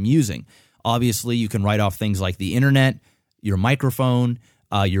what I'm using. Obviously, you can write off things like the internet, your microphone,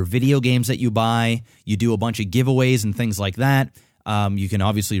 your video games that you buy. You do a bunch of giveaways and things like that. You can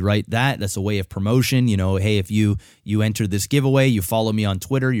obviously write that. That's a way of promotion. You know, hey, if you enter this giveaway, you follow me on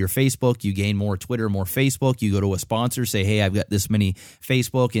Twitter, your Facebook, you gain more Twitter, more Facebook. You go to a sponsor, say, hey, I've got this many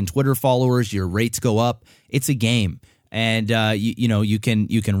Facebook and Twitter followers. Your rates go up. It's a game, and you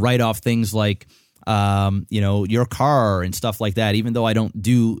can write off things like your car and stuff like that. Even though I don't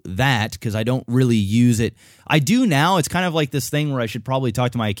do that because I don't really use it. I do now. It's kind of like this thing where I should probably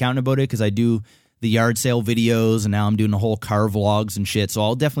talk to my accountant about it because I do the yard sale videos, and now I'm doing the whole car vlogs and shit. So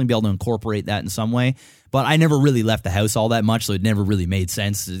I'll definitely be able to incorporate that in some way. But I never really left the house all that much, so it never really made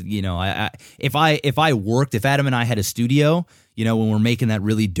sense. You know, if Adam and I had a studio, you know, when we're making that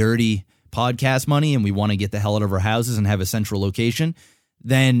really dirty podcast money and we want to get the hell out of our houses and have a central location,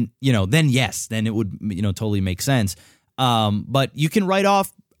 then yes, then it would, totally make sense. But you can write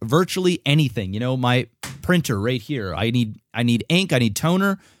off virtually anything. You know, my printer right here, I need ink, I need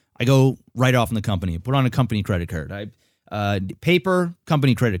toner. I go right off in the company, put on a company credit card. Paper,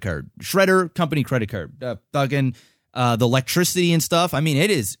 company credit card. Shredder, company credit card. The electricity and stuff. I mean,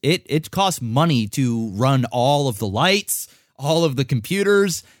 it costs money to run all of the lights, all of the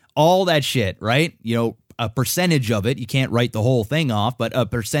computers, all that shit, right? You know, a percentage of it. You can't write the whole thing off, but a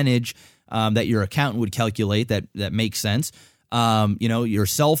percentage that your accountant would calculate that makes sense. Your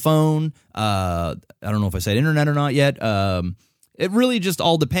cell phone. I don't know if I said internet or not yet. It really just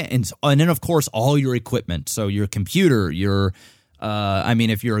all depends. And then, of course, all your equipment. So your computer, if you're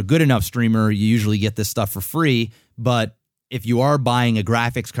a good enough streamer, you usually get this stuff for free. But if you are buying a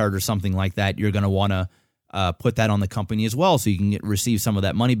graphics card or something like that, you're going to want to put that on the company as well so you can receive some of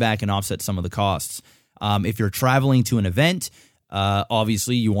that money back and offset some of the costs. If you're traveling to an event,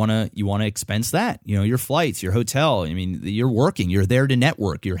 obviously you want to expense that. You know, your flights, your hotel. I mean, you're working. You're there to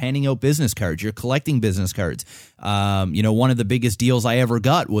network. You're handing out business cards. You're collecting business cards. One of the biggest deals I ever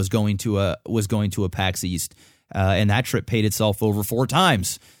got was going to a PAX East, and that trip paid itself over 4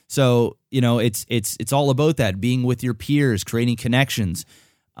 times. So it's all about that, being with your peers, creating connections.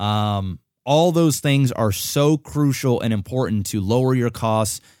 All those things are so crucial and important to lower your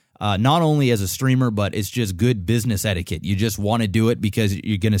costs. Not only as a streamer, but it's just good business etiquette. You just want to do it because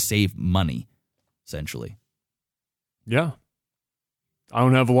you're going to save money, essentially. Yeah. I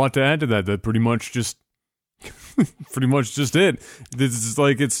don't have a lot to add to that. That pretty much just it. This is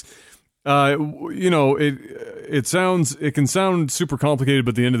like it can sound super complicated,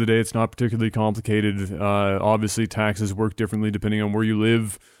 but at the end of the day, it's not particularly complicated. Obviously, taxes work differently depending on where you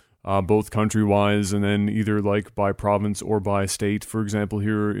live. Both country-wise, and then either like by province or by state, for example,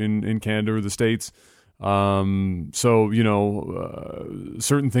 here in Canada or the States. Certain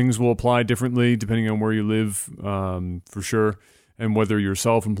things will apply differently depending on where you live, for sure, and whether you're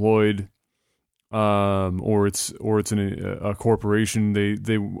self-employed or it's a corporation.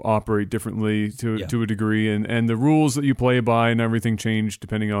 They operate differently to a degree, and the rules that you play by and everything change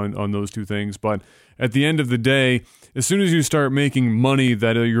depending on those two things. But at the end of the day, as soon as you start making money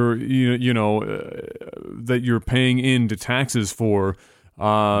that you're paying into taxes for,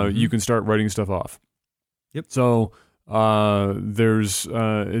 you can start writing stuff off. Yep. So there's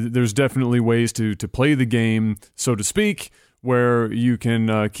definitely ways to play the game, so to speak, where you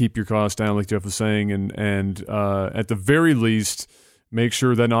can keep your costs down, like Jeff was saying, and at the very least, make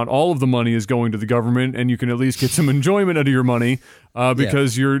sure that not all of the money is going to the government, and you can at least get some enjoyment out of your money,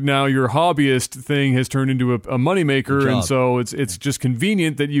 because your hobbyist thing has turned into a moneymaker, and so it's just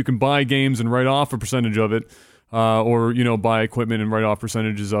convenient that you can buy games and write off a percentage of it, or buy equipment and write off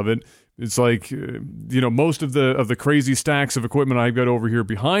percentages of it. It's like most of the crazy stacks of equipment I've got over here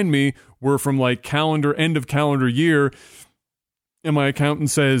behind me were from like end of calendar year. And my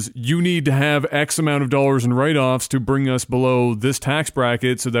accountant says, you need to have X amount of dollars in write-offs to bring us below this tax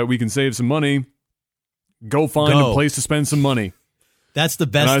bracket so that we can save some money. Go find a place to spend some money. That's the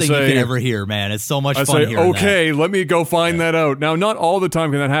best thing you can ever hear, man. It's so much fun hearing that. Okay, let me go find that out. Now, not all the time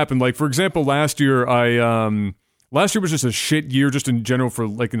can that happen. Like, for example, last year was just a shit year just in general for,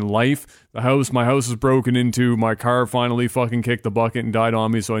 like, in life. My house was broken into. My car finally fucking kicked the bucket and died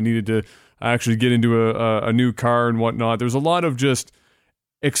on me, so I needed to actually get into a new car and whatnot. There's a lot of just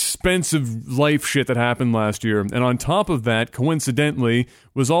expensive life shit that happened last year. And on top of that, coincidentally,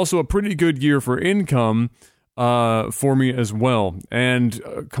 was also a pretty good year for income for me as well. And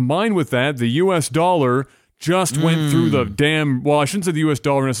combined with that, the US dollar just went through the damn... Well, I shouldn't say the US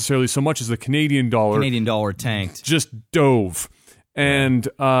dollar necessarily so much as the Canadian dollar. Canadian dollar tanked. Just dove. and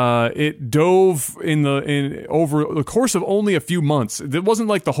it dove in over the course of only a few months. It wasn't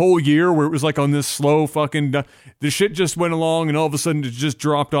like the whole year where it was like on this slow fucking. The shit just went along, and all of a sudden it just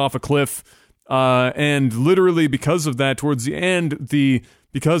dropped off a cliff. And literally because of that, towards the end,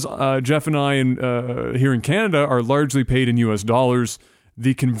 because Jeff and I here in Canada are largely paid in U.S. dollars.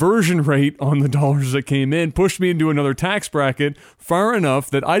 The conversion rate on the dollars that came in pushed me into another tax bracket far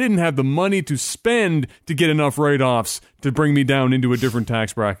enough that I didn't have the money to spend to get enough write-offs to bring me down into a different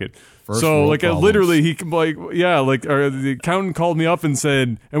tax bracket. So, like, literally, the accountant called me up and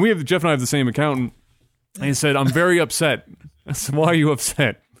said, and Jeff and I have the same accountant, and he said, I'm very upset. I said, why are you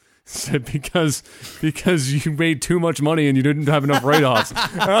upset? Said because you made too much money and you didn't have enough write-offs.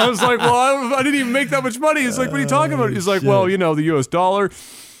 And I was like, well, I didn't even make that much money. He's like, what are you talking about? He's like, well, the U.S. dollar.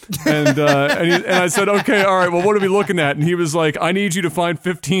 And I said, okay, all right, well, what are we looking at? And he was like, I need you to find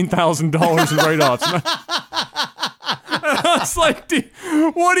 $15,000 in write-offs. And I was like,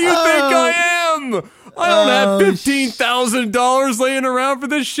 what do you think I am? I don't have $15,000 laying around for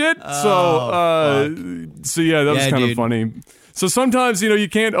this shit. So yeah, that was kind of funny. So sometimes, you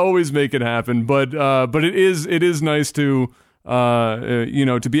can't always make it happen, but it is nice to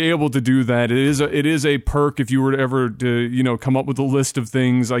to be able to do that. It is a perk if you were ever to come up with a list of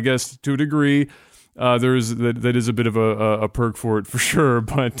things. I guess to a degree, that is a bit of a perk for it for sure.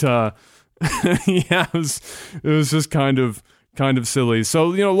 But yeah, it was just kind of silly. So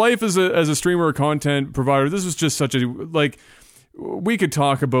life as a streamer or content provider, this was just such a we could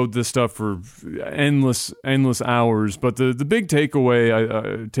talk about this stuff for endless hours, but the big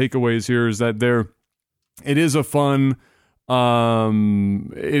takeaways here is that it is a fun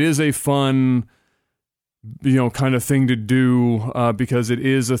kind of thing to do because it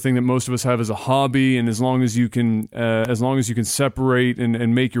is a thing that most of us have as a hobby, and as long as you can separate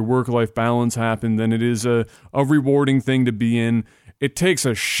and make your work-life balance happen, then it is a rewarding thing to be in. It takes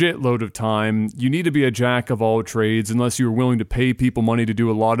a shitload of time. You need to be a jack of all trades unless you're willing to pay people money to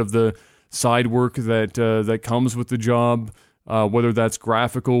do a lot of the side work that comes with the job, whether that's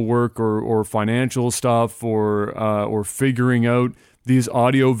graphical work or financial stuff or figuring out these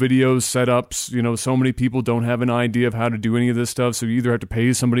audio video setups. So many people don't have an idea of how to do any of this stuff, so you either have to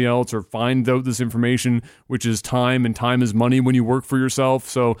pay somebody else or find out this information, which is time, and time is money when you work for yourself.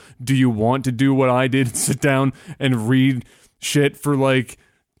 So do you want to do what I did and sit down and read shit for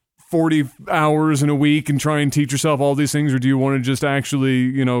 40 hours in a week and try and teach yourself all these things, or do you want to just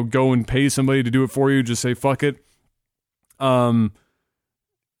actually go and pay somebody to do it for you? Just say fuck it. There's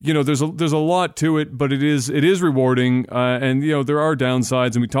a lot to it, but it is rewarding, and there are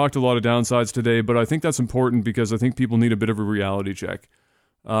downsides, and we talked a lot of downsides today, but I think that's important because I think people need a bit of a reality check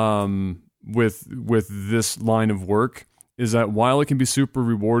with this line of work. Is that while it can be super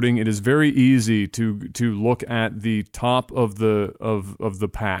rewarding, it is very easy to look at the top of the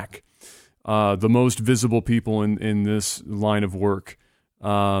pack, the most visible people in this line of work.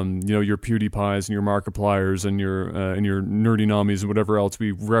 Your PewDiePies and your Markipliers and your Nerdy Namis and whatever else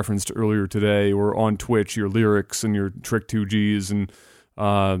we referenced earlier today, or on Twitch, your Lyrics and your Trick2Gs and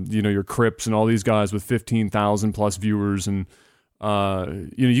your Crips and all these guys with 15,000 plus viewers. And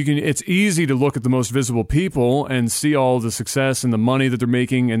it's easy to look at the most visible people and see all the success and the money that they're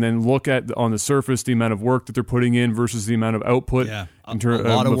making, and then look at on the surface the amount of work that they're putting in versus the amount of output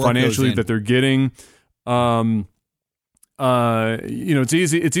financially that they're getting. It's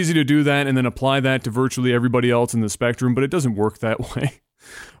easy to do that and then apply that to virtually everybody else in the spectrum, but it doesn't work that way.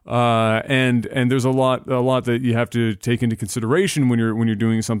 And there's a lot that you have to take into consideration when you're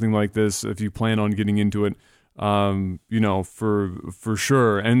doing something like this, if you plan on getting into it. For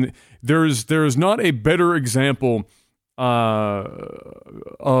sure. And there's not a better example of.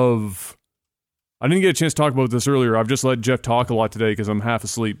 I didn't get a chance to talk about this earlier. I've just let Jeff talk a lot today because I'm half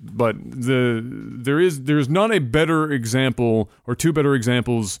asleep. But there's not a better example or two better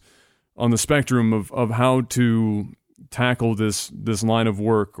examples on the spectrum of how to tackle this line of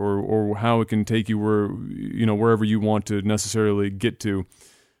work or how it can take you wherever you want to necessarily get to.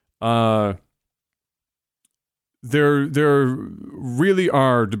 There really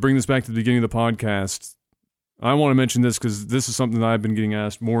are, to bring this back to the beginning of the podcast, I want to mention this because this is something that I've been getting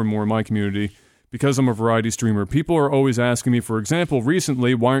asked more and more in my community because I'm a variety streamer. People are always asking me, for example,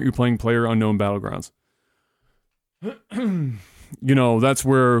 recently, why aren't you playing PlayerUnknown Battlegrounds? That's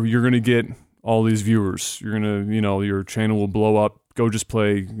where you're going to get all these viewers. You're going to, your channel will blow up. Go just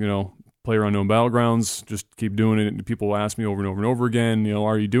play, PlayerUnknown Battlegrounds. Just keep doing it. And people will ask me over and over and over again,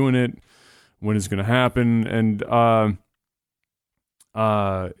 are you doing it? When is it going to happen? And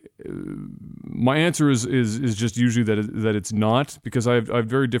my answer is just usually that it's not, because I have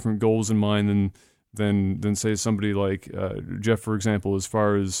very different goals in mind than say somebody like Jeff, for example, as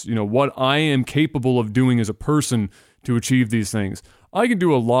far as, you know, what I am capable of doing as a person to achieve these things. I can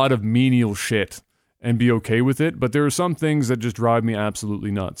do a lot of menial shit and be okay with it, but there are some things that just drive me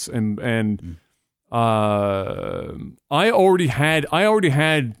absolutely nuts. And I already had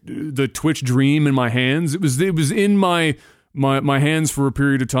the Twitch dream in my hands. It was in my hands for a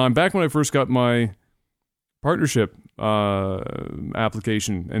period of time back when I first got my partnership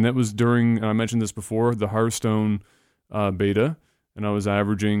application, and that was during, and I mentioned this before, the Hearthstone beta, and I was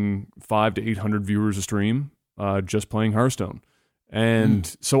averaging 500 to 800 viewers a stream just playing Hearthstone.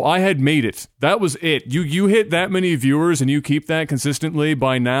 And so I had made it. That was it. You hit that many viewers and you keep that consistently.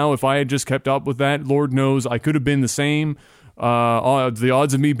 By now, if I had just kept up with that, Lord knows I could have been the same. The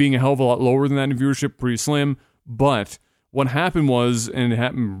odds of me being a hell of a lot lower than that in viewership, pretty slim. But what happened was, and it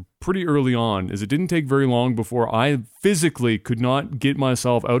happened pretty early on, is it didn't take very long before I physically could not get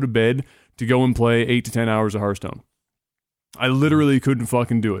myself out of bed to go and play 8 to 10 hours of Hearthstone. I literally couldn't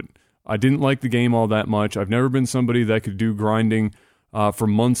fucking do it. I didn't like the game all that much. I've never been somebody that could do grinding for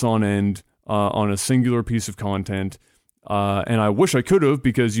months on end on a singular piece of content. And I wish I could have,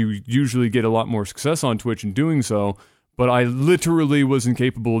 because you usually get a lot more success on Twitch in doing so. But I literally was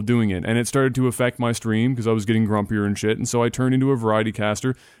incapable of doing it. And it started to affect my stream because I was getting grumpier and shit. And so I turned into a variety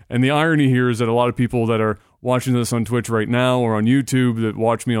caster. And the irony here is that a lot of people that are watching this on Twitch right now or on YouTube that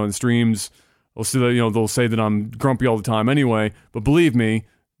watch me on streams will see that, you know, they'll say that I'm grumpy all the time anyway. But believe me,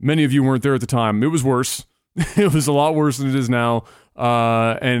 many of you weren't there at the time. It was worse. It was a lot worse than it is now.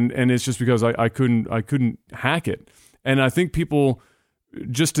 And it's just because I couldn't hack it. And I think people,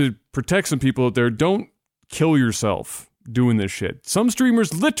 just to protect some people out there, don't kill yourself doing this shit. Some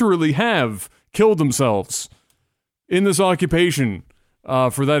streamers literally have killed themselves in this occupation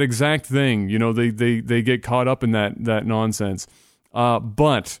for that exact thing. You know, they get caught up in that nonsense.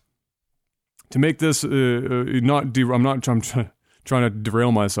 But to make this I'm trying to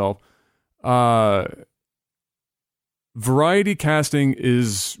derail myself. Variety casting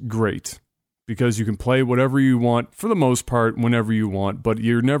is great because you can play whatever you want for the most part whenever you want, but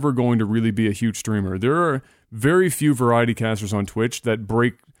you're never going to really be a huge streamer. There are very few variety casters on Twitch that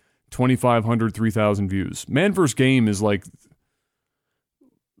break 2,500, 3,000 views. Man vs. Game is like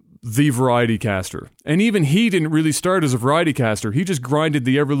the variety caster. And even he didn't really start as a variety caster. He just grinded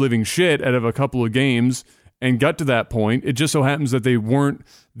the ever-living shit out of a couple of games and got to that point. It just so happens that they weren't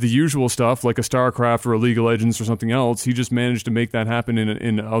the usual stuff like a StarCraft or a League of Legends or something else. He just managed to make that happen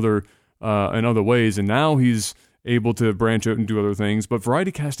in other ways, and now he's able to branch out and do other things. But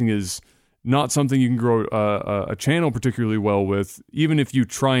variety casting is not something you can grow a channel particularly well with, even if you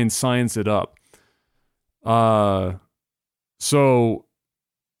try and science it up. So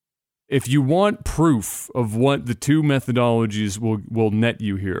if you want proof of what the two methodologies will net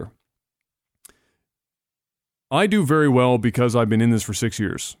you here, I do very well because I've been in this for 6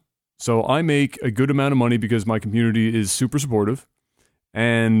 years. So I make a good amount of money because my community is super supportive,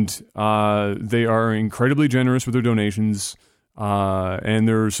 and they are incredibly generous with their donations, and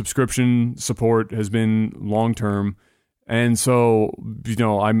their subscription support has been long-term. And so, you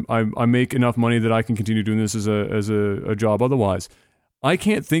know, I make enough money that I can continue doing this as a job otherwise. I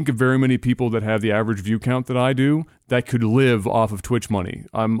can't think of very many people that have the average view count that I do that could live off of Twitch money.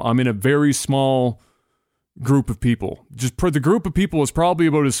 I'm in a very small group of people. Just the group of people is probably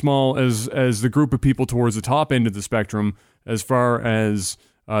about as small as the group of people towards the top end of the spectrum as far as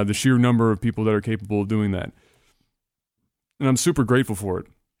the sheer number of people that are capable of doing that. And I'm super grateful for it.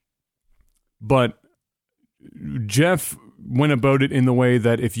 But Jeff went about it in the way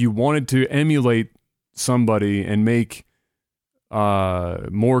that if you wanted to emulate somebody and make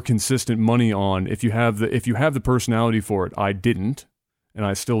more consistent money on, if you have the personality for it, I didn't. And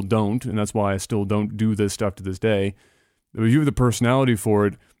I still don't, and that's why I still don't do this stuff to this day. If you have the personality for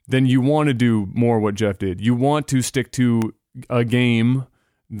it, then you want to do more what Jeff did. You want to stick to a game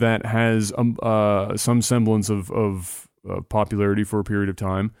that has some semblance of popularity for a period of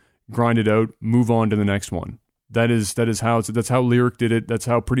time, grind it out, move on to the next one. That's how Lyric did it. That's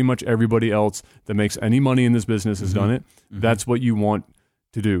how pretty much everybody else that makes any money in this business has done it. Mm-hmm. That's what you want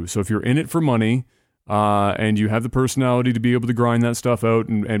to do. So if you're in it for money, and you have the personality to be able to grind that stuff out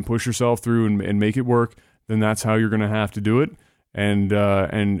and push yourself through and make it work, then that's how you're going to have to do it, and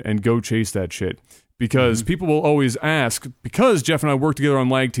go chase that shit. Because people will always ask, because Jeff and I worked together on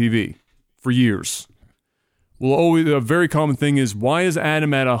Lag TV for years, a very common thing is, why is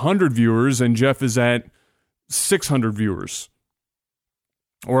Adam at 100 viewers and Jeff is at 600 viewers?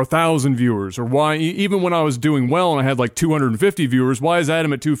 Or 1,000 viewers, or why, even when I was doing well and I had like 250 viewers, why is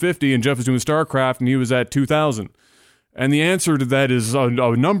Adam at 250 and Jeff is doing StarCraft and he was at 2,000? And the answer to that is a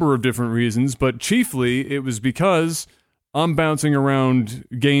number of different reasons, but chiefly it was because I'm bouncing around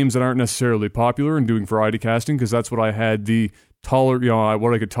games that aren't necessarily popular and doing variety casting, because that's what I had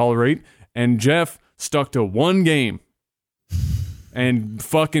what I could tolerate. And Jeff stuck to one game and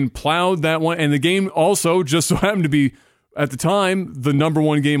fucking plowed that one. And the game also just so happened to be, at the time, the number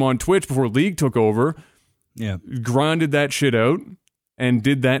one game on Twitch before League took over. Yeah. Grinded that shit out and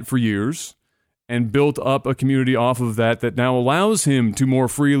did that for years and built up a community off of that now allows him to more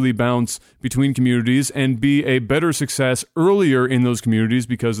freely bounce between communities and be a better success earlier in those communities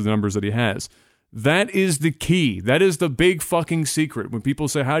because of the numbers that he has. That is the key. That is the big fucking secret. When people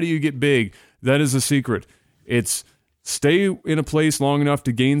say, how do you get big? That is a secret. It's stay in a place long enough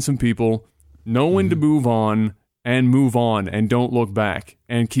to gain some people, know when to move on and don't look back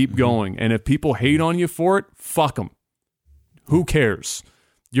and keep going. And if people hate on you for it, fuck them. Who cares?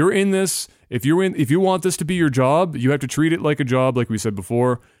 You're in this. If you want this to be your job, you have to treat it like a job, like we said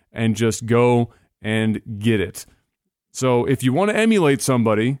before, and just go and get it. So if you want to emulate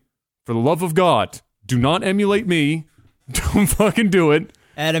somebody, for the love of God, do not emulate me. Don't fucking do it.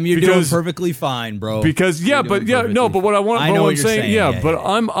 Adam, you're doing perfectly fine, bro. Because but what I'm saying,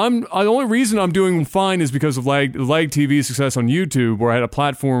 the only reason I'm doing fine is because of Lag TV success on YouTube, where I had a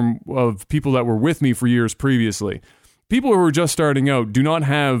platform of people that were with me for years previously. People who are just starting out do not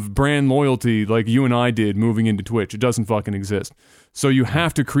have brand loyalty like you and I did moving into Twitch. It doesn't fucking exist. So you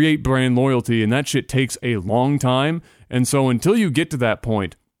have to create brand loyalty, and that shit takes a long time. And so until you get to that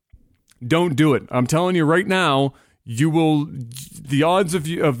point, don't do it. I'm telling you right now, the odds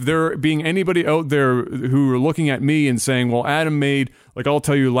of there being anybody out there who are looking at me and saying, well, Adam made, like I'll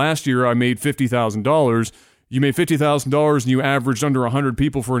tell you, last year I made $50,000. You made $50,000 and you averaged under 100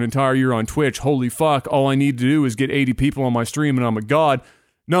 people for an entire year on Twitch. Holy fuck, all I need to do is get 80 people on my stream and I'm a god.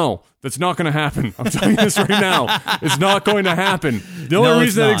 No, that's not going to happen. I'm telling you this right now. It's not going to happen. The only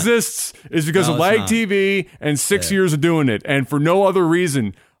reason that exists is because of Lag TV and 6 years of doing it, and for no other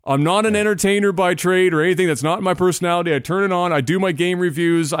reason. I'm not an entertainer by trade or anything. That's not my personality. I turn it on. I do my game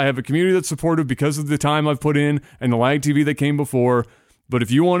reviews. I have a community that's supportive because of the time I've put in and the Lag TV that came before. But if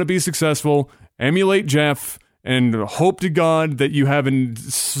you want to be successful, emulate Jeff and hope to God that you have a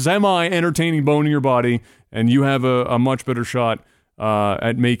semi-entertaining bone in your body and you have a much better shot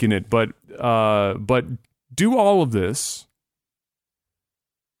at making it. But do all of this,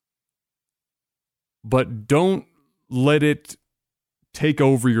 but don't let it take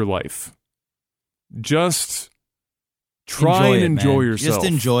over your life. Just try and enjoy yourself. Just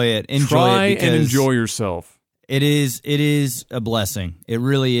enjoy it. Try and enjoy yourself. It is a blessing. It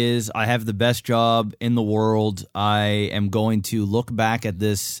really is. I have the best job in the world. I am going to look back at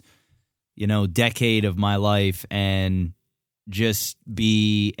this, decade of my life and just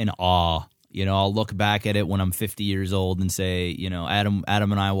be in awe. I'll look back at it when I'm 50 years old and say, Adam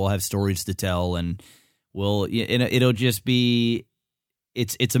and I will have stories to tell, and it'll just be,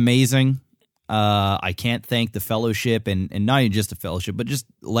 it's amazing. I can't thank the fellowship and not even just the fellowship, but just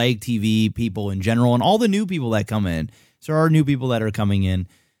Lag TV people in general and all the new people that come in. So there are new people that are coming in,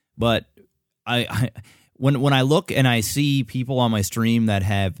 but when I look and I see people on my stream that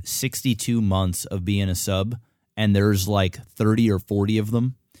have 62 months of being a sub, and there's like 30 or 40 of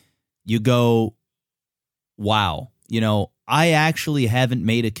them, you go, wow. I actually haven't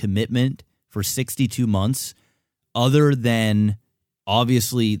made a commitment for 62 months other than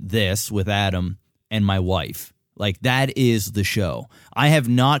obviously this with Adam and my wife. Like, that is the show. I have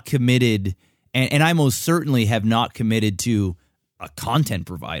not committed, and I most certainly have not committed to a content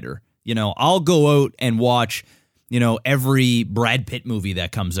provider. I'll go out and watch, every Brad Pitt movie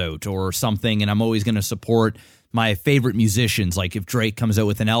that comes out or something, and I'm always going to support my favorite musicians. Like, if Drake comes out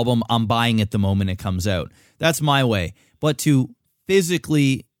with an album, I'm buying it the moment it comes out. That's my way. But to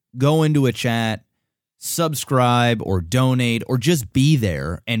physically go into a chat, subscribe or donate or just be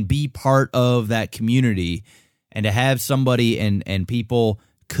there and be part of that community, and to have somebody and people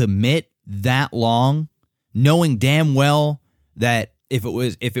commit that long, knowing damn well that if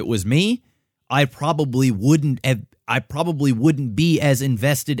it was me, I probably wouldn't be as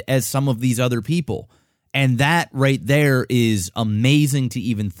invested as some of these other people. And that right there is amazing to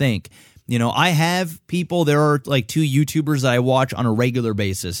even think. I have people, there are like 2 YouTubers that I watch on a regular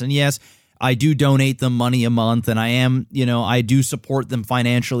basis, and yes, I do donate them money a month, and I do support them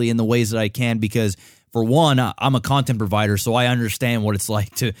financially in the ways that I can, because for one, I'm a content provider, so I understand what it's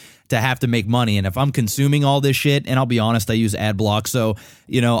like to have to make money. And if I'm consuming all this shit, and I'll be honest, I use ad block, so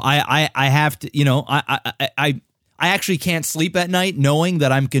I have to, I actually can't sleep at night knowing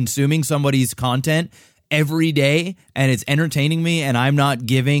that I'm consuming somebody's content every day and it's entertaining me and I'm not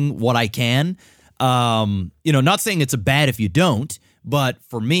giving what I can. Not saying it's a bad if you don't, but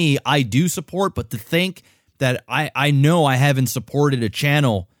for me, I do support. But to think that I know I haven't supported a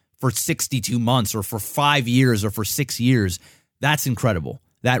channel for 62 months or for 5 years or for 6 years, that's incredible.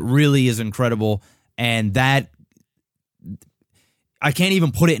 That really is incredible. And that, I can't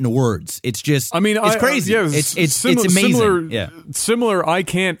even put it into words. It's just, it's crazy. It's amazing. Similar. I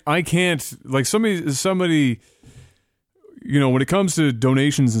can't like somebody, when it comes to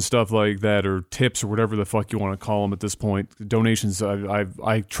donations and stuff like that, or tips or whatever the fuck you want to call them at this point, donations,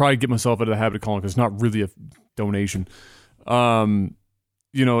 I try to get myself out of the habit of calling, because it's not really a donation. When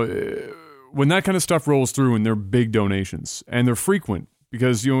that kind of stuff rolls through and they're big donations and they're frequent,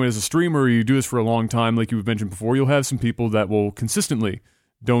 because, as a streamer, you do this for a long time, like you mentioned before, you'll have some people that will consistently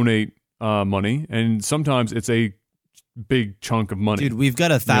donate money, and sometimes it's a big chunk of money. Dude, we've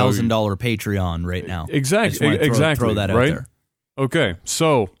got $1,000 Patreon right now. Exactly. Throw that out there. Okay,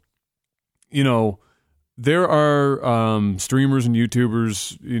 so, there are streamers and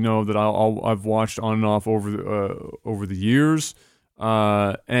YouTubers, that I've watched on and off over the years,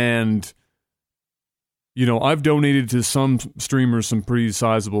 and I've donated to some streamers some pretty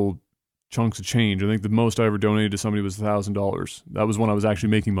sizable chunks of change. I think the most I ever donated to somebody was $1,000. That was when I was actually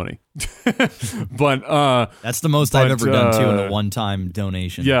making money. But that's the most I've ever done too, in a one-time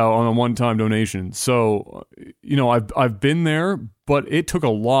donation. Yeah, on a one-time donation. So, I've been there, but it took a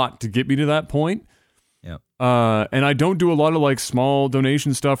lot to get me to that point. Yeah. And I don't do a lot of like small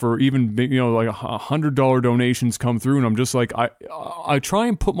donation stuff, or even big, like $100 donations come through, and I'm just like, I try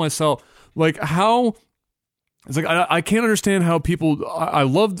and put myself like how. It's like I can't understand how people. I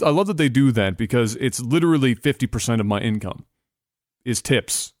love that they do that, because it's literally 50% of my income is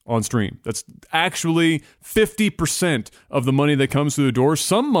tips on stream. That's actually 50% of the money that comes through the door.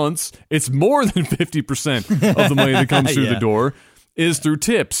 Some months it's more than 50% of the money that comes through the door is through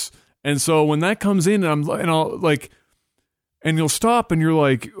tips. And so when that comes in, and you'll stop and you're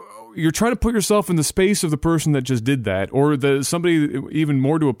like, you're trying to put yourself in the space of the person that just did that, or somebody even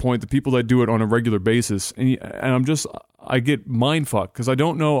more to a point, the people that do it on a regular basis, and I get mind fucked, because I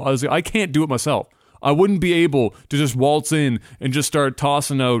don't know. I can't do it myself. I wouldn't be able to just waltz in and just start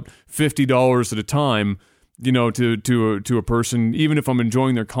tossing out $50 at a time, to a person, even if I'm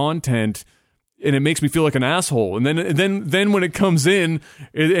enjoying their content. And it makes me feel like an asshole. And then when it comes in,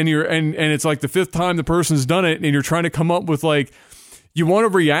 and it's like the fifth time the person's done it, and you're trying to come up with like, you want to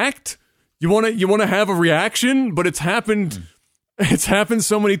react? You want to have a reaction, but it's happened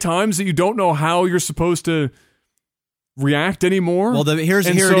so many times that you don't know how you're supposed to react anymore. Well, here it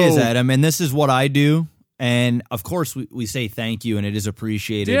is, Adam, and this is what I do. And of course, we say thank you, and it is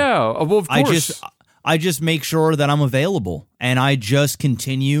appreciated. Yeah, well, of course. I just make sure that I'm available, and I just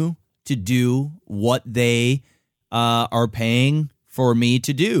continue to do what they are paying for me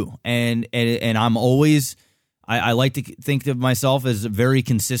to do, and I'm always. I like to think of myself as a very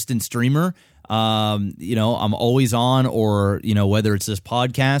consistent streamer. I'm always on, or, whether it's this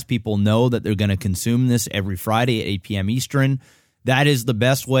podcast, people know that they're going to consume this every Friday at 8 p.m. Eastern. That is the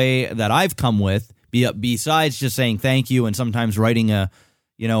best way that I've come with, besides just saying thank you and sometimes writing an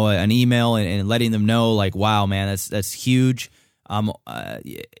email and letting them know, like, wow, man, that's huge.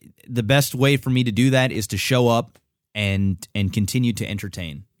 The best way for me to do that is to show up and continue to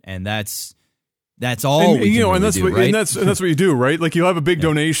entertain. And that's all. And, and that's what, right? and that's what you do, right? Like, you have a big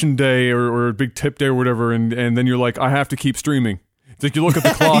donation day or a big tip day or whatever, and then you're like, I have to keep streaming. It's like you look at the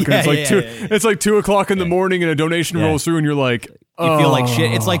clock and it's like 2 o'clock in the morning, and a donation rolls through, and you're like, you feel like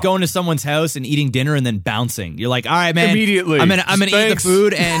shit. It's like going to someone's house and eating dinner and then bouncing. You're like, all right, man, immediately, I'm gonna eat the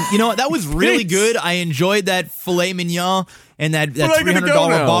food, and you know what? That was really good. I enjoyed that filet mignon and that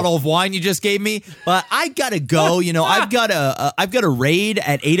 $300 bottle of wine you just gave me. But I gotta go. I've got a raid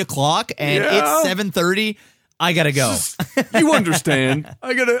at 8 o'clock, and it's 7:30. I gotta go. You understand?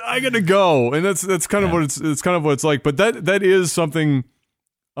 I gotta go, and that's kind of what it's like. But that is something,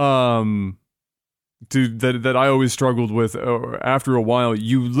 that I always struggled with. After a while,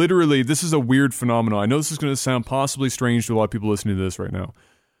 you literally, this is a weird phenomenon. I know this is going to sound possibly strange to a lot of people listening to this right now.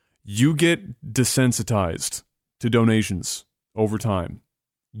 You get desensitized to donations over time.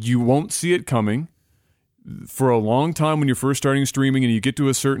 You won't see it coming. For a long time, when you're first starting streaming and you get to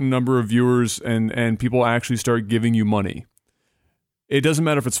a certain number of viewers and people actually start giving you money, it doesn't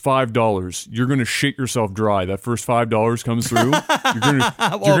matter if it's $5. You're going to shit yourself dry. That first $5 comes through.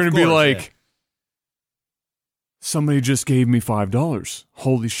 You're going to be like, somebody just gave me $5.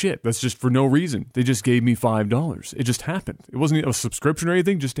 Holy shit. That's just for no reason. They just gave me $5. It just happened. It wasn't a subscription or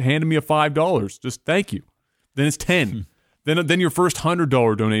anything. Just handed me a $5. Just thank you. Then it's 10. Then your first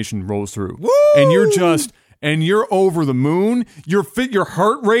 $100 donation rolls through. Woo! And you're over the moon. Your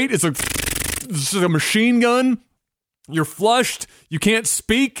heart rate is like, it's a machine gun. You're flushed. You can't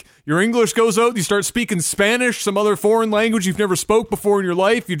speak. Your English goes out. You start speaking Spanish, some other foreign language you've never spoke before in your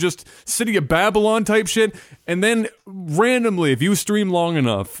life. You just City of Babylon type shit. And then randomly, if you stream long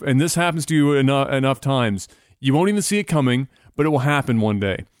enough, and this happens to you enough times, you won't even see it coming, but it will happen one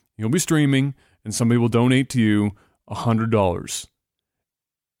day. You'll be streaming, and somebody will donate to you $100.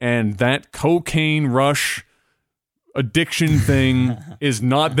 And that cocaine rush addiction thing is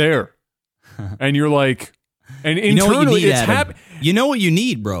not there. And you're like... And internally, it's happening. You know what you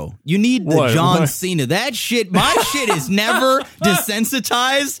need, bro? You need the John Cena. That shit, my shit is never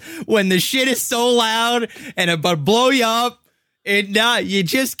desensitized when the shit is so loud and about to blow you up. You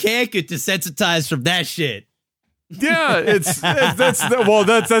just can't get desensitized from that shit. Yeah, that's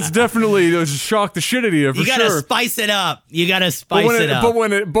definitely shock the shit out of you. You gotta spice it up. But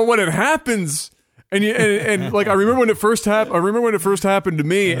when it happens. And like I remember when it first happened. I remember when it first happened to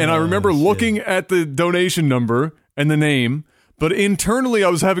me, and I remember looking at the donation number and the name. But internally, I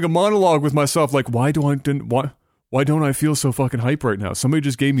was having a monologue with myself, like, why don't I feel so fucking hype right now? Somebody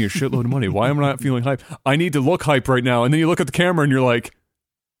just gave me a shitload of money. Why am I not feeling hype? I need to look hype right now. And then you look at the camera, and you're like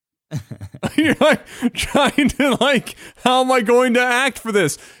trying to like, how am I going to act for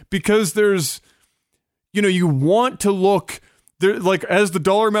this? Because there's, you want to look. There, like as the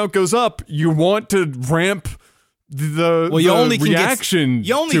dollar amount goes up, you want to ramp the reaction.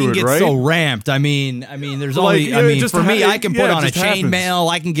 You only to can it, get right? so ramped. I mean, there's only. For me, I can put on a chainmail.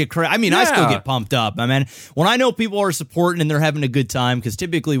 I can get. I still get pumped up. I mean, when I know people are supporting and they're having a good time, because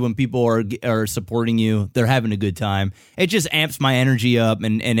typically when people are supporting you, they're having a good time. It just amps my energy up,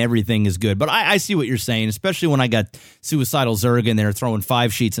 and everything is good. But I see what you're saying, especially when I got Suicidal Zerg in there throwing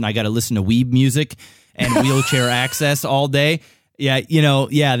 5 sheets, and I got to listen to weeb music and wheelchair access all day. Yeah,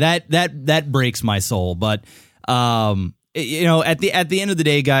 that breaks my soul. But at the end of the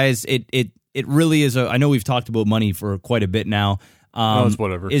day, guys, it really is. I know we've talked about money for quite a bit now. It's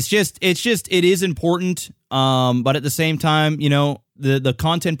whatever. It is important. But at the same time, the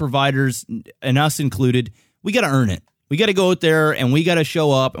content providers and us included, we got to earn it. We got to go out there and we got to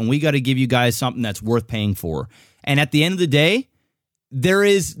show up and we got to give you guys something that's worth paying for. And at the end of the day, there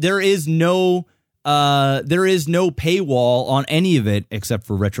is no paywall on any of it except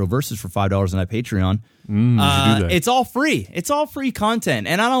for Retro Versus for $5 on that Patreon. It's all free. It's all free content.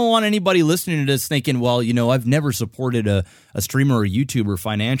 And I don't want anybody listening to this thinking, well, I've never supported a streamer or YouTuber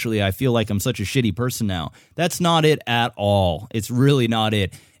financially. I feel like I'm such a shitty person now. That's not it at all. It's really not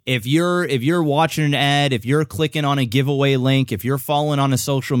it. If you're watching an ad, if you're clicking on a giveaway link, if you're following on a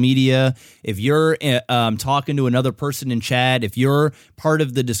social media, if you're talking to another person in chat, if you're part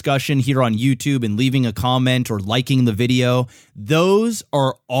of the discussion here on YouTube and leaving a comment or liking the video, those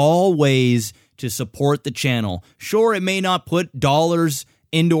are all ways to support the channel. Sure, it may not put dollars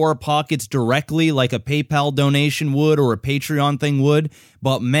into our pockets directly like a PayPal donation would or a Patreon thing would,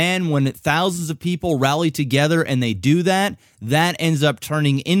 but man, when thousands of people rally together and they do that, that ends up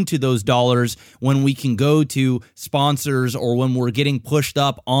turning into those dollars when we can go to sponsors or when we're getting pushed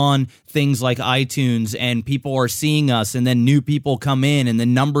up on things like iTunes and people are seeing us and then new people come in and the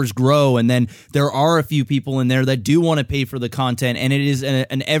numbers grow and then there are a few people in there that do want to pay for the content, and it is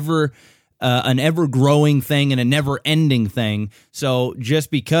an ever-growing thing and a never-ending thing. So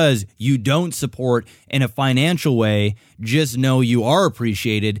just because you don't support in a financial way, just know you are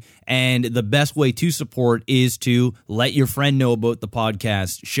appreciated. And the best way to support is to let your friend know about the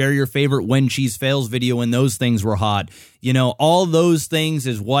podcast. Share your favorite When Cheese Fails video when those things were hot. All those things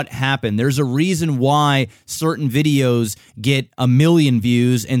is what happened. There's a reason why certain videos get 1 million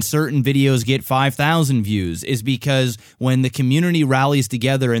views and certain videos get 5,000 views, is because when the community rallies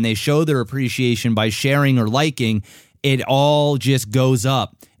together and they show their appreciation by sharing or liking, it all just goes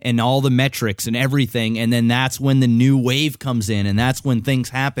up and all the metrics and everything. And then that's when the new wave comes in and that's when things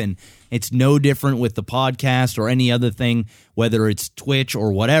happen. It's no different with the podcast or any other thing, whether it's Twitch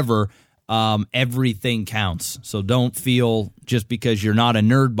or whatever. Everything counts. So don't feel just because you're not a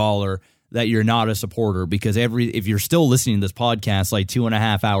nerd baller that you're not a supporter, because if you're still listening to this podcast like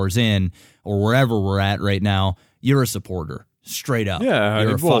 2.5 hours in or wherever we're at right now, you're a supporter. Straight up. Yeah,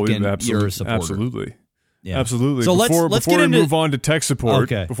 you're a supporter. Absolutely. Yeah. Absolutely. So before let's we get into, move on to tech support,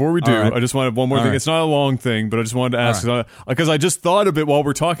 before we do, I just wanted one more thing. It's not a long thing, but I just wanted to ask, because I just thought of it while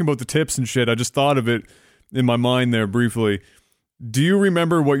we're talking about the tips and shit. I just thought of it in my mind there briefly. Do you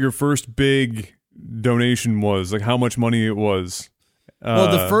remember what your first big donation was? Like how much money it was?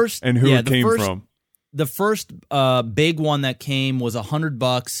 Well, the first and who it came from. The first big one that came was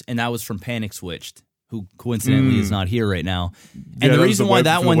 $100, and that was from Panic Switched, who coincidentally is not here right now. And the reason why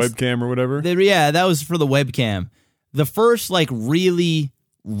that one's webcam or whatever. That was for the webcam. The first really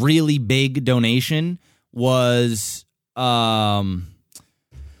really big donation was man,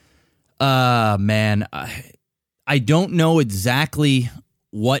 I don't know exactly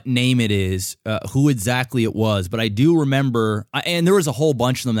what name it is, who exactly it was, but I do remember, and there was a whole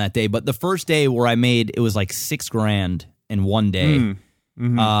bunch of them that day, but the first day where I made, it was like $6,000 in one day.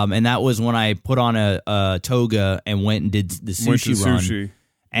 Mm-hmm. And that was when I put on a toga and went and did the sushi run. Sushi.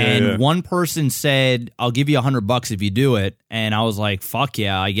 And one person said, I'll give you $100 if you do it. And I was like, fuck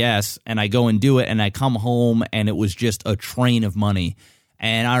yeah, I guess. And I go and do it, and I come home, and it was just a train of money.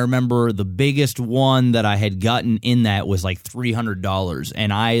 And I remember the biggest one that I had gotten in that was like $300.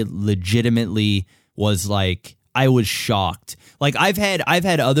 And I legitimately was like, I was shocked. Like I've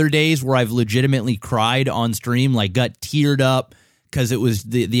had other days where I've legitimately cried on stream, like got teared up because it was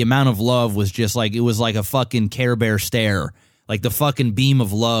the amount of love was just like, it was like a fucking Care Bear stare. Like the fucking beam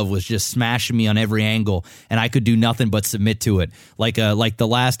of love was just smashing me on every angle, and I could do nothing but submit to it. Like the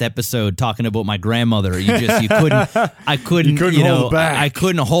last episode talking about my grandmother, I couldn't hold it back. I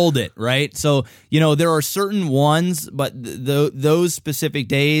couldn't hold it, right? So, there are certain ones, but those specific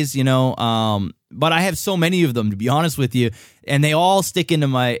days, but I have so many of them, to be honest with you, and they all stick into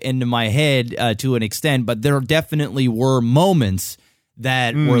my head to an extent, but there definitely were moments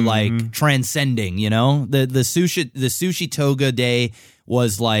that were like transcending, the sushi toga day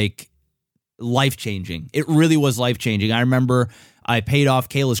was like life-changing. It really was life-changing. I remember I paid off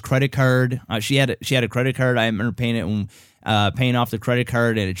Kayla's credit card. She had a credit card. I remember paying off the credit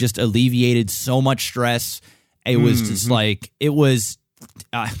card, and it just alleviated so much stress. It was just like, it was,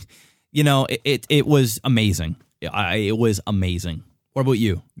 it was amazing. It was amazing. What about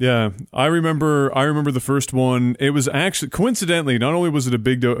you? Yeah, I remember the first one. It was actually, coincidentally, not only was it a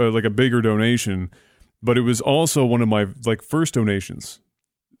bigger donation, but it was also one of my first donations,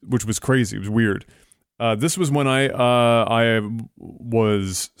 which was crazy. It was weird. This was when I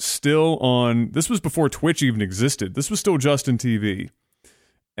was still on. This was before Twitch even existed. This was still Justin TV,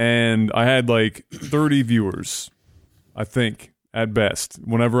 and I had 30 viewers, I think, at best.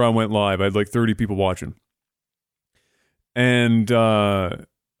 Whenever I went live, I had 30 people watching. And a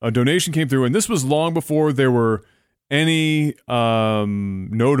donation came through, and this was long before there were any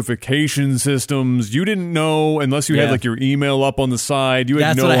notification systems. You didn't know unless you had your email up on the side. You had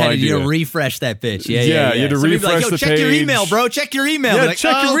That's no what I had idea. to do, refresh that bitch. Yeah. You had to refresh the check page. your email, bro. Check your email. Yeah,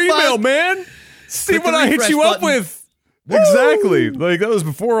 check your email, man. See what I hit you up with. Woo! Exactly. That was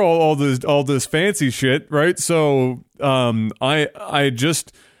before all this fancy shit, right? So I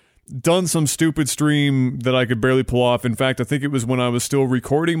just done some stupid stream that I could barely pull off. In fact, I think it was when I was still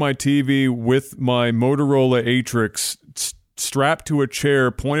recording my TV with my Motorola Atrix strapped to a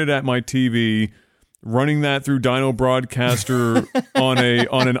chair, pointed at my TV, running that through Dino Broadcaster on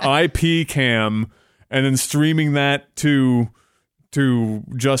an IP cam, and then streaming that to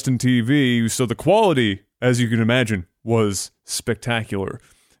Justin TV. So the quality, as you can imagine, was spectacular.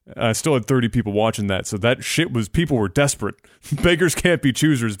 I still had 30 people watching that, so that shit was, people were desperate. Beggars can't be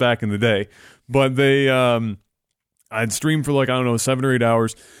choosers back in the day. But they, I'd streamed for 7 or 8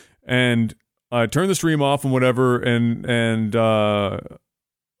 hours, and I turned the stream off and whatever, and the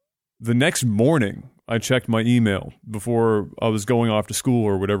next morning, I checked my email before I was going off to school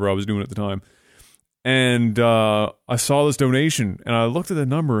or whatever I was doing at the time. And I saw this donation, and I looked at the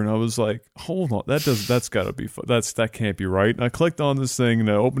number, and I was like, "Hold on, that's got to be that can't be right." And I clicked on this thing, and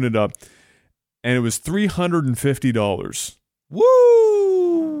I opened it up, and it was $350.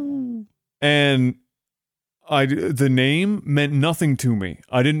 Woo! And the name meant nothing to me.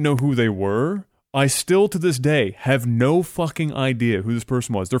 I didn't know who they were. I still, to this day, have no fucking idea who this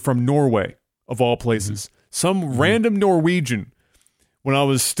person was. They're from Norway, of all places. Some random Norwegian. When I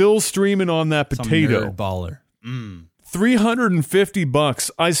was still streaming on that potato. Some nerd baller.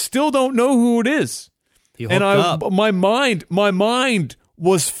 $350. I still don't know who it is. He hooked up. My mind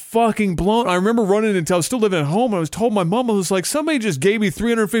was fucking blown. I remember running until I was still living at home. And I was told my mom, I was like, somebody just gave me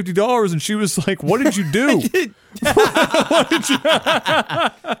 $350, and she was like, "What did you do?"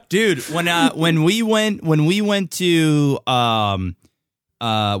 Dude, when we went to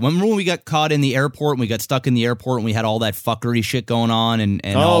remember when we got caught in the airport and we got stuck in the airport and we had all that fuckery shit going on and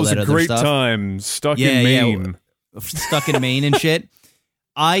all that other stuff? It was a great time. Stuck in Maine. Stuck in Maine and shit.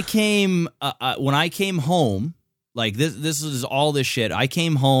 I came, when I came home, this is all this shit. I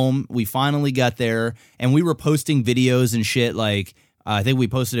came home, we finally got there, and we were posting videos and shit. I think we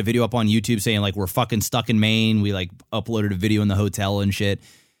posted a video up on YouTube saying, we're fucking stuck in Maine. We, uploaded a video in the hotel and shit.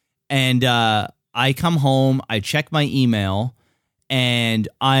 And I come home, I check my email, and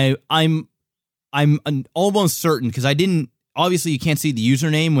I'm almost certain, because I didn't obviously you can't see the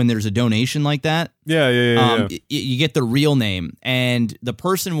username when there's a donation like that. Yeah. You get the real name, and the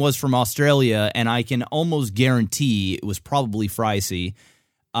person was from Australia, and I can almost guarantee it was probably Fricey.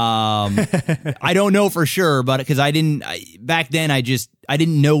 I don't know for sure, but because back then I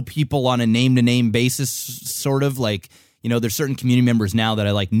didn't know people on a name to name basis, sort of like, there's certain community members now that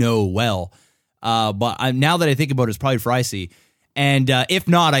I like know well. But now that I think about it, it's probably Fricey. And if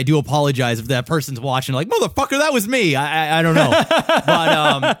not, I do apologize if that person's watching. Like, motherfucker, that was me. I don't know.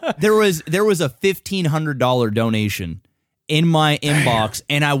 But there was a $1,500 donation in my inbox,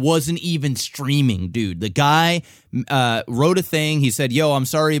 and I wasn't even streaming, dude. The guy wrote a thing. He said, "Yo, I'm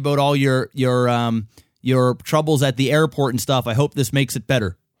sorry about all your troubles at the airport and stuff. I hope this makes it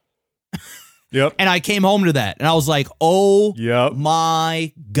better." Yep. And I came home to that, and I was like, "Oh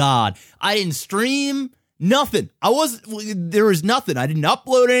my God!" I didn't stream. Nothing. There was nothing. I didn't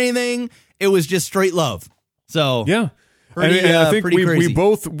upload anything. It was just straight love. So yeah. Pretty, and I think crazy.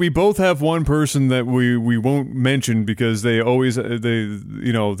 we both have one person that we won't mention because they always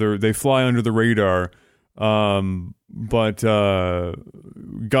they fly under the radar. But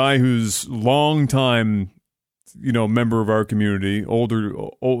guy who's long time member of our community, older,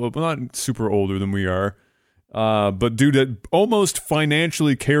 not super older than we are, but dude that almost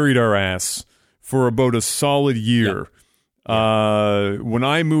financially carried our ass for about a solid year. Yeah. When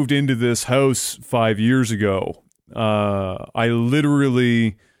I moved into this house 5 years ago, I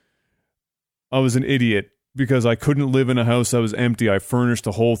was an idiot because I couldn't live in a house that was empty. I furnished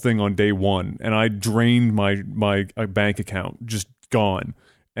the whole thing on day one, and I drained my bank account, just gone.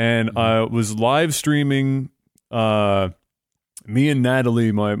 And I was live streaming. Me and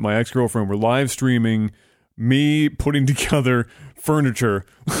Natalie, my ex-girlfriend, were live streaming me putting together furniture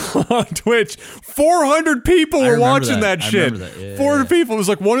on Twitch. 400 people were watching that shit. Yeah, 400 people. It was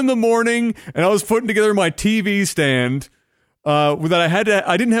like 1 a.m, and I was putting together my TV stand. That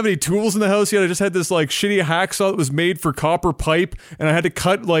I didn't have any tools in the house yet. I just had this like shitty hacksaw that was made for copper pipe, and I had to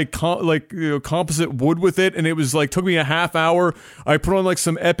cut composite wood with it, and it was like took me a half hour. I put on like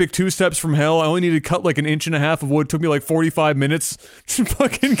some epic 2 steps from hell. I only needed to cut like 1.5 inches of wood. It took me like 45 minutes just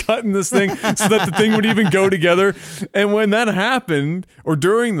fucking cutting this thing so that the thing would even go together. And when that happened, or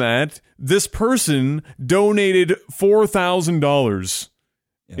during that, this person donated $4,000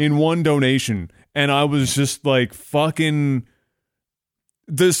 in one donation. And I was just like, fucking.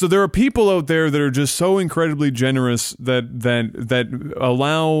 So there are people out there that are just so incredibly generous that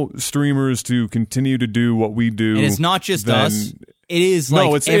allow streamers to continue to do what we do. And it's not just us. It is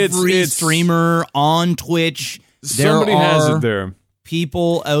like every streamer on Twitch. Somebody has it there.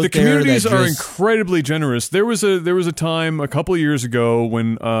 People out there. The communities are incredibly generous. There was a time a couple of years ago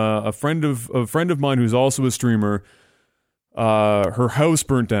when a friend of mine who's also a streamer, her house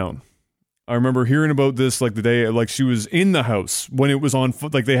burnt down. I remember hearing about this like the day, like she was in the house when it was on,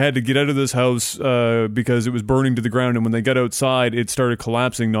 like they had to get out of this house because it was burning to the ground. And when they got outside, it started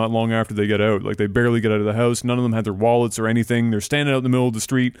collapsing not long after they got out. Like they barely get out of the house. None of them had their wallets or anything. They're standing out in the middle of the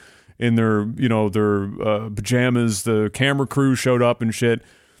street in their pajamas. The camera crew showed up and shit.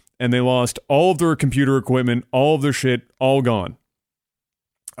 And they lost all of their computer equipment, all of their shit, all gone.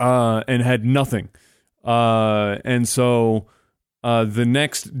 And had nothing. And so... the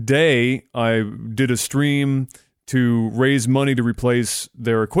next day, I did a stream to raise money to replace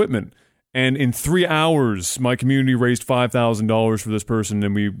their equipment. And in 3 hours, my community raised $5,000 for this person,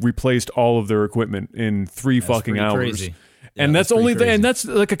 and we replaced all of their equipment in 3 fucking hours. Crazy. Yeah, and that's only and that's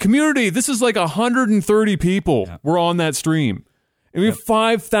like a community. This is like 130 people were on that stream. And we have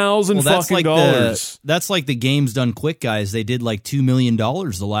 $5,000 fucking dollars. That's like the Games Done Quick guys. They did like $2 million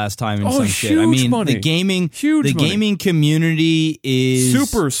the last time in some shit. I mean, money. the gaming community is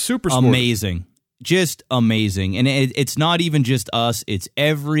super amazing, just amazing. And it's not even just us; it's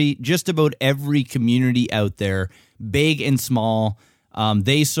just about every community out there, big and small.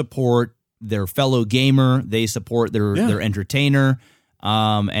 They support their fellow gamer. They support their entertainer.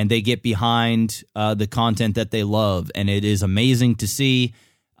 And they get behind the content that they love, and it is amazing to see.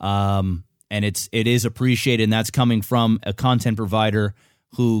 And it is appreciated, and that's coming from a content provider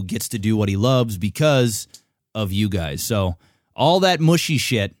who gets to do what he loves because of you guys. So all that mushy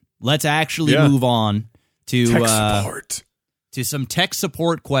shit. Let's actually move on to tech support. To some tech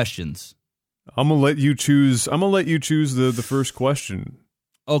support questions. I'm gonna let you choose. The first question.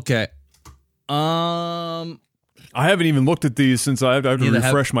 Okay. I haven't even looked at these since I have to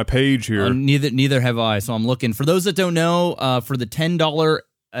refresh my page here. Neither have I, so I'm looking. For those that don't know, for the $10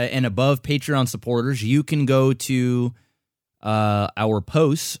 and above Patreon supporters, you can go to our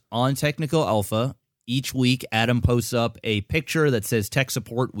posts on Technical Alpha. Each week, Adam posts up a picture that says tech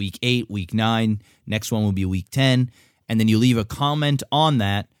support week 8, week 9. Next one will be week 10. and then you leave a comment on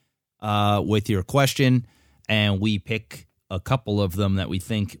that with your question, and we pick a couple of them that we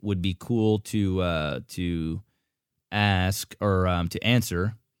think would be cool to ask or to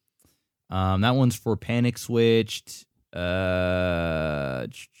answer. That one's for Panic Switched. Do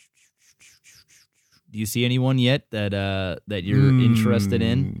you see anyone yet that you're interested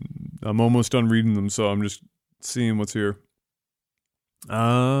in? I'm almost done reading them, so I'm just seeing what's here.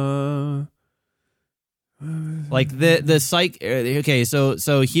 Like the psych. Okay, so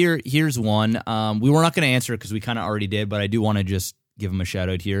here's one. We were not going to answer it because we kind of already did, but I do want to just give them a shout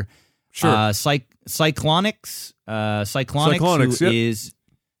out here. Sure. Cyclonics,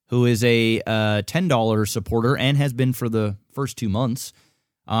 who is a $10 supporter and has been for the first 2 months.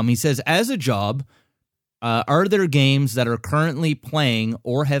 He says, as a job, are there games that are currently playing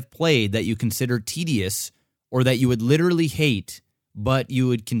or have played that you consider tedious or that you would literally hate, but you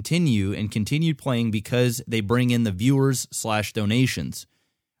would continue playing because they bring in the viewers/donations?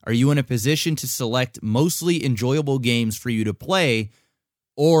 Are you in a position to select mostly enjoyable games for you to play,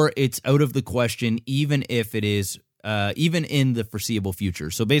 or it's out of the question even if it is even in the foreseeable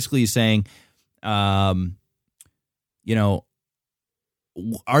future? So basically he's saying, are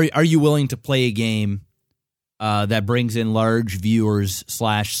you willing to play a game that brings in large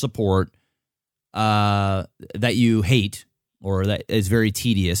viewers/support that you hate or that is very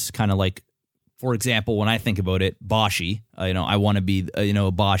tedious, kind of like, for example, when I think about it, Boshy, I want to be,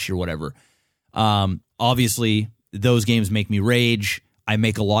 a Bosch or whatever. Obviously, those games make me rage. I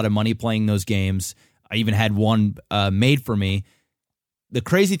make a lot of money playing those games. I even had one made for me. The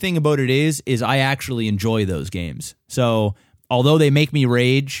crazy thing about it is I actually enjoy those games. So although they make me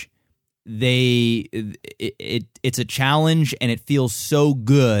rage, it's a challenge, and it feels so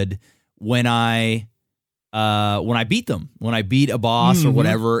good when I beat them, when I beat a boss or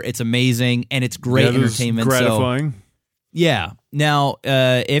whatever. It's amazing, and it's great entertainment. Gratifying. So, yeah. Now,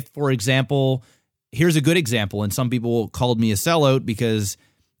 if, for example, here's a good example, and some people called me a sellout because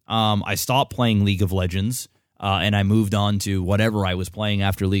I stopped playing League of Legends and I moved on to whatever I was playing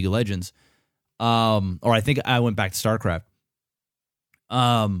after League of Legends. Or I think I went back to StarCraft.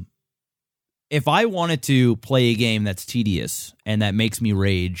 If I wanted to play a game that's tedious and that makes me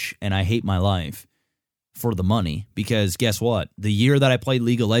rage and I hate my life for the money, because guess what? The year that I played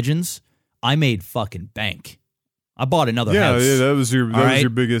League of Legends, I made fucking bank. I bought another house. Yeah, that was your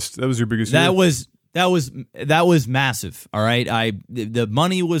biggest year. That was massive. All right. The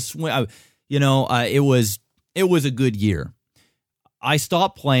money was, it was a good year. I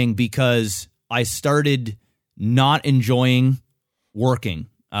stopped playing because I started not enjoying working.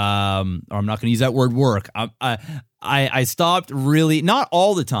 Or I'm not going to use that word work. I stopped really, not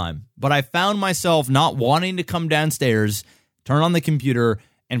all the time, but I found myself not wanting to come downstairs, turn on the computer,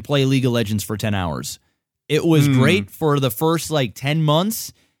 and play League of Legends for 10 hours. It was great for the first 10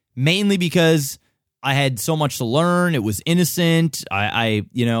 months, mainly because I had so much to learn. It was innocent. I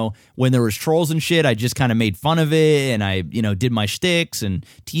when there was trolls and shit, I just kind of made fun of it, and I, did my shticks and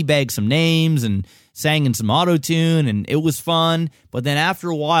teabagged some names and sang in some auto-tune, and it was fun. But then after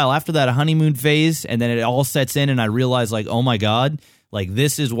a while, after that honeymoon phase, and then it all sets in, and I realized, oh my God,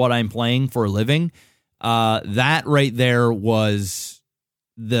 this is what I'm playing for a living. That right there was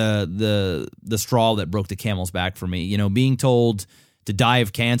the straw that broke the camel's back for me. Being told to die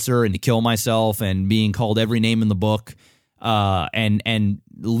of cancer and to kill myself, and being called every name in the book, and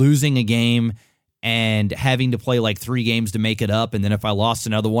losing a game and having to play 3 games to make it up. And then if I lost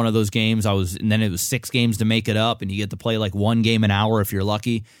another one of those games, and then it was 6 games to make it up, and you get to play 1 game an hour if you're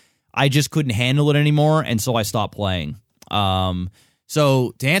lucky. I just couldn't handle it anymore, and so I stopped playing.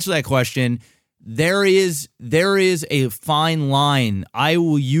 So to answer that question, there is a fine line. I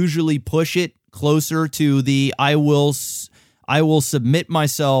will usually push it closer to the I will submit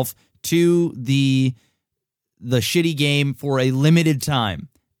myself to the shitty game for a limited time.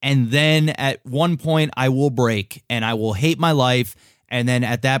 And then at one point I will break and I will hate my life. And then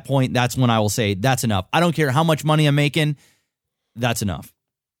at that point, that's when I will say, that's enough. I don't care how much money I'm making. That's enough.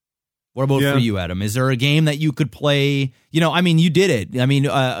 What about for you, Adam? Is there a game that you could play? You did it.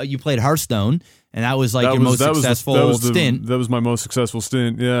 You played Hearthstone, and that was your most successful stint. That was my most successful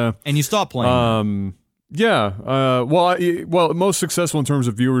stint, yeah. And you stopped playing. Most successful in terms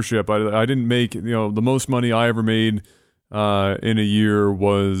of viewership. I didn't make, the most money I ever made in a year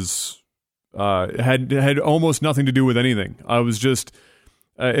was had almost nothing to do with anything. I was just,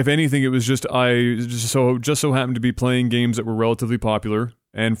 if anything, it was just I just so happened to be playing games that were relatively popular.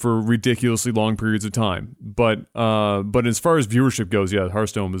 and for ridiculously long periods of time. But as far as viewership goes, yeah,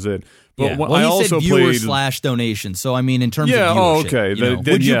 Hearthstone was it. But yeah. Well, I he also said viewer played / donation. So I mean, in terms of viewership, okay. You know,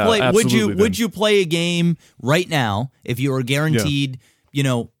 Then, would you yeah, play? absolutely Would you play a game right now if you were guaranteed, you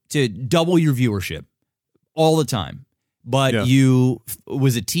know, to double your viewership all the time, but you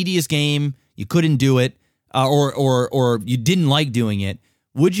was a tedious game, you couldn't do it, or you didn't like doing it?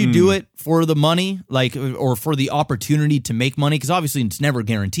 Would you do it for the money, like, or for the opportunity to make money? Because obviously it's never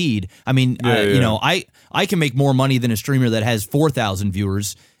guaranteed. I mean, you know, I can make more money than a streamer that has 4,000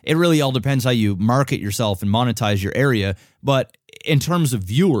 viewers. It really all depends how you market yourself and monetize your area. But in terms of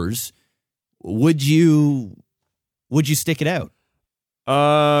viewers, would you stick it out?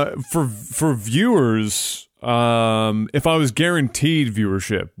 For viewers, if I was guaranteed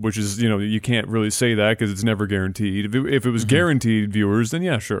viewership, which is, you know, you can't really say that because it's never guaranteed. If it was guaranteed viewers, then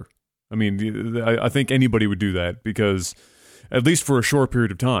yeah, sure. I mean, I think anybody would do that, because at least for a short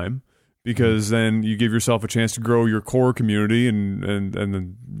period of time, because then you give yourself a chance to grow your core community, and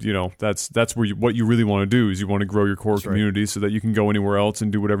then, you know, that's where what you really want to do is you want to grow your core community so that you can go anywhere else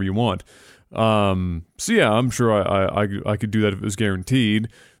and do whatever you want. So yeah, I'm sure I could do that if it was guaranteed.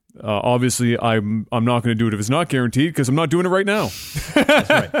 Obviously, I'm not going to do it if it's not guaranteed, because I'm not doing it right now. That's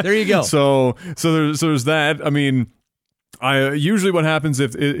right. There you go. So there's that. I mean, usually what happens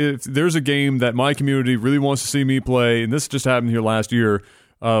if there's a game that my community really wants to see me play, and this just happened here last year,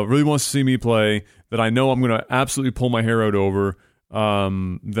 really wants to see me play, that I know I'm going to absolutely pull my hair out over,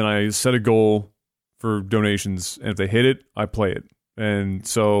 then I set a goal for donations, and if they hit it, I play it. And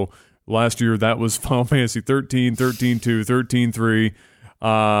so last year that was Final Fantasy 13, 13-2, 13-3.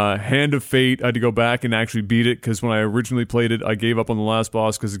 Hand of Fate, I had to go back and actually beat it, because when I originally played it, I gave up on the last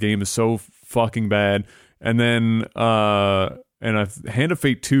boss because the game is so fucking bad. And then Hand of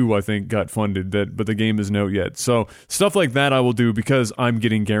Fate 2, I think, got funded, but the game isn't out yet. So stuff like that I will do because I'm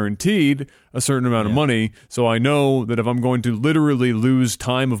getting guaranteed a certain amount of money. So I know that if I'm going to literally lose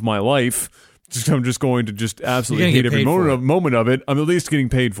time of my life, I'm just going to just absolutely hate every moment of it, I'm at least getting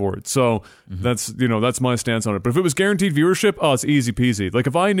paid for it. So that's my stance on it. But if it was guaranteed viewership, it's easy peasy. Like,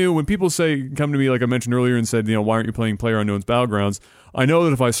 if I knew, when people come to me, like I mentioned earlier, and said, you know, why aren't you playing PlayerUnknown's Battlegrounds? I know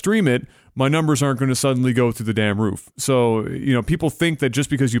that if I stream it, my numbers aren't going to suddenly go through the damn roof. So, you know, people think that just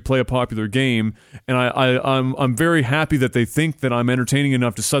because you play a popular game, and I'm very happy that they think that I'm entertaining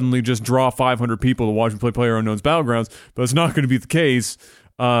enough to suddenly just draw 500 people to watch me play PlayerUnknown's Battlegrounds, but it's not going to be the case.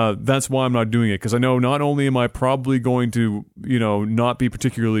 That's why I'm not doing it, because I know not only am I probably going to, you know, not be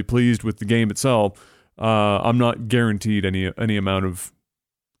particularly pleased with the game itself, I'm not guaranteed any amount of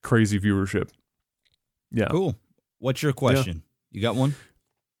crazy viewership. Yeah. Cool. What's your question? You got one?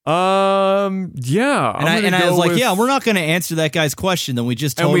 Yeah. And I was like, yeah, we're not going to answer that guy's question. Then we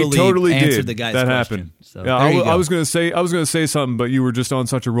just totally answered the guy's question. That happened. So, yeah, I was going to say something, but you were just on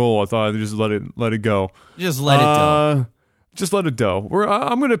such a roll. I thought I'd just let it go. Just let it go. Just let it go.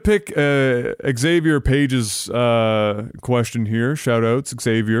 I'm going to pick Xavier Page's question here. Shout outs,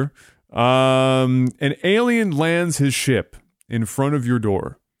 Xavier. An alien lands his ship in front of your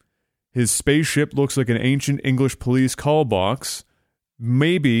door. His spaceship looks like an ancient English police call box.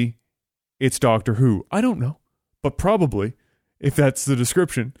 Maybe it's Doctor Who. I don't know, but probably, if that's the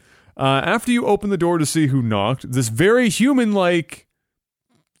description. After you open the door to see who knocked, this very human-like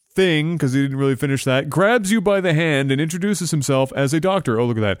thing, because he didn't really finish that, grabs you by the hand and introduces himself as a doctor. Oh,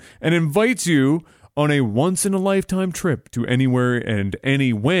 look at that. And invites you on a once-in-a-lifetime trip to anywhere and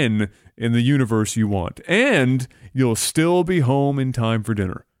any when in the universe you want. And you'll still be home in time for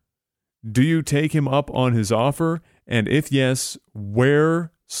dinner. Do you take him up on his offer? And if yes,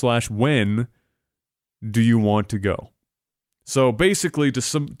 where/when do you want to go? So basically,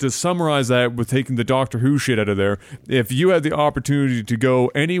 to summarize that with taking the Doctor Who shit out of there, if you had the opportunity to go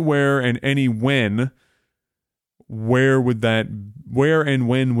anywhere and any when, where and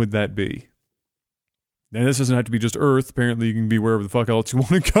when would that be? And this doesn't have to be just Earth. Apparently, you can be wherever the fuck else you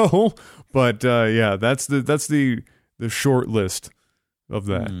want to go. But yeah, that's the short list of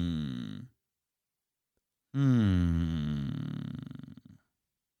that.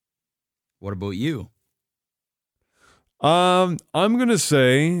 What about you? I'm gonna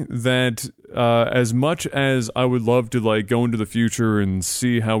say that as much as I would love to like go into the future and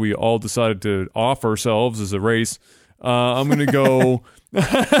see how we all decided to off ourselves as a race, I'm gonna go.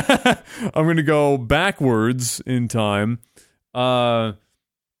 I'm gonna go backwards in time. I've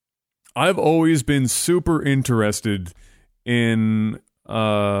always been super interested in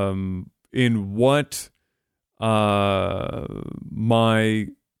what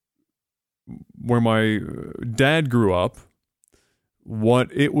where my dad grew up, what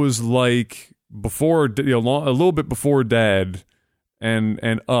it was like before, a little bit before Dad,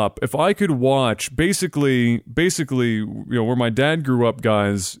 and up. If I could watch, basically, where my dad grew up,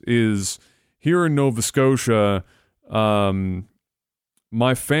 guys, is here in Nova Scotia.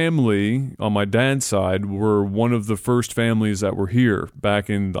 My family on my dad's side were one of the first families that were here back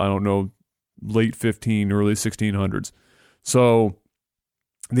in, I don't know, late early 1600s. So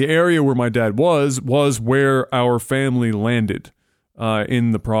the area where my dad was where our family landed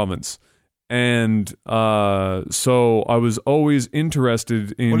in the province. And so I was always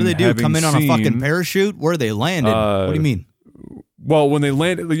interested in. What do they do? Come in on a fucking seen, parachute? Where they landed? What do you mean? Well, when they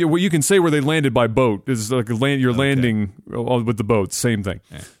landed, well, you can say where they landed by boat. It's like you're landing with the boat. Same thing.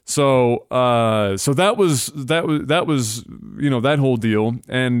 Yeah. So that was that whole deal.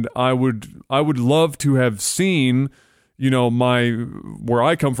 And I would love to have seen, where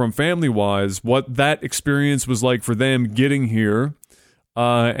I come from family wise, what that experience was like for them getting here.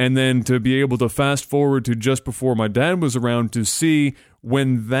 And then to be able to fast forward to just before my dad was around to see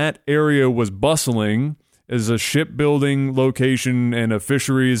when that area was bustling as a shipbuilding location and a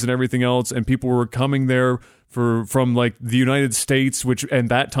fisheries and everything else, and people were coming there from like the United States, which and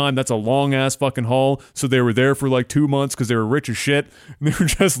that time that's a long ass fucking haul. So they were there for like 2 months because they were rich as shit. And they were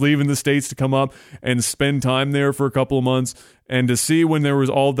just leaving the States to come up and spend time there for a couple of months, and to see when there was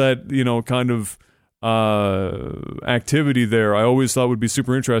all that kind of activity there, I always thought would be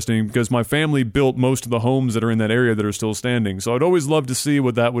super interesting because my family built most of the homes that are in that area that are still standing. So I'd always love to see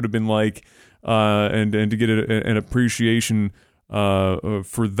what that would have been like, and to get an appreciation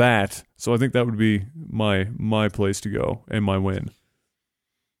for that. So I think that would be my place to go and my win.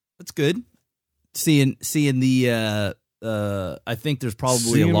 That's good. Seeing the I think there's probably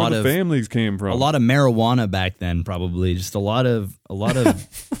seeing a lot where of the families came from. A lot of marijuana back then, probably just a lot of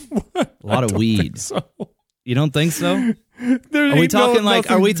weed. So. You don't think so? Are we talking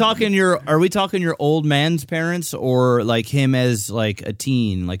are we talking your old man's parents, or like him as like a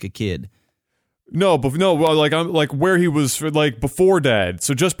teen, like a kid? No, but no. Well, like I'm like where he was like before dad,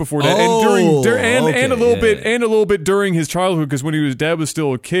 so just before dad, and a little bit during his childhood, because when dad was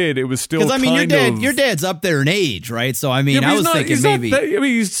still a kid, it was still because I mean your dad's up there in age, right? So I mean, I was thinking maybe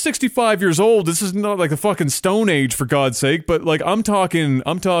he's 65 years old. This is not like the fucking Stone Age, for God's sake. But like I'm talking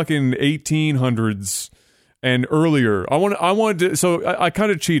 1800s and earlier. I wanted to. So I kind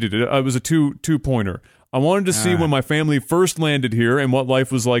of cheated. It was a two pointer. I wanted to see when my family first landed here and what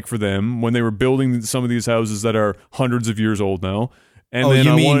life was like for them when they were building some of these houses that are hundreds of years old now. And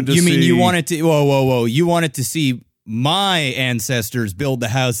then you wanted to you wanted to see my ancestors build the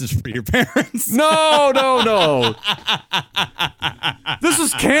houses for your parents? No. This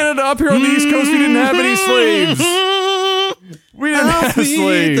is Canada. Up here on the East Coast, we didn't have any slaves. We didn't have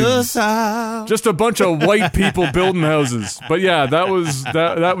slaves. Just a bunch of white people building houses. But yeah,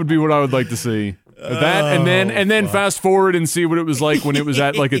 that would be what I would like to see. That and then fast forward and see what it was like when it was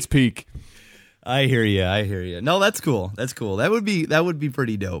at like its peak. I hear you. No, that's cool. That would be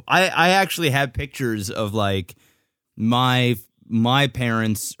pretty dope. I actually have pictures of like my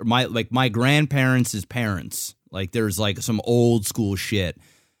parents, or my grandparents' parents. Like there's like some old school shit,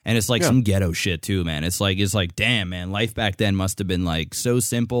 and it's like some ghetto shit too, man. It's like damn, man, life back then must have been like so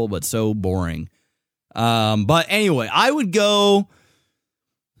simple but so boring. But anyway, I would go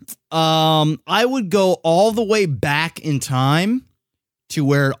all the way back in time to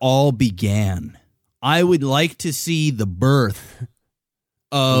where it all began. I would like to see the birth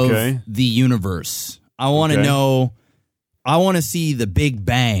of the universe. I want to know. I want to see the Big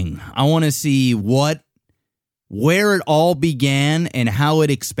Bang. I want to see where it all began and how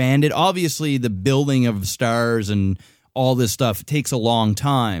it expanded. Obviously, the building of stars and all this stuff takes a long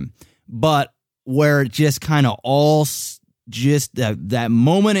time, but where it just kind of all just that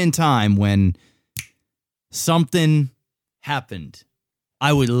moment in time when something happened.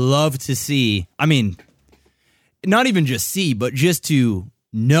 I would love to see, I mean, not even just see, but just to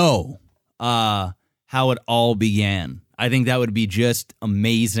know how it all began. I think that would be just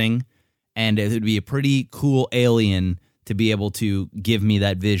amazing, and it would be a pretty cool alien to be able to give me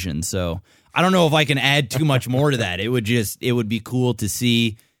that vision. So I don't know if I can add too much more to that. It would be cool to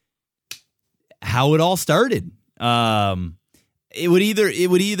see how it all started. It would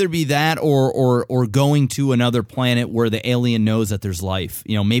either be that or going to another planet where the alien knows that there's life.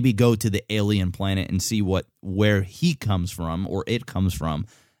 You know, maybe go to the alien planet and see where he comes from or it comes from,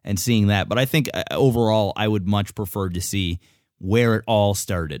 and seeing that. But I think overall, I would much prefer to see where it all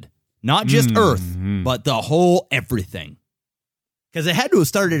started, not just Earth, but the whole everything, because it had to have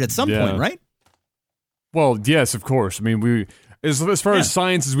started at some point, right? Well, yes, of course. I mean, as far as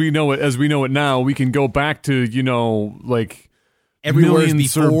science as we know it now, we can go back to like everywhere's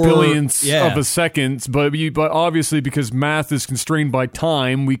millionths before, or billionths yeah. of a second, but obviously because math is constrained by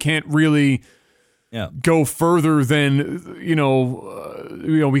time, we can't really go further than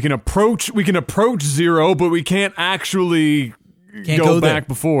we can approach zero, but we can't actually go back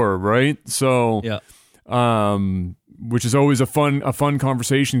before, right? So which is always a fun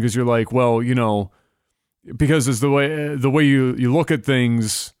conversation, because you're like, well, because it's the way you look at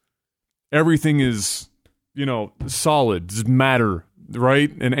things, everything is solid, it's matter,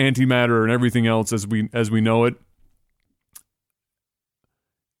 right? And antimatter and everything else as we know it.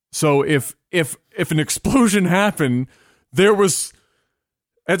 So if an explosion happened, there was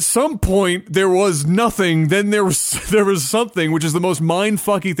at some point there was nothing, then there was something, which is the most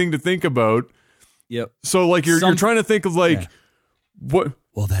mind-fucky thing to think about. Yep. So like you're trying to think of like what.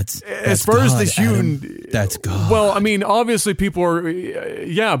 Well, that's as far God, as the human. Adam, that's God. Well, I mean, obviously people are,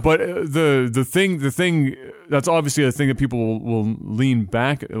 but the thing that's obviously a thing that people will lean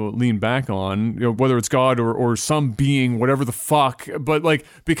back on, whether it's God or some being, whatever the fuck. But like,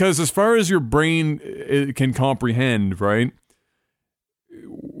 because as far as your brain can comprehend, right?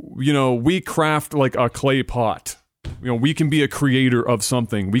 We craft like a clay pot. We can be a creator of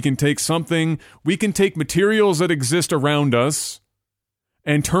something. We can take materials that exist around us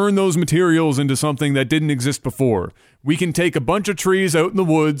and turn those materials into something that didn't exist before. We can take a bunch of trees out in the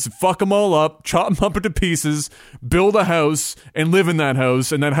woods, fuck them all up, chop them up into pieces, build a house, and live in that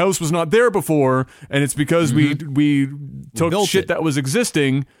house. And that house was not there before, and it's because we took shit that was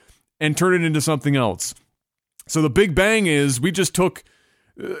existing and turned it into something else. So the Big Bang is we just took,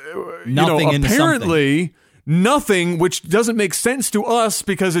 apparently nothing, which doesn't make sense to us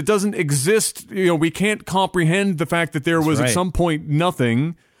because it doesn't exist. We can't comprehend the fact that there was at some point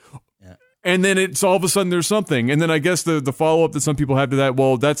nothing, and then it's all of a sudden there's something. And then I guess the follow up that some people have to that,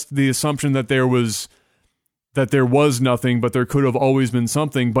 well, that's the assumption that there was nothing, but there could have always been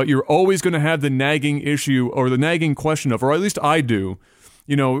something. But you're always going to have the nagging issue or the nagging question of, or at least I do,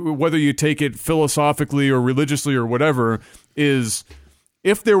 whether you take it philosophically or religiously or whatever, is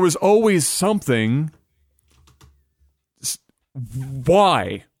if there was always something,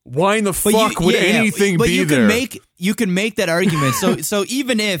 why in the fuck would anything be there? You can make that argument. So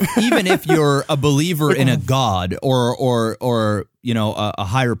even if you're a believer in a God or a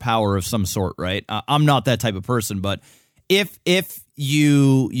higher power of some sort, right? I'm not that type of person, but if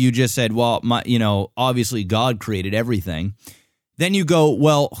you just said, well, obviously God created everything, then you go,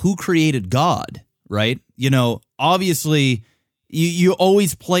 well, who created God, right? Obviously you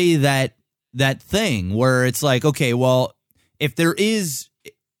always play that thing where it's like, okay, well, if there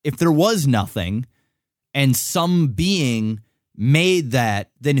was nothing and some being made that,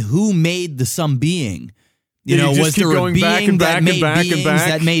 then who made the some being? Was there a being that made beings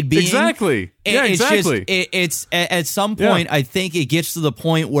that made beings? Exactly. Exactly. It's at some point, I think it gets to the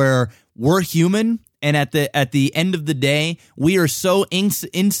point where we're human, and at the end of the day, we are so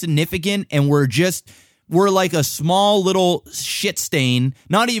insignificant, and we're like a small little shit stain,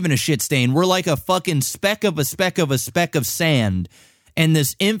 not even a shit stain. We're like a fucking speck of sand in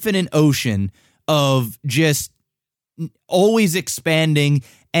this infinite ocean of just always expanding.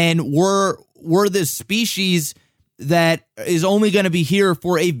 And we're this species that is only going to be here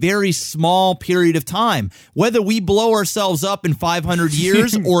for a very small period of time. Whether we blow ourselves up in 500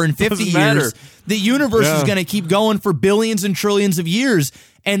 years or in 50 years, the universe is going to keep going for billions and trillions of years.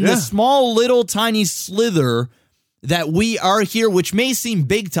 And the small little tiny slither that we are here, which may seem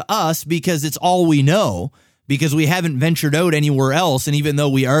big to us because it's all we know, because we haven't ventured out anywhere else. And even though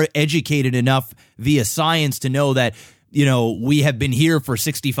we are educated enough via science to know that, we have been here for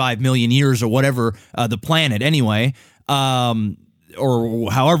 65 million years or whatever, the planet anyway,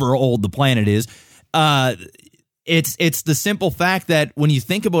 or however old the planet is, it's the simple fact that when you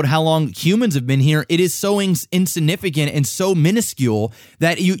think about how long humans have been here, it is so insignificant and so minuscule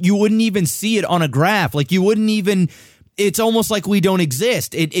that you wouldn't even see it on a graph. Like you wouldn't even. It's almost like we don't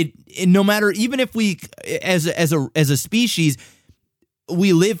exist. It no matter, even if we as a species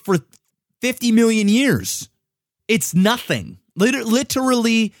we live for 50 million years, it's nothing.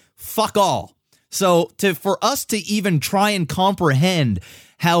 Literally fuck all. So for us to even try and comprehend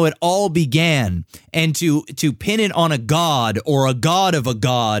how it all began and to pin it on a god or a god of a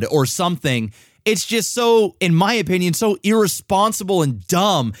god or something, it's just so, in my opinion, so irresponsible and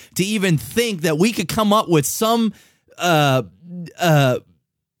dumb to even think that we could come up with some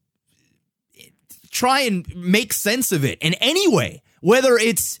try and make sense of it in any way, whether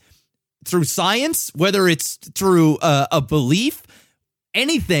it's through science, whether it's through a belief,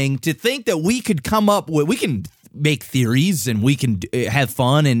 anything, to think that we could come up with, we can make theories and we can have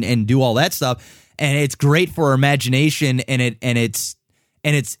fun and do all that stuff. and it's great for our imagination, and it's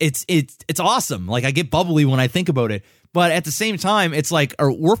awesome. Like, I get bubbly when I think about it, but at the same time, it's like,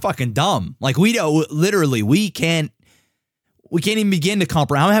 we're fucking dumb. Like, we don't, literally, we can't even begin to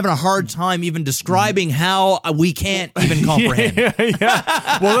comprehend. I'm having a hard time even describing how we can't even comprehend.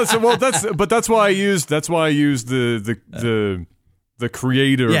 Yeah. That's why I used the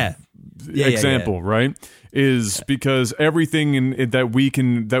creator example, right? Is because everything that we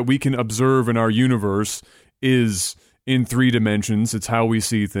can observe in our universe is in 3 dimensions. It's how we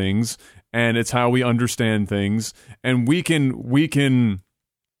see things, and it's how we understand things, and we can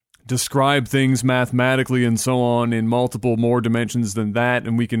describe things mathematically and so on in multiple more dimensions than that,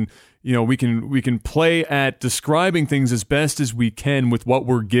 and we can play at describing things as best as we can with what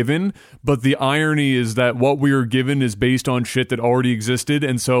we're given. But the irony is that what we are given is based on shit that already existed,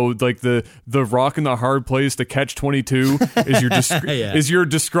 and so like the rock and the hard place, the catch-22 is you're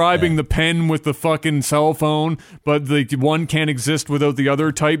describing the pen with the fucking cell phone, but the one can't exist without the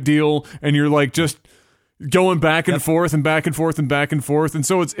other type deal, and you're like just going back and forth and back and forth and back and forth. And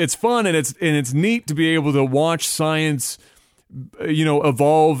so it's fun, and it's neat to be able to watch science,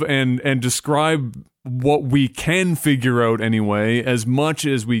 evolve and describe what we can figure out anyway, as much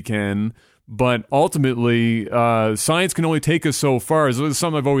as we can. But ultimately, science can only take us so far. As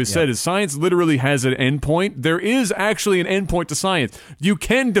something I've always said, is science literally has an endpoint. There is actually an endpoint to science. You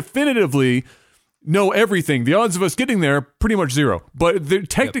can definitively know everything. The odds of us getting there, pretty much zero. But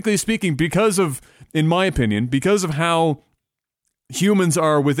technically speaking, in my opinion, because of how humans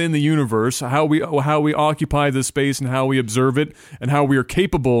are within the universe, how we occupy the space and how we observe it and how we are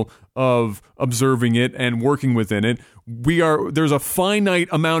capable of observing it and working within it, there's a finite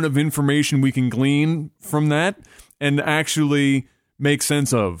amount of information we can glean from that and actually make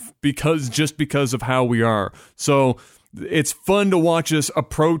sense of because of how we are. So it's fun to watch us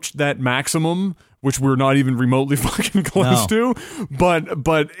approach that maximum, which we're not even remotely fucking close to.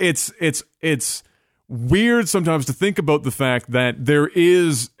 But it's weird sometimes to think about the fact that there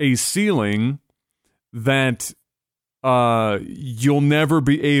is a ceiling that you'll never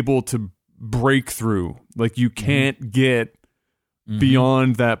be able to break through. Like, you can't get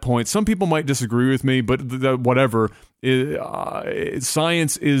beyond that point. Some people might disagree with me, but whatever.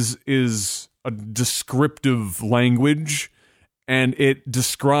 Science is a descriptive language, and it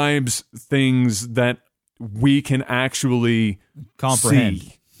describes things that we can actually comprehend.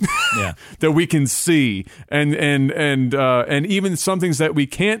 See. That we can see, and even some things that we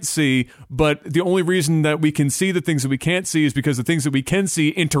can't see, but the only reason that we can see the things that we can't see is because the things that we can see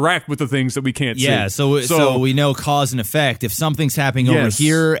interact with the things that we can't see. So we know cause and effect. If something's happening over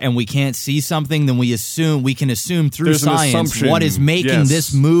here and we can't see something, then we can assume through science what is making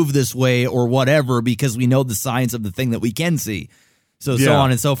this move this way or whatever, because we know the science of the thing that we can see. So on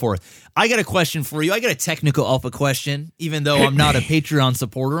and so forth. I got a question for you. I got a technical alpha question. Even though I'm not a Patreon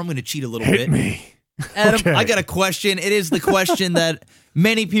supporter, I'm going to cheat a little bit. Hit me. Adam, Okay. I got a question. It is the question that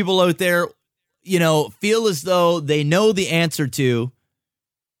many people out there, feel as though they know the answer to,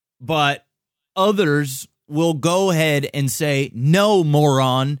 but others will go ahead and say, no,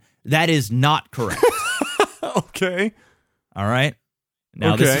 moron, that is not correct. Okay. All right.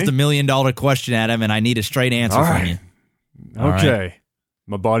 Now, this is the $1 million question, Adam, and I need a straight answer from you. Okay. Right.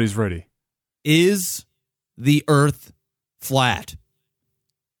 My body's ready. Is the Earth flat?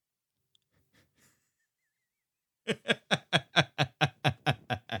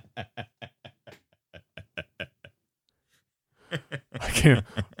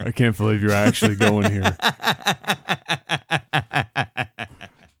 I can't believe you're actually going here.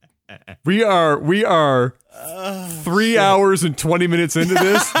 We are 3 hours and 20 minutes into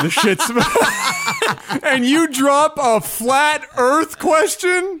this. The shit's and you drop a flat Earth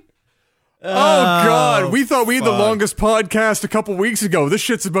question? Oh God, we thought we had the longest podcast a couple weeks ago. This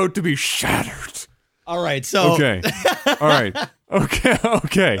shit's about to be shattered. All right, so okay, all right,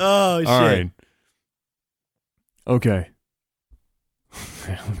 okay. Oh shit. All right. Okay.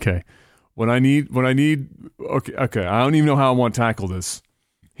 When I need. Okay. I don't even know how I want to tackle this.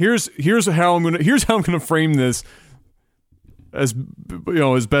 Here's how I'm gonna frame this as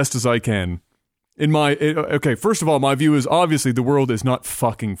best as I can. First of all, my view is obviously the world is not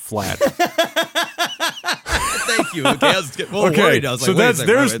fucking flat. Thank you. Okay, I was worried. I was so like,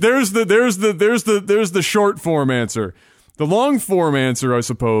 there's the short form answer. The long form answer, I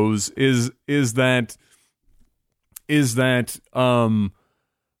suppose, is that as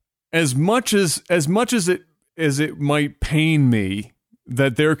much as it might pain me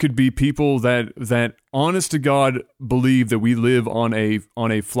that there could be people that honest to God believe that we live on a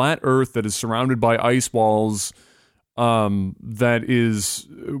flat Earth that is surrounded by ice walls, that is,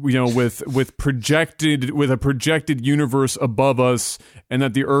 with a projected universe above us, and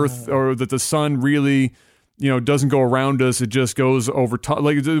that the Earth or that the sun really, doesn't go around us. It just goes over top,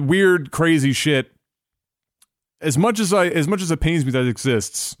 like weird, crazy shit. As much as it pains me that it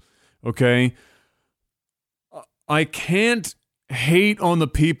exists, okay, I can't hate on the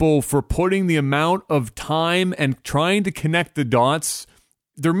people for putting the amount of time and trying to connect the dots.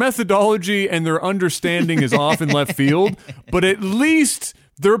 Their methodology and their understanding is off in left field, but at least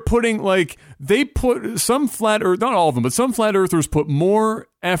they're putting, they put some flat earth, not all of them, but some flat earthers put more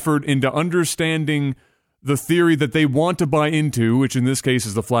effort into understanding the theory that they want to buy into, which in this case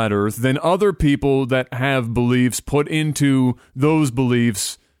is the flat earth, than other people that have beliefs put into those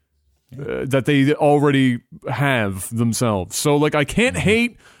beliefs that they already have themselves. So, I can't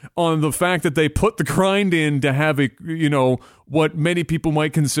hate on the fact that they put the grind in to have what many people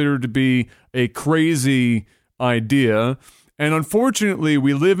might consider to be a crazy idea. And unfortunately,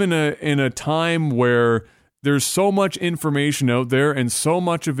 we live in a time where there's so much information out there, and so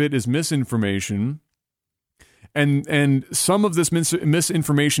much of it is misinformation. And some of this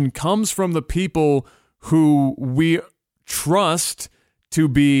misinformation comes from the people who we trust to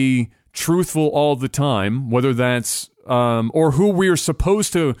be truthful all the time, whether that's or who we are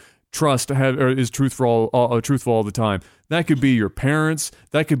supposed to trust to have is truthful all the time. That could be your parents.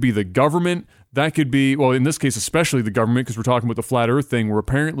 That could be the government. That could be, well, in this case, especially the government, because we're talking about the flat Earth thing, where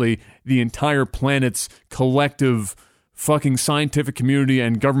apparently the entire planet's collective fucking scientific community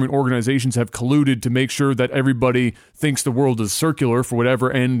and government organizations have colluded to make sure that everybody thinks the world is circular for whatever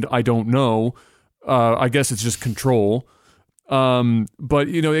end, I don't know. I guess it's just control. But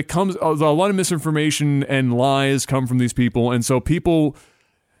it comes, a lot of misinformation and lies come from these people. And so people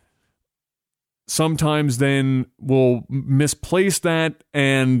sometimes then will misplace that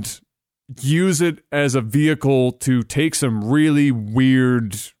and use it as a vehicle to take some really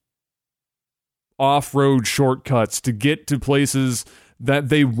weird off-road shortcuts to get to places that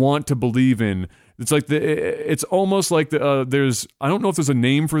they want to believe in. It's like it's almost like there's, I don't know if there's a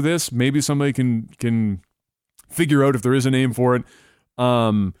name for this. Maybe somebody can figure out if there is a name for it.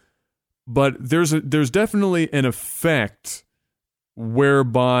 But there's definitely an effect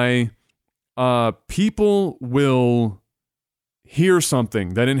whereby people will hear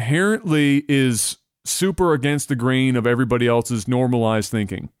something that inherently is super against the grain of everybody else's normalized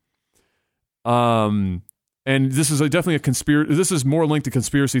thinking. And this is definitely a conspiracy. This is more linked to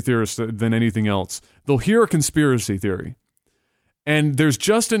conspiracy theorists than anything else. They'll hear a conspiracy theory, and there's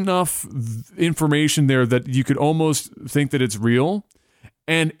just enough information there that you could almost think that it's real.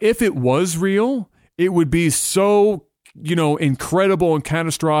 And if it was real, it would be so, incredible and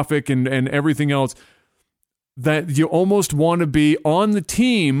catastrophic and everything else that you almost want to be on the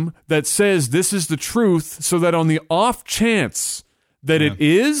team that says this is the truth, so that on the off chance that it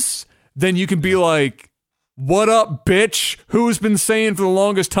is, then you can be like, what up, bitch? Who's been saying for the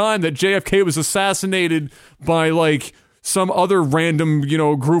longest time that JFK was assassinated by some other random,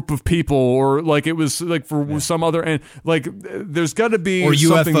 group of people, or it was for some other, and there's got to be or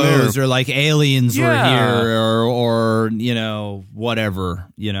something UFOs there. Or aliens were here, or whatever,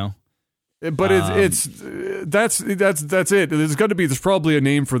 But that's it. There's probably a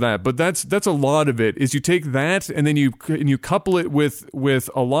name for that, but that's a lot of it. Is you take that and then you couple it with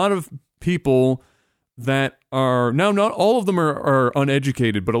a lot of people that are now, not all of them are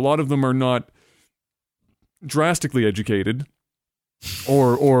uneducated, but a lot of them are not drastically educated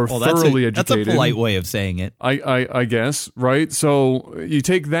or thoroughly educated. That's a polite way of saying it. I guess, right? So you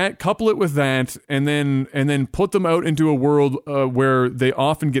take that, couple it with that, and then put them out into a world where they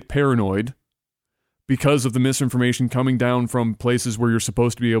often get paranoid because of the misinformation coming down from places where you're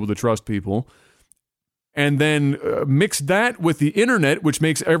supposed to be able to trust people. And then mix that with the internet, which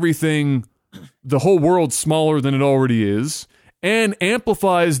makes everything, the whole world, smaller than it already is, and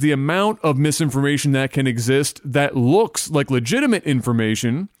amplifies the amount of misinformation that can exist that looks like legitimate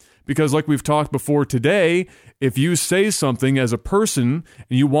information. Because like we've talked before today, if you say something as a person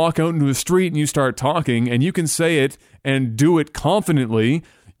and you walk out into the street and you start talking and you can say it and do it confidently,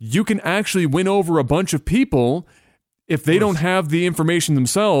 you can actually win over a bunch of people if they don't have the information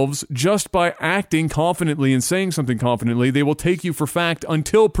themselves. Just by acting confidently and saying something confidently, they will take you for fact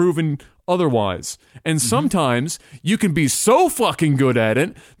until proven otherwise. And sometimes you can be so fucking good at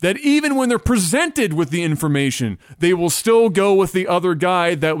it that even when they're presented with the information, they will still go with the other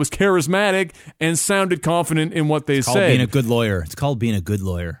guy that was charismatic and sounded confident in what they said. It's called being a good lawyer. It's called being a good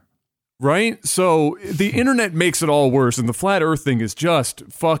lawyer. Right? So the internet makes it all worse, and the flat earth thing is just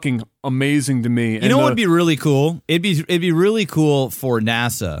fucking amazing to me. You know what would be really cool? It'd be really cool for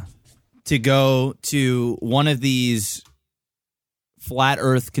NASA to go to one of these flat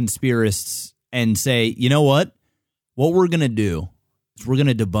Earth conspiracists and say, you know what? What we're going to do is we're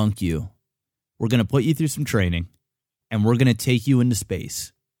going to debunk you. We're going to put you through some training, and we're going to take you into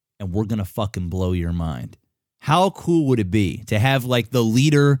space, and we're going to fucking blow your mind. How cool would it be to have like the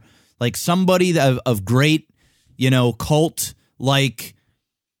leader, like somebody of great, cult like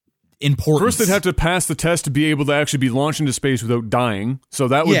importance? First, they'd have to pass the test to be able to actually be launched into space without dying. So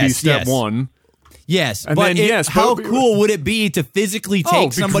that would be step one. Yes, and but then, how cool would it be to physically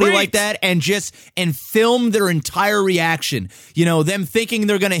take somebody like that and film their entire reaction? Them thinking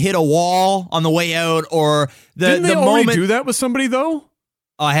they're going to hit a wall on the way out, or Didn't they already do that with somebody though?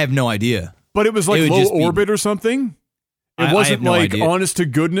 I have no idea. But it was like low orbit or something. It wasn't like honest to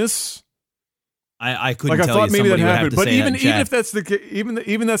goodness. I couldn't like tell I thought you. Maybe that Somebody would have happened, to but say even that in chat. if that's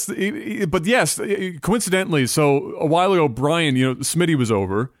the but yes, coincidentally. So a while ago, Brian, Smitty was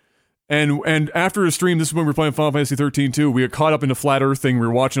over. And after a stream, this is when we were playing Final Fantasy 13 too. We got caught up in the flat Earth thing. We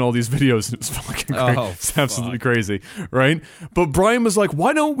were watching all these videos. And it was fucking crazy. It's absolutely crazy, right? But Brian was like,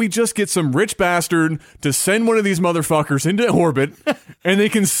 "Why don't we just get some rich bastard to send one of these motherfuckers into orbit, and they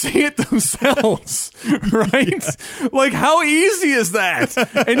can see it themselves, right? Like, how easy is that?"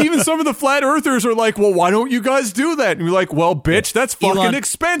 And even some of the flat Earthers are like, "Well, why don't you guys do that?" And we're like, "Well, bitch, that's fucking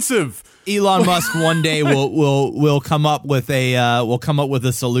expensive." Elon Musk one day will come up with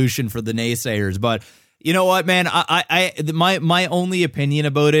a solution for the naysayers. But you know what, man? My only opinion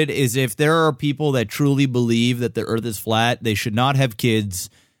about it is if there are people that truly believe that the Earth is flat, they should not have kids.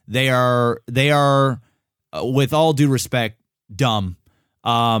 They are with all due respect, dumb.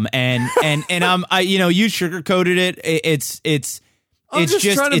 You sugarcoated it. It's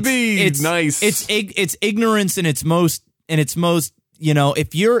just trying to be nice. It's ignorance in its most.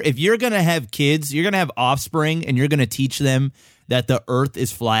 If you're gonna have kids, you're gonna have offspring, and you're gonna teach them that the Earth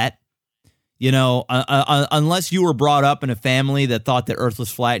is flat. Unless you were brought up in a family that thought the Earth was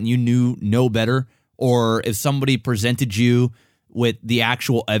flat and you knew no better, or if somebody presented you with the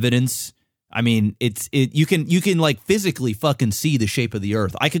actual evidence. I mean, you can like physically fucking see the shape of the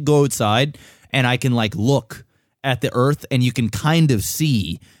Earth. I could go outside and I can like look at the Earth, and you can kind of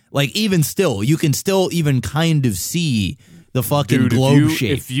see, like even still, you can still even kind of see the fucking globe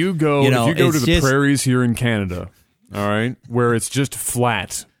shape. If you go to the prairies here in Canada, all right, where it's just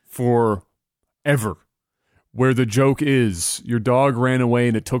flat forever, where the joke is your dog ran away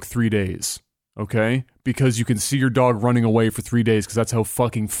and it took 3 days, okay? Because you can see your dog running away for 3 days because that's how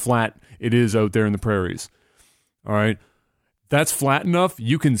fucking flat it is out there in the prairies, all right? That's flat enough,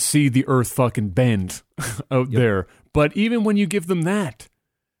 you can see the Earth fucking bend out there. But even when you give them that,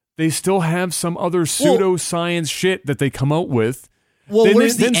 they still have some other pseudoscience shit that they come out with. Well,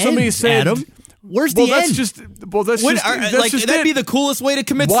 where's the somebody end, said, Adam? Where's the end? That's just that'd be the coolest way to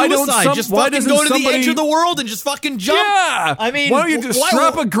commit suicide. Just fucking go to the edge of the world and just fucking jump. Yeah, I mean, why don't you just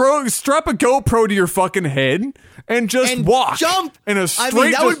strap a GoPro to your fucking head and just walk, jump, and a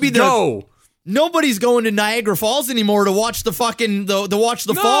straight that would be go. Nobody's going to Niagara Falls anymore to watch the fucking falls.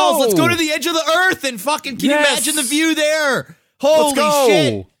 Let's go to the edge of the Earth and fucking can you imagine the view there? Holy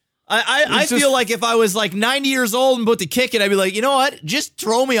shit! I feel like if I was like 90 years old and about to kick it, I'd be like, you know what? Just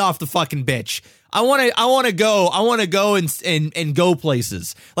throw me off the fucking bitch. I want to go and go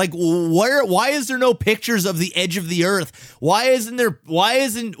places. Like why is there no pictures of the edge of the Earth? I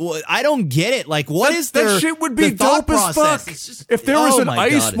don't get it. Like that shit would be dope as fuck. If there was an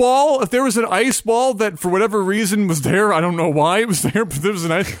ice wall, that for whatever reason was there, I don't know why it was there, but there was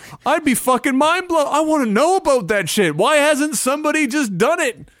an ice, I'd be fucking mind blown. I want to know about that shit. Why hasn't somebody just done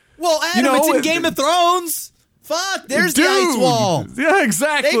it? Well, Adam, it's in Game of Thrones. Fuck, there's the ice wall. Yeah,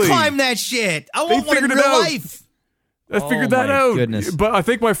 exactly. They climbed that shit. I want one in real life. I figured that out. Goodness. But I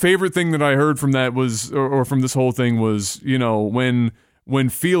think my favorite thing that I heard from that was, or from this whole thing was, when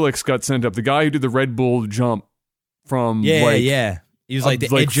Felix got sent up, the guy who did the Red Bull jump from he was like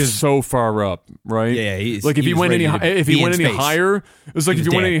the edge of so far up, right? Yeah, if he went any higher, it was like if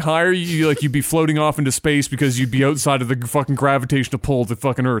you went any higher, you'd be floating off into space because you'd be outside of the fucking gravitational pull of the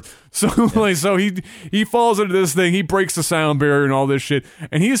fucking Earth. So so he falls into this thing, he breaks the sound barrier and all this shit,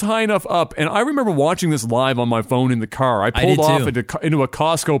 and he's high enough up. And I remember watching this live on my phone in the car. I pulled off into a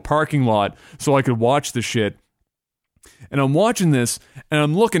Costco parking lot so I could watch the shit. And I'm watching this, and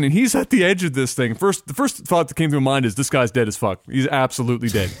I'm looking, and he's at the edge of this thing. The first thought that came to my mind is, this guy's dead as fuck. He's absolutely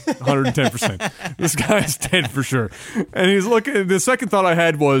dead. 110%. This guy's dead for sure. And he's looking, the second thought I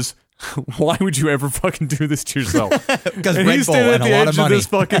had was, why would you ever fucking do this to yourself? Because Red Bull and a lot of money. He's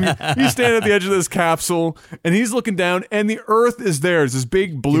standing at the edge of this capsule, and he's looking down, and the Earth is there. It's this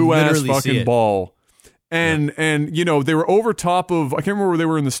big blue-ass fucking ball. And you know, they were over top of, I can't remember where they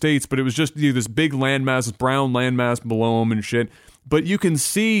were in the States, but it was just this big landmass, this brown landmass below them and shit. But you can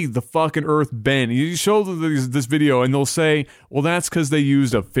see the fucking Earth bend. You show this video, and they'll say, "Well, that's because they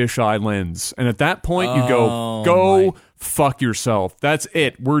used a fisheye lens." And at that point, you go fuck yourself. That's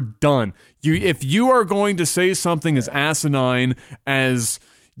it. We're done. If you are going to say something as asinine as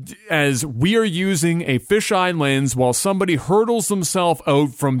we are using a fisheye lens while somebody hurdles themselves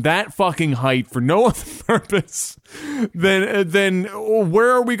out from that fucking height for no other purpose, then where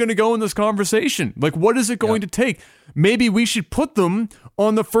are we going to go in this conversation? Like, what is it going to take? Maybe we should put them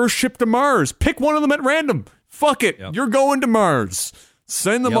on the first ship to Mars. Pick one of them at random. Fuck it. You're going to Mars.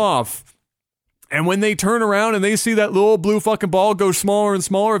 Send them off. And when they turn around and they see that little blue fucking ball go smaller and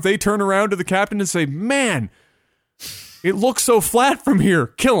smaller, if they turn around to the captain and say, "Man, it looks so flat from here,"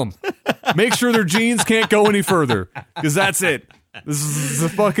 kill them. Make sure their genes can't go any further, because that's it. This is a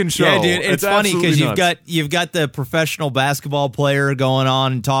fucking show. Yeah, dude, it's funny because you've got the professional basketball player going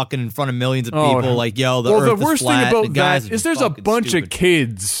on and talking in front of millions of people, like, "Yo, the Earth worst is flat." thing about that is there's a bunch of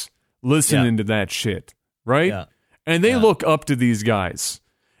kids listening to that shit, right? Yeah. And they look up to these guys,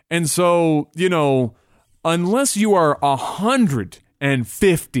 and so, you know, unless you are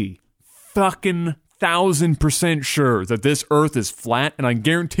 150 fucking 1,000% sure that this Earth is flat, and I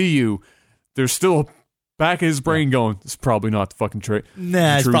guarantee you, there's still back of his brain going, "It's probably not the fucking truth."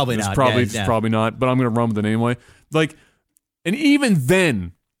 Nah, it's probably not. It's probably not, but I'm going to run with it anyway. Like, and even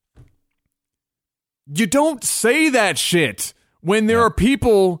then, you don't say that shit when there are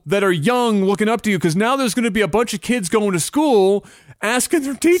people that are young looking up to you, because now there's going to be a bunch of kids going to school asking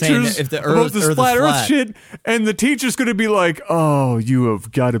their teachers if the about this flat Earth flat shit, and the teacher's going to be like, "Oh, you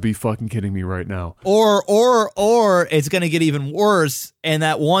have got to be fucking kidding me right now." Or it's going to get even worse, and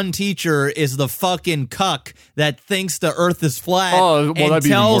that one teacher is the fucking cuck that thinks the Earth is flat and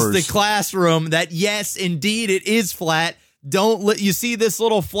tells the classroom that, yes, indeed, it is flat. Don't let you see this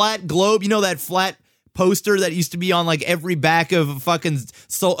little flat globe. You know that flat poster that used to be on like every back of fucking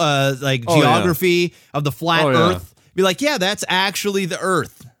geography of the flat Earth? Be like, "Yeah, that's actually the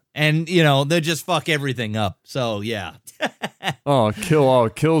Earth." And, you know, they just fuck everything up. So, yeah. It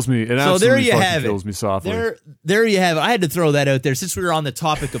kills me. It so there you fucking have kills it. me softly. There you have it. I had to throw that out there since we were on the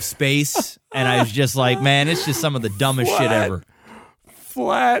topic of space, and I was just like, man, it's just some of the dumbest shit ever.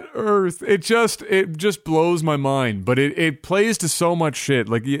 Flat Earth. It just blows my mind. But it plays to so much shit.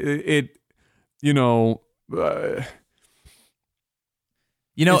 Like, hey, you know what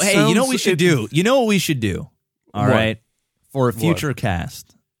we should do? You know what we should do? All right, for a future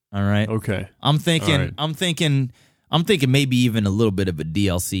cast. All right. Okay. I'm thinking maybe even a little bit of a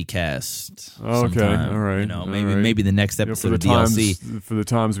DLC cast. Okay. Sometime. All right. You know, maybe the next episode of DLC. For the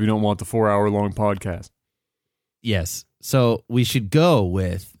times we don't want the 4-hour-long podcast. Yes. So we should go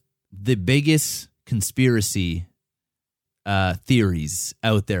with the biggest conspiracy theories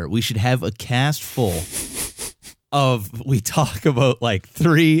out there. We should have a cast full we talk about like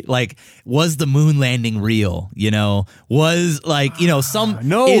was the moon landing real? You know, was like, you know, does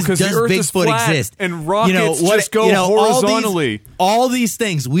Bigfoot exist? And rockets just go horizontally. All these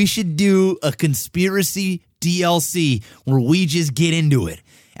things. We should do a conspiracy DLC where we just get into it.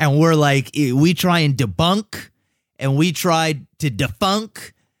 And we're like, we try and debunk, and we try to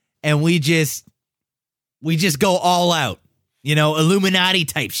defunk, and we just go all out. You know, Illuminati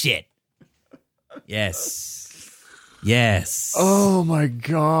type shit. Yes. Yes. Oh my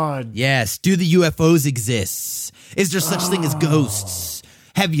God. Yes. Do the UFOs exist? Is there such thing as ghosts?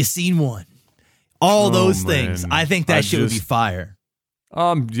 Have you seen one? All those things. I think that shit would be fire.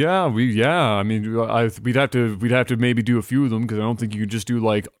 I mean, we'd have to maybe do a few of them, because I don't think you could just do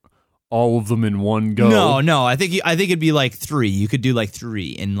like all of them in one go. No. I think it'd be like 3. You could do like 3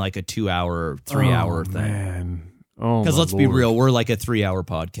 in like a 2-hour, 3-hour thing. Man. Oh, because let's be real, we're like a 3-hour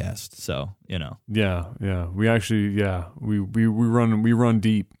podcast, so you know. Yeah. We actually, we run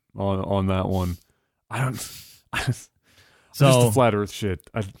deep on that one. Just the flat Earth shit.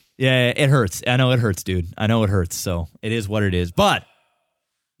 It hurts. I know it hurts, dude. I know it hurts. So it is what it is. But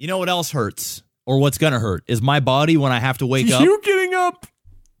you know what else hurts, or what's gonna hurt, is my body when I have to wake up. You getting up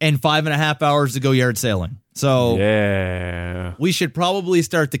and 5.5 hours to go yard sailing. So yeah, we should probably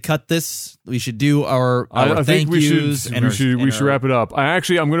start to cut this. We should do our I thank think yous. We should wrap it up. I'm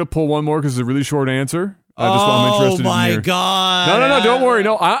going to pull one more because it's a really short answer. I'm interested in your... God. No, don't worry.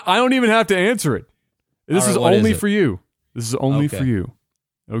 No, I don't even have to answer it. This is only for you. This is only for you.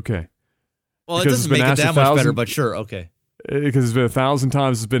 Okay. Well, it doesn't make it that much better, but sure. Okay. Because it's been 1,000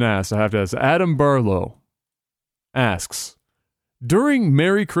 times it's been asked. I have to ask. Adam Barlow asks, during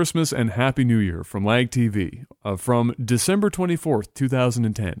Merry Christmas and Happy New Year from Lag TV from December 24th,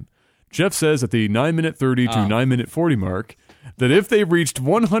 2010, Jeff says at the 9-minute 30 to 9-minute 40 mark that if they reached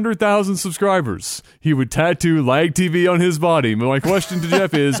 100,000 subscribers, he would tattoo Lag TV on his body. My question to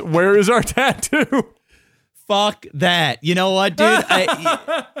Jeff is, where is our tattoo? Fuck that. You know what, dude?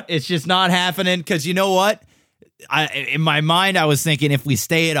 It's just not happening because you know what? In my mind, I was thinking if we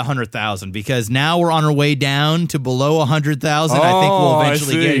stay at 100,000, because now we're on our way down to below 100,000. I think we'll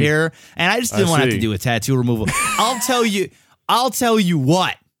eventually get here. And I just didn't want to have to do a tattoo removal. I'll tell you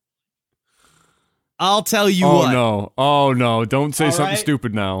what. Oh, no. Don't say something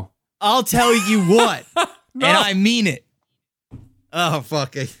stupid now. I'll tell you what. No. And I mean it. Oh,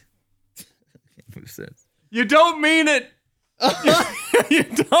 fuck. You don't mean it. You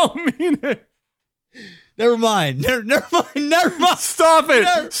don't mean it. Never mind. Never mind. Stop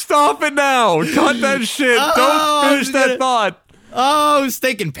it. Stop it now. Cut that shit. Don't finish that thought. Oh, I was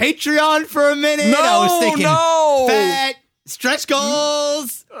thinking Patreon for a minute. No, I was thinking no. Stretch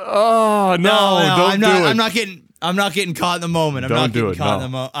goals. Oh, no. Don't do it. I'm not getting caught in the moment. I'm not getting caught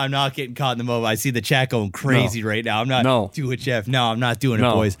in the moment. I see the chat going crazy right now. I'm not doing it, Jeff. No, I'm not doing it,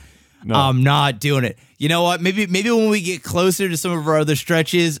 boys. No. I'm not doing it. You know what? Maybe when we get closer to some of our other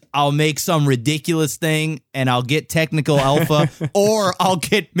stretches, I'll make some ridiculous thing and I'll get Technical Alpha or I'll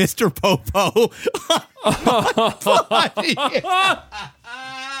get Mr. Popo.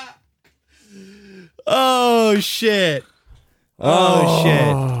 Oh, shit.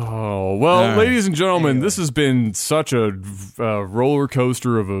 Oh, well, ladies and gentlemen, this has been such a roller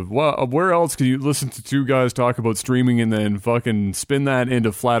coaster of where else can you listen to two guys talk about streaming and then fucking spin that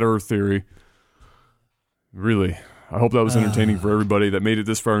into flat earth theory? Really. I hope that was entertaining for everybody that made it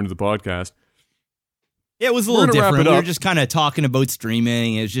this far into the podcast. Yeah, it was a little different. We were just kind of talking about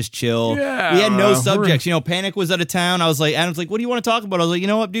streaming. It was just chill. Yeah, we had no subjects. You know, Panic was out of town. I was like, Adam's like, what do you want to talk about? I was like, you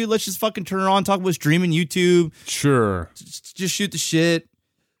know what, dude? Let's just fucking turn it on, talk about streaming, YouTube. Sure. Just shoot the shit.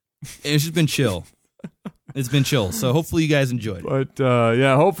 It's just been chill. It's been chill. So hopefully you guys enjoyed it. But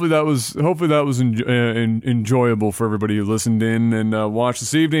yeah, hopefully that was enjoyable for everybody who listened in and watched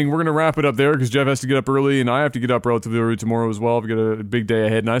this evening. We're gonna wrap it up there because Jeff has to get up early and I have to get up relatively early tomorrow as well. I've got a big day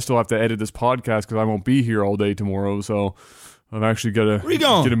ahead, and I still have to edit this podcast because I won't be here all day tomorrow. So I've actually got to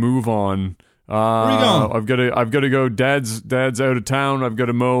get a move on. Where are you going? I've got to go. Dad's out of town. I've got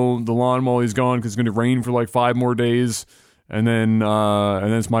to mow the lawn while he's gone because it's gonna rain for like 5 more days. And then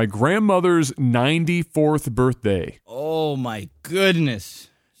it's my grandmother's 94th birthday. Oh, my goodness.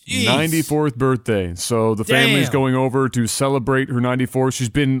 Jeez. 94th birthday. So the family's going over to celebrate her 94th. She's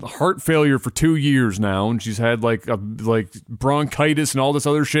been heart failure for 2 years now, and she's had like bronchitis and all this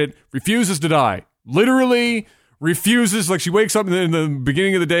other shit. Refuses to die. Literally refuses. Like, she wakes up in the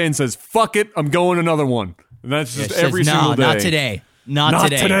beginning of the day and says, fuck it, I'm going another one. And that's just every single day. Not today. Not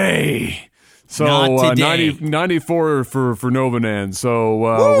today. So 94 for Novanan. So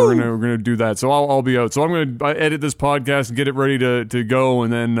we're gonna do that. So I'll be out. So I'm gonna edit this podcast and get it ready to go,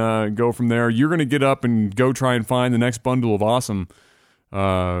 and then go from there. You're gonna get up and go try and find the next bundle of awesome.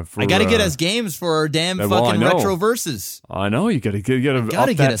 I got to get us games for our damn fucking retro verses. I know you got to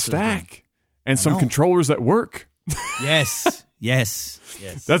up that stack and some controllers that work. Yes.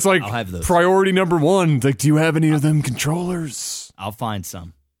 That's like priority number 1. Like, do you have any of them controllers? I'll find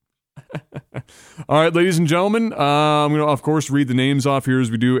some. All right, ladies and gentlemen, I'm going to, of course, read the names off here as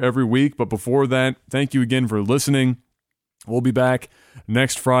we do every week. But before that, thank you again for listening. We'll be back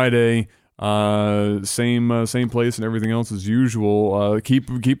next Friday, same place and everything else as usual.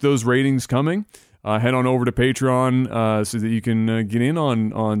 Keep those ratings coming. Head on over to Patreon so that you can get in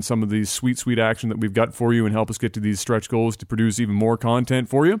on some of these sweet action that we've got for you and help us get to these stretch goals to produce even more content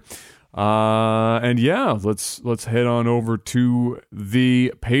for you. And yeah, let's head on over to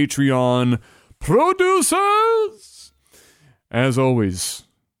the Patreon producers. As always,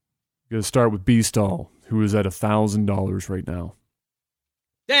 gonna start with Beastall, who is at $1,000 right now.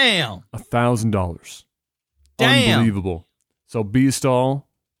 Damn, $1,000. Unbelievable. So Beastall,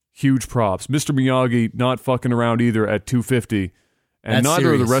 huge props. Mr. Miyagi not fucking around either at $250, and That's neither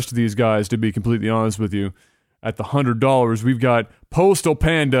serious. are the rest of these guys, to be completely honest with you. At the $100, we've got Postal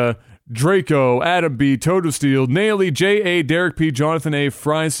Panda, Draco, Adam B, Toto Steel, Naily, J.A., Derek P, Jonathan A,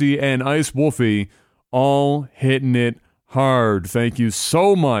 Fricy, and Ice Wolfie, all hitting it hard. Thank you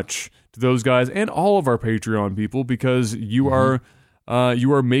so much to those guys and all of our Patreon people, because you are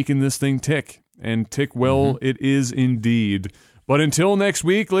making this thing tick, and tick well it is indeed. But until next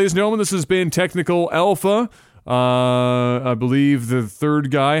week, ladies and gentlemen, this has been Technical Alpha. I believe the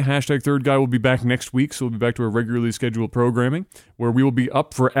third guy, #third guy, will be back next week, so we'll be back to our regularly scheduled programming, where we will be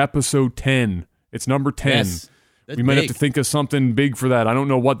up for episode 10. It's number 10. Yes, we might have to think of something big for that. I don't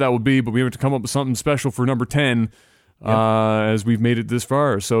know what that will be, but we have to come up with something special for number 10. as we've made it this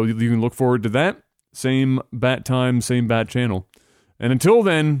far. So you can look forward to that. Same bat time, same bat channel. And until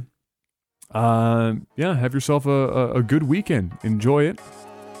then, have yourself a good weekend. Enjoy it.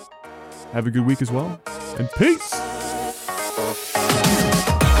 Have a good week as well. And peace.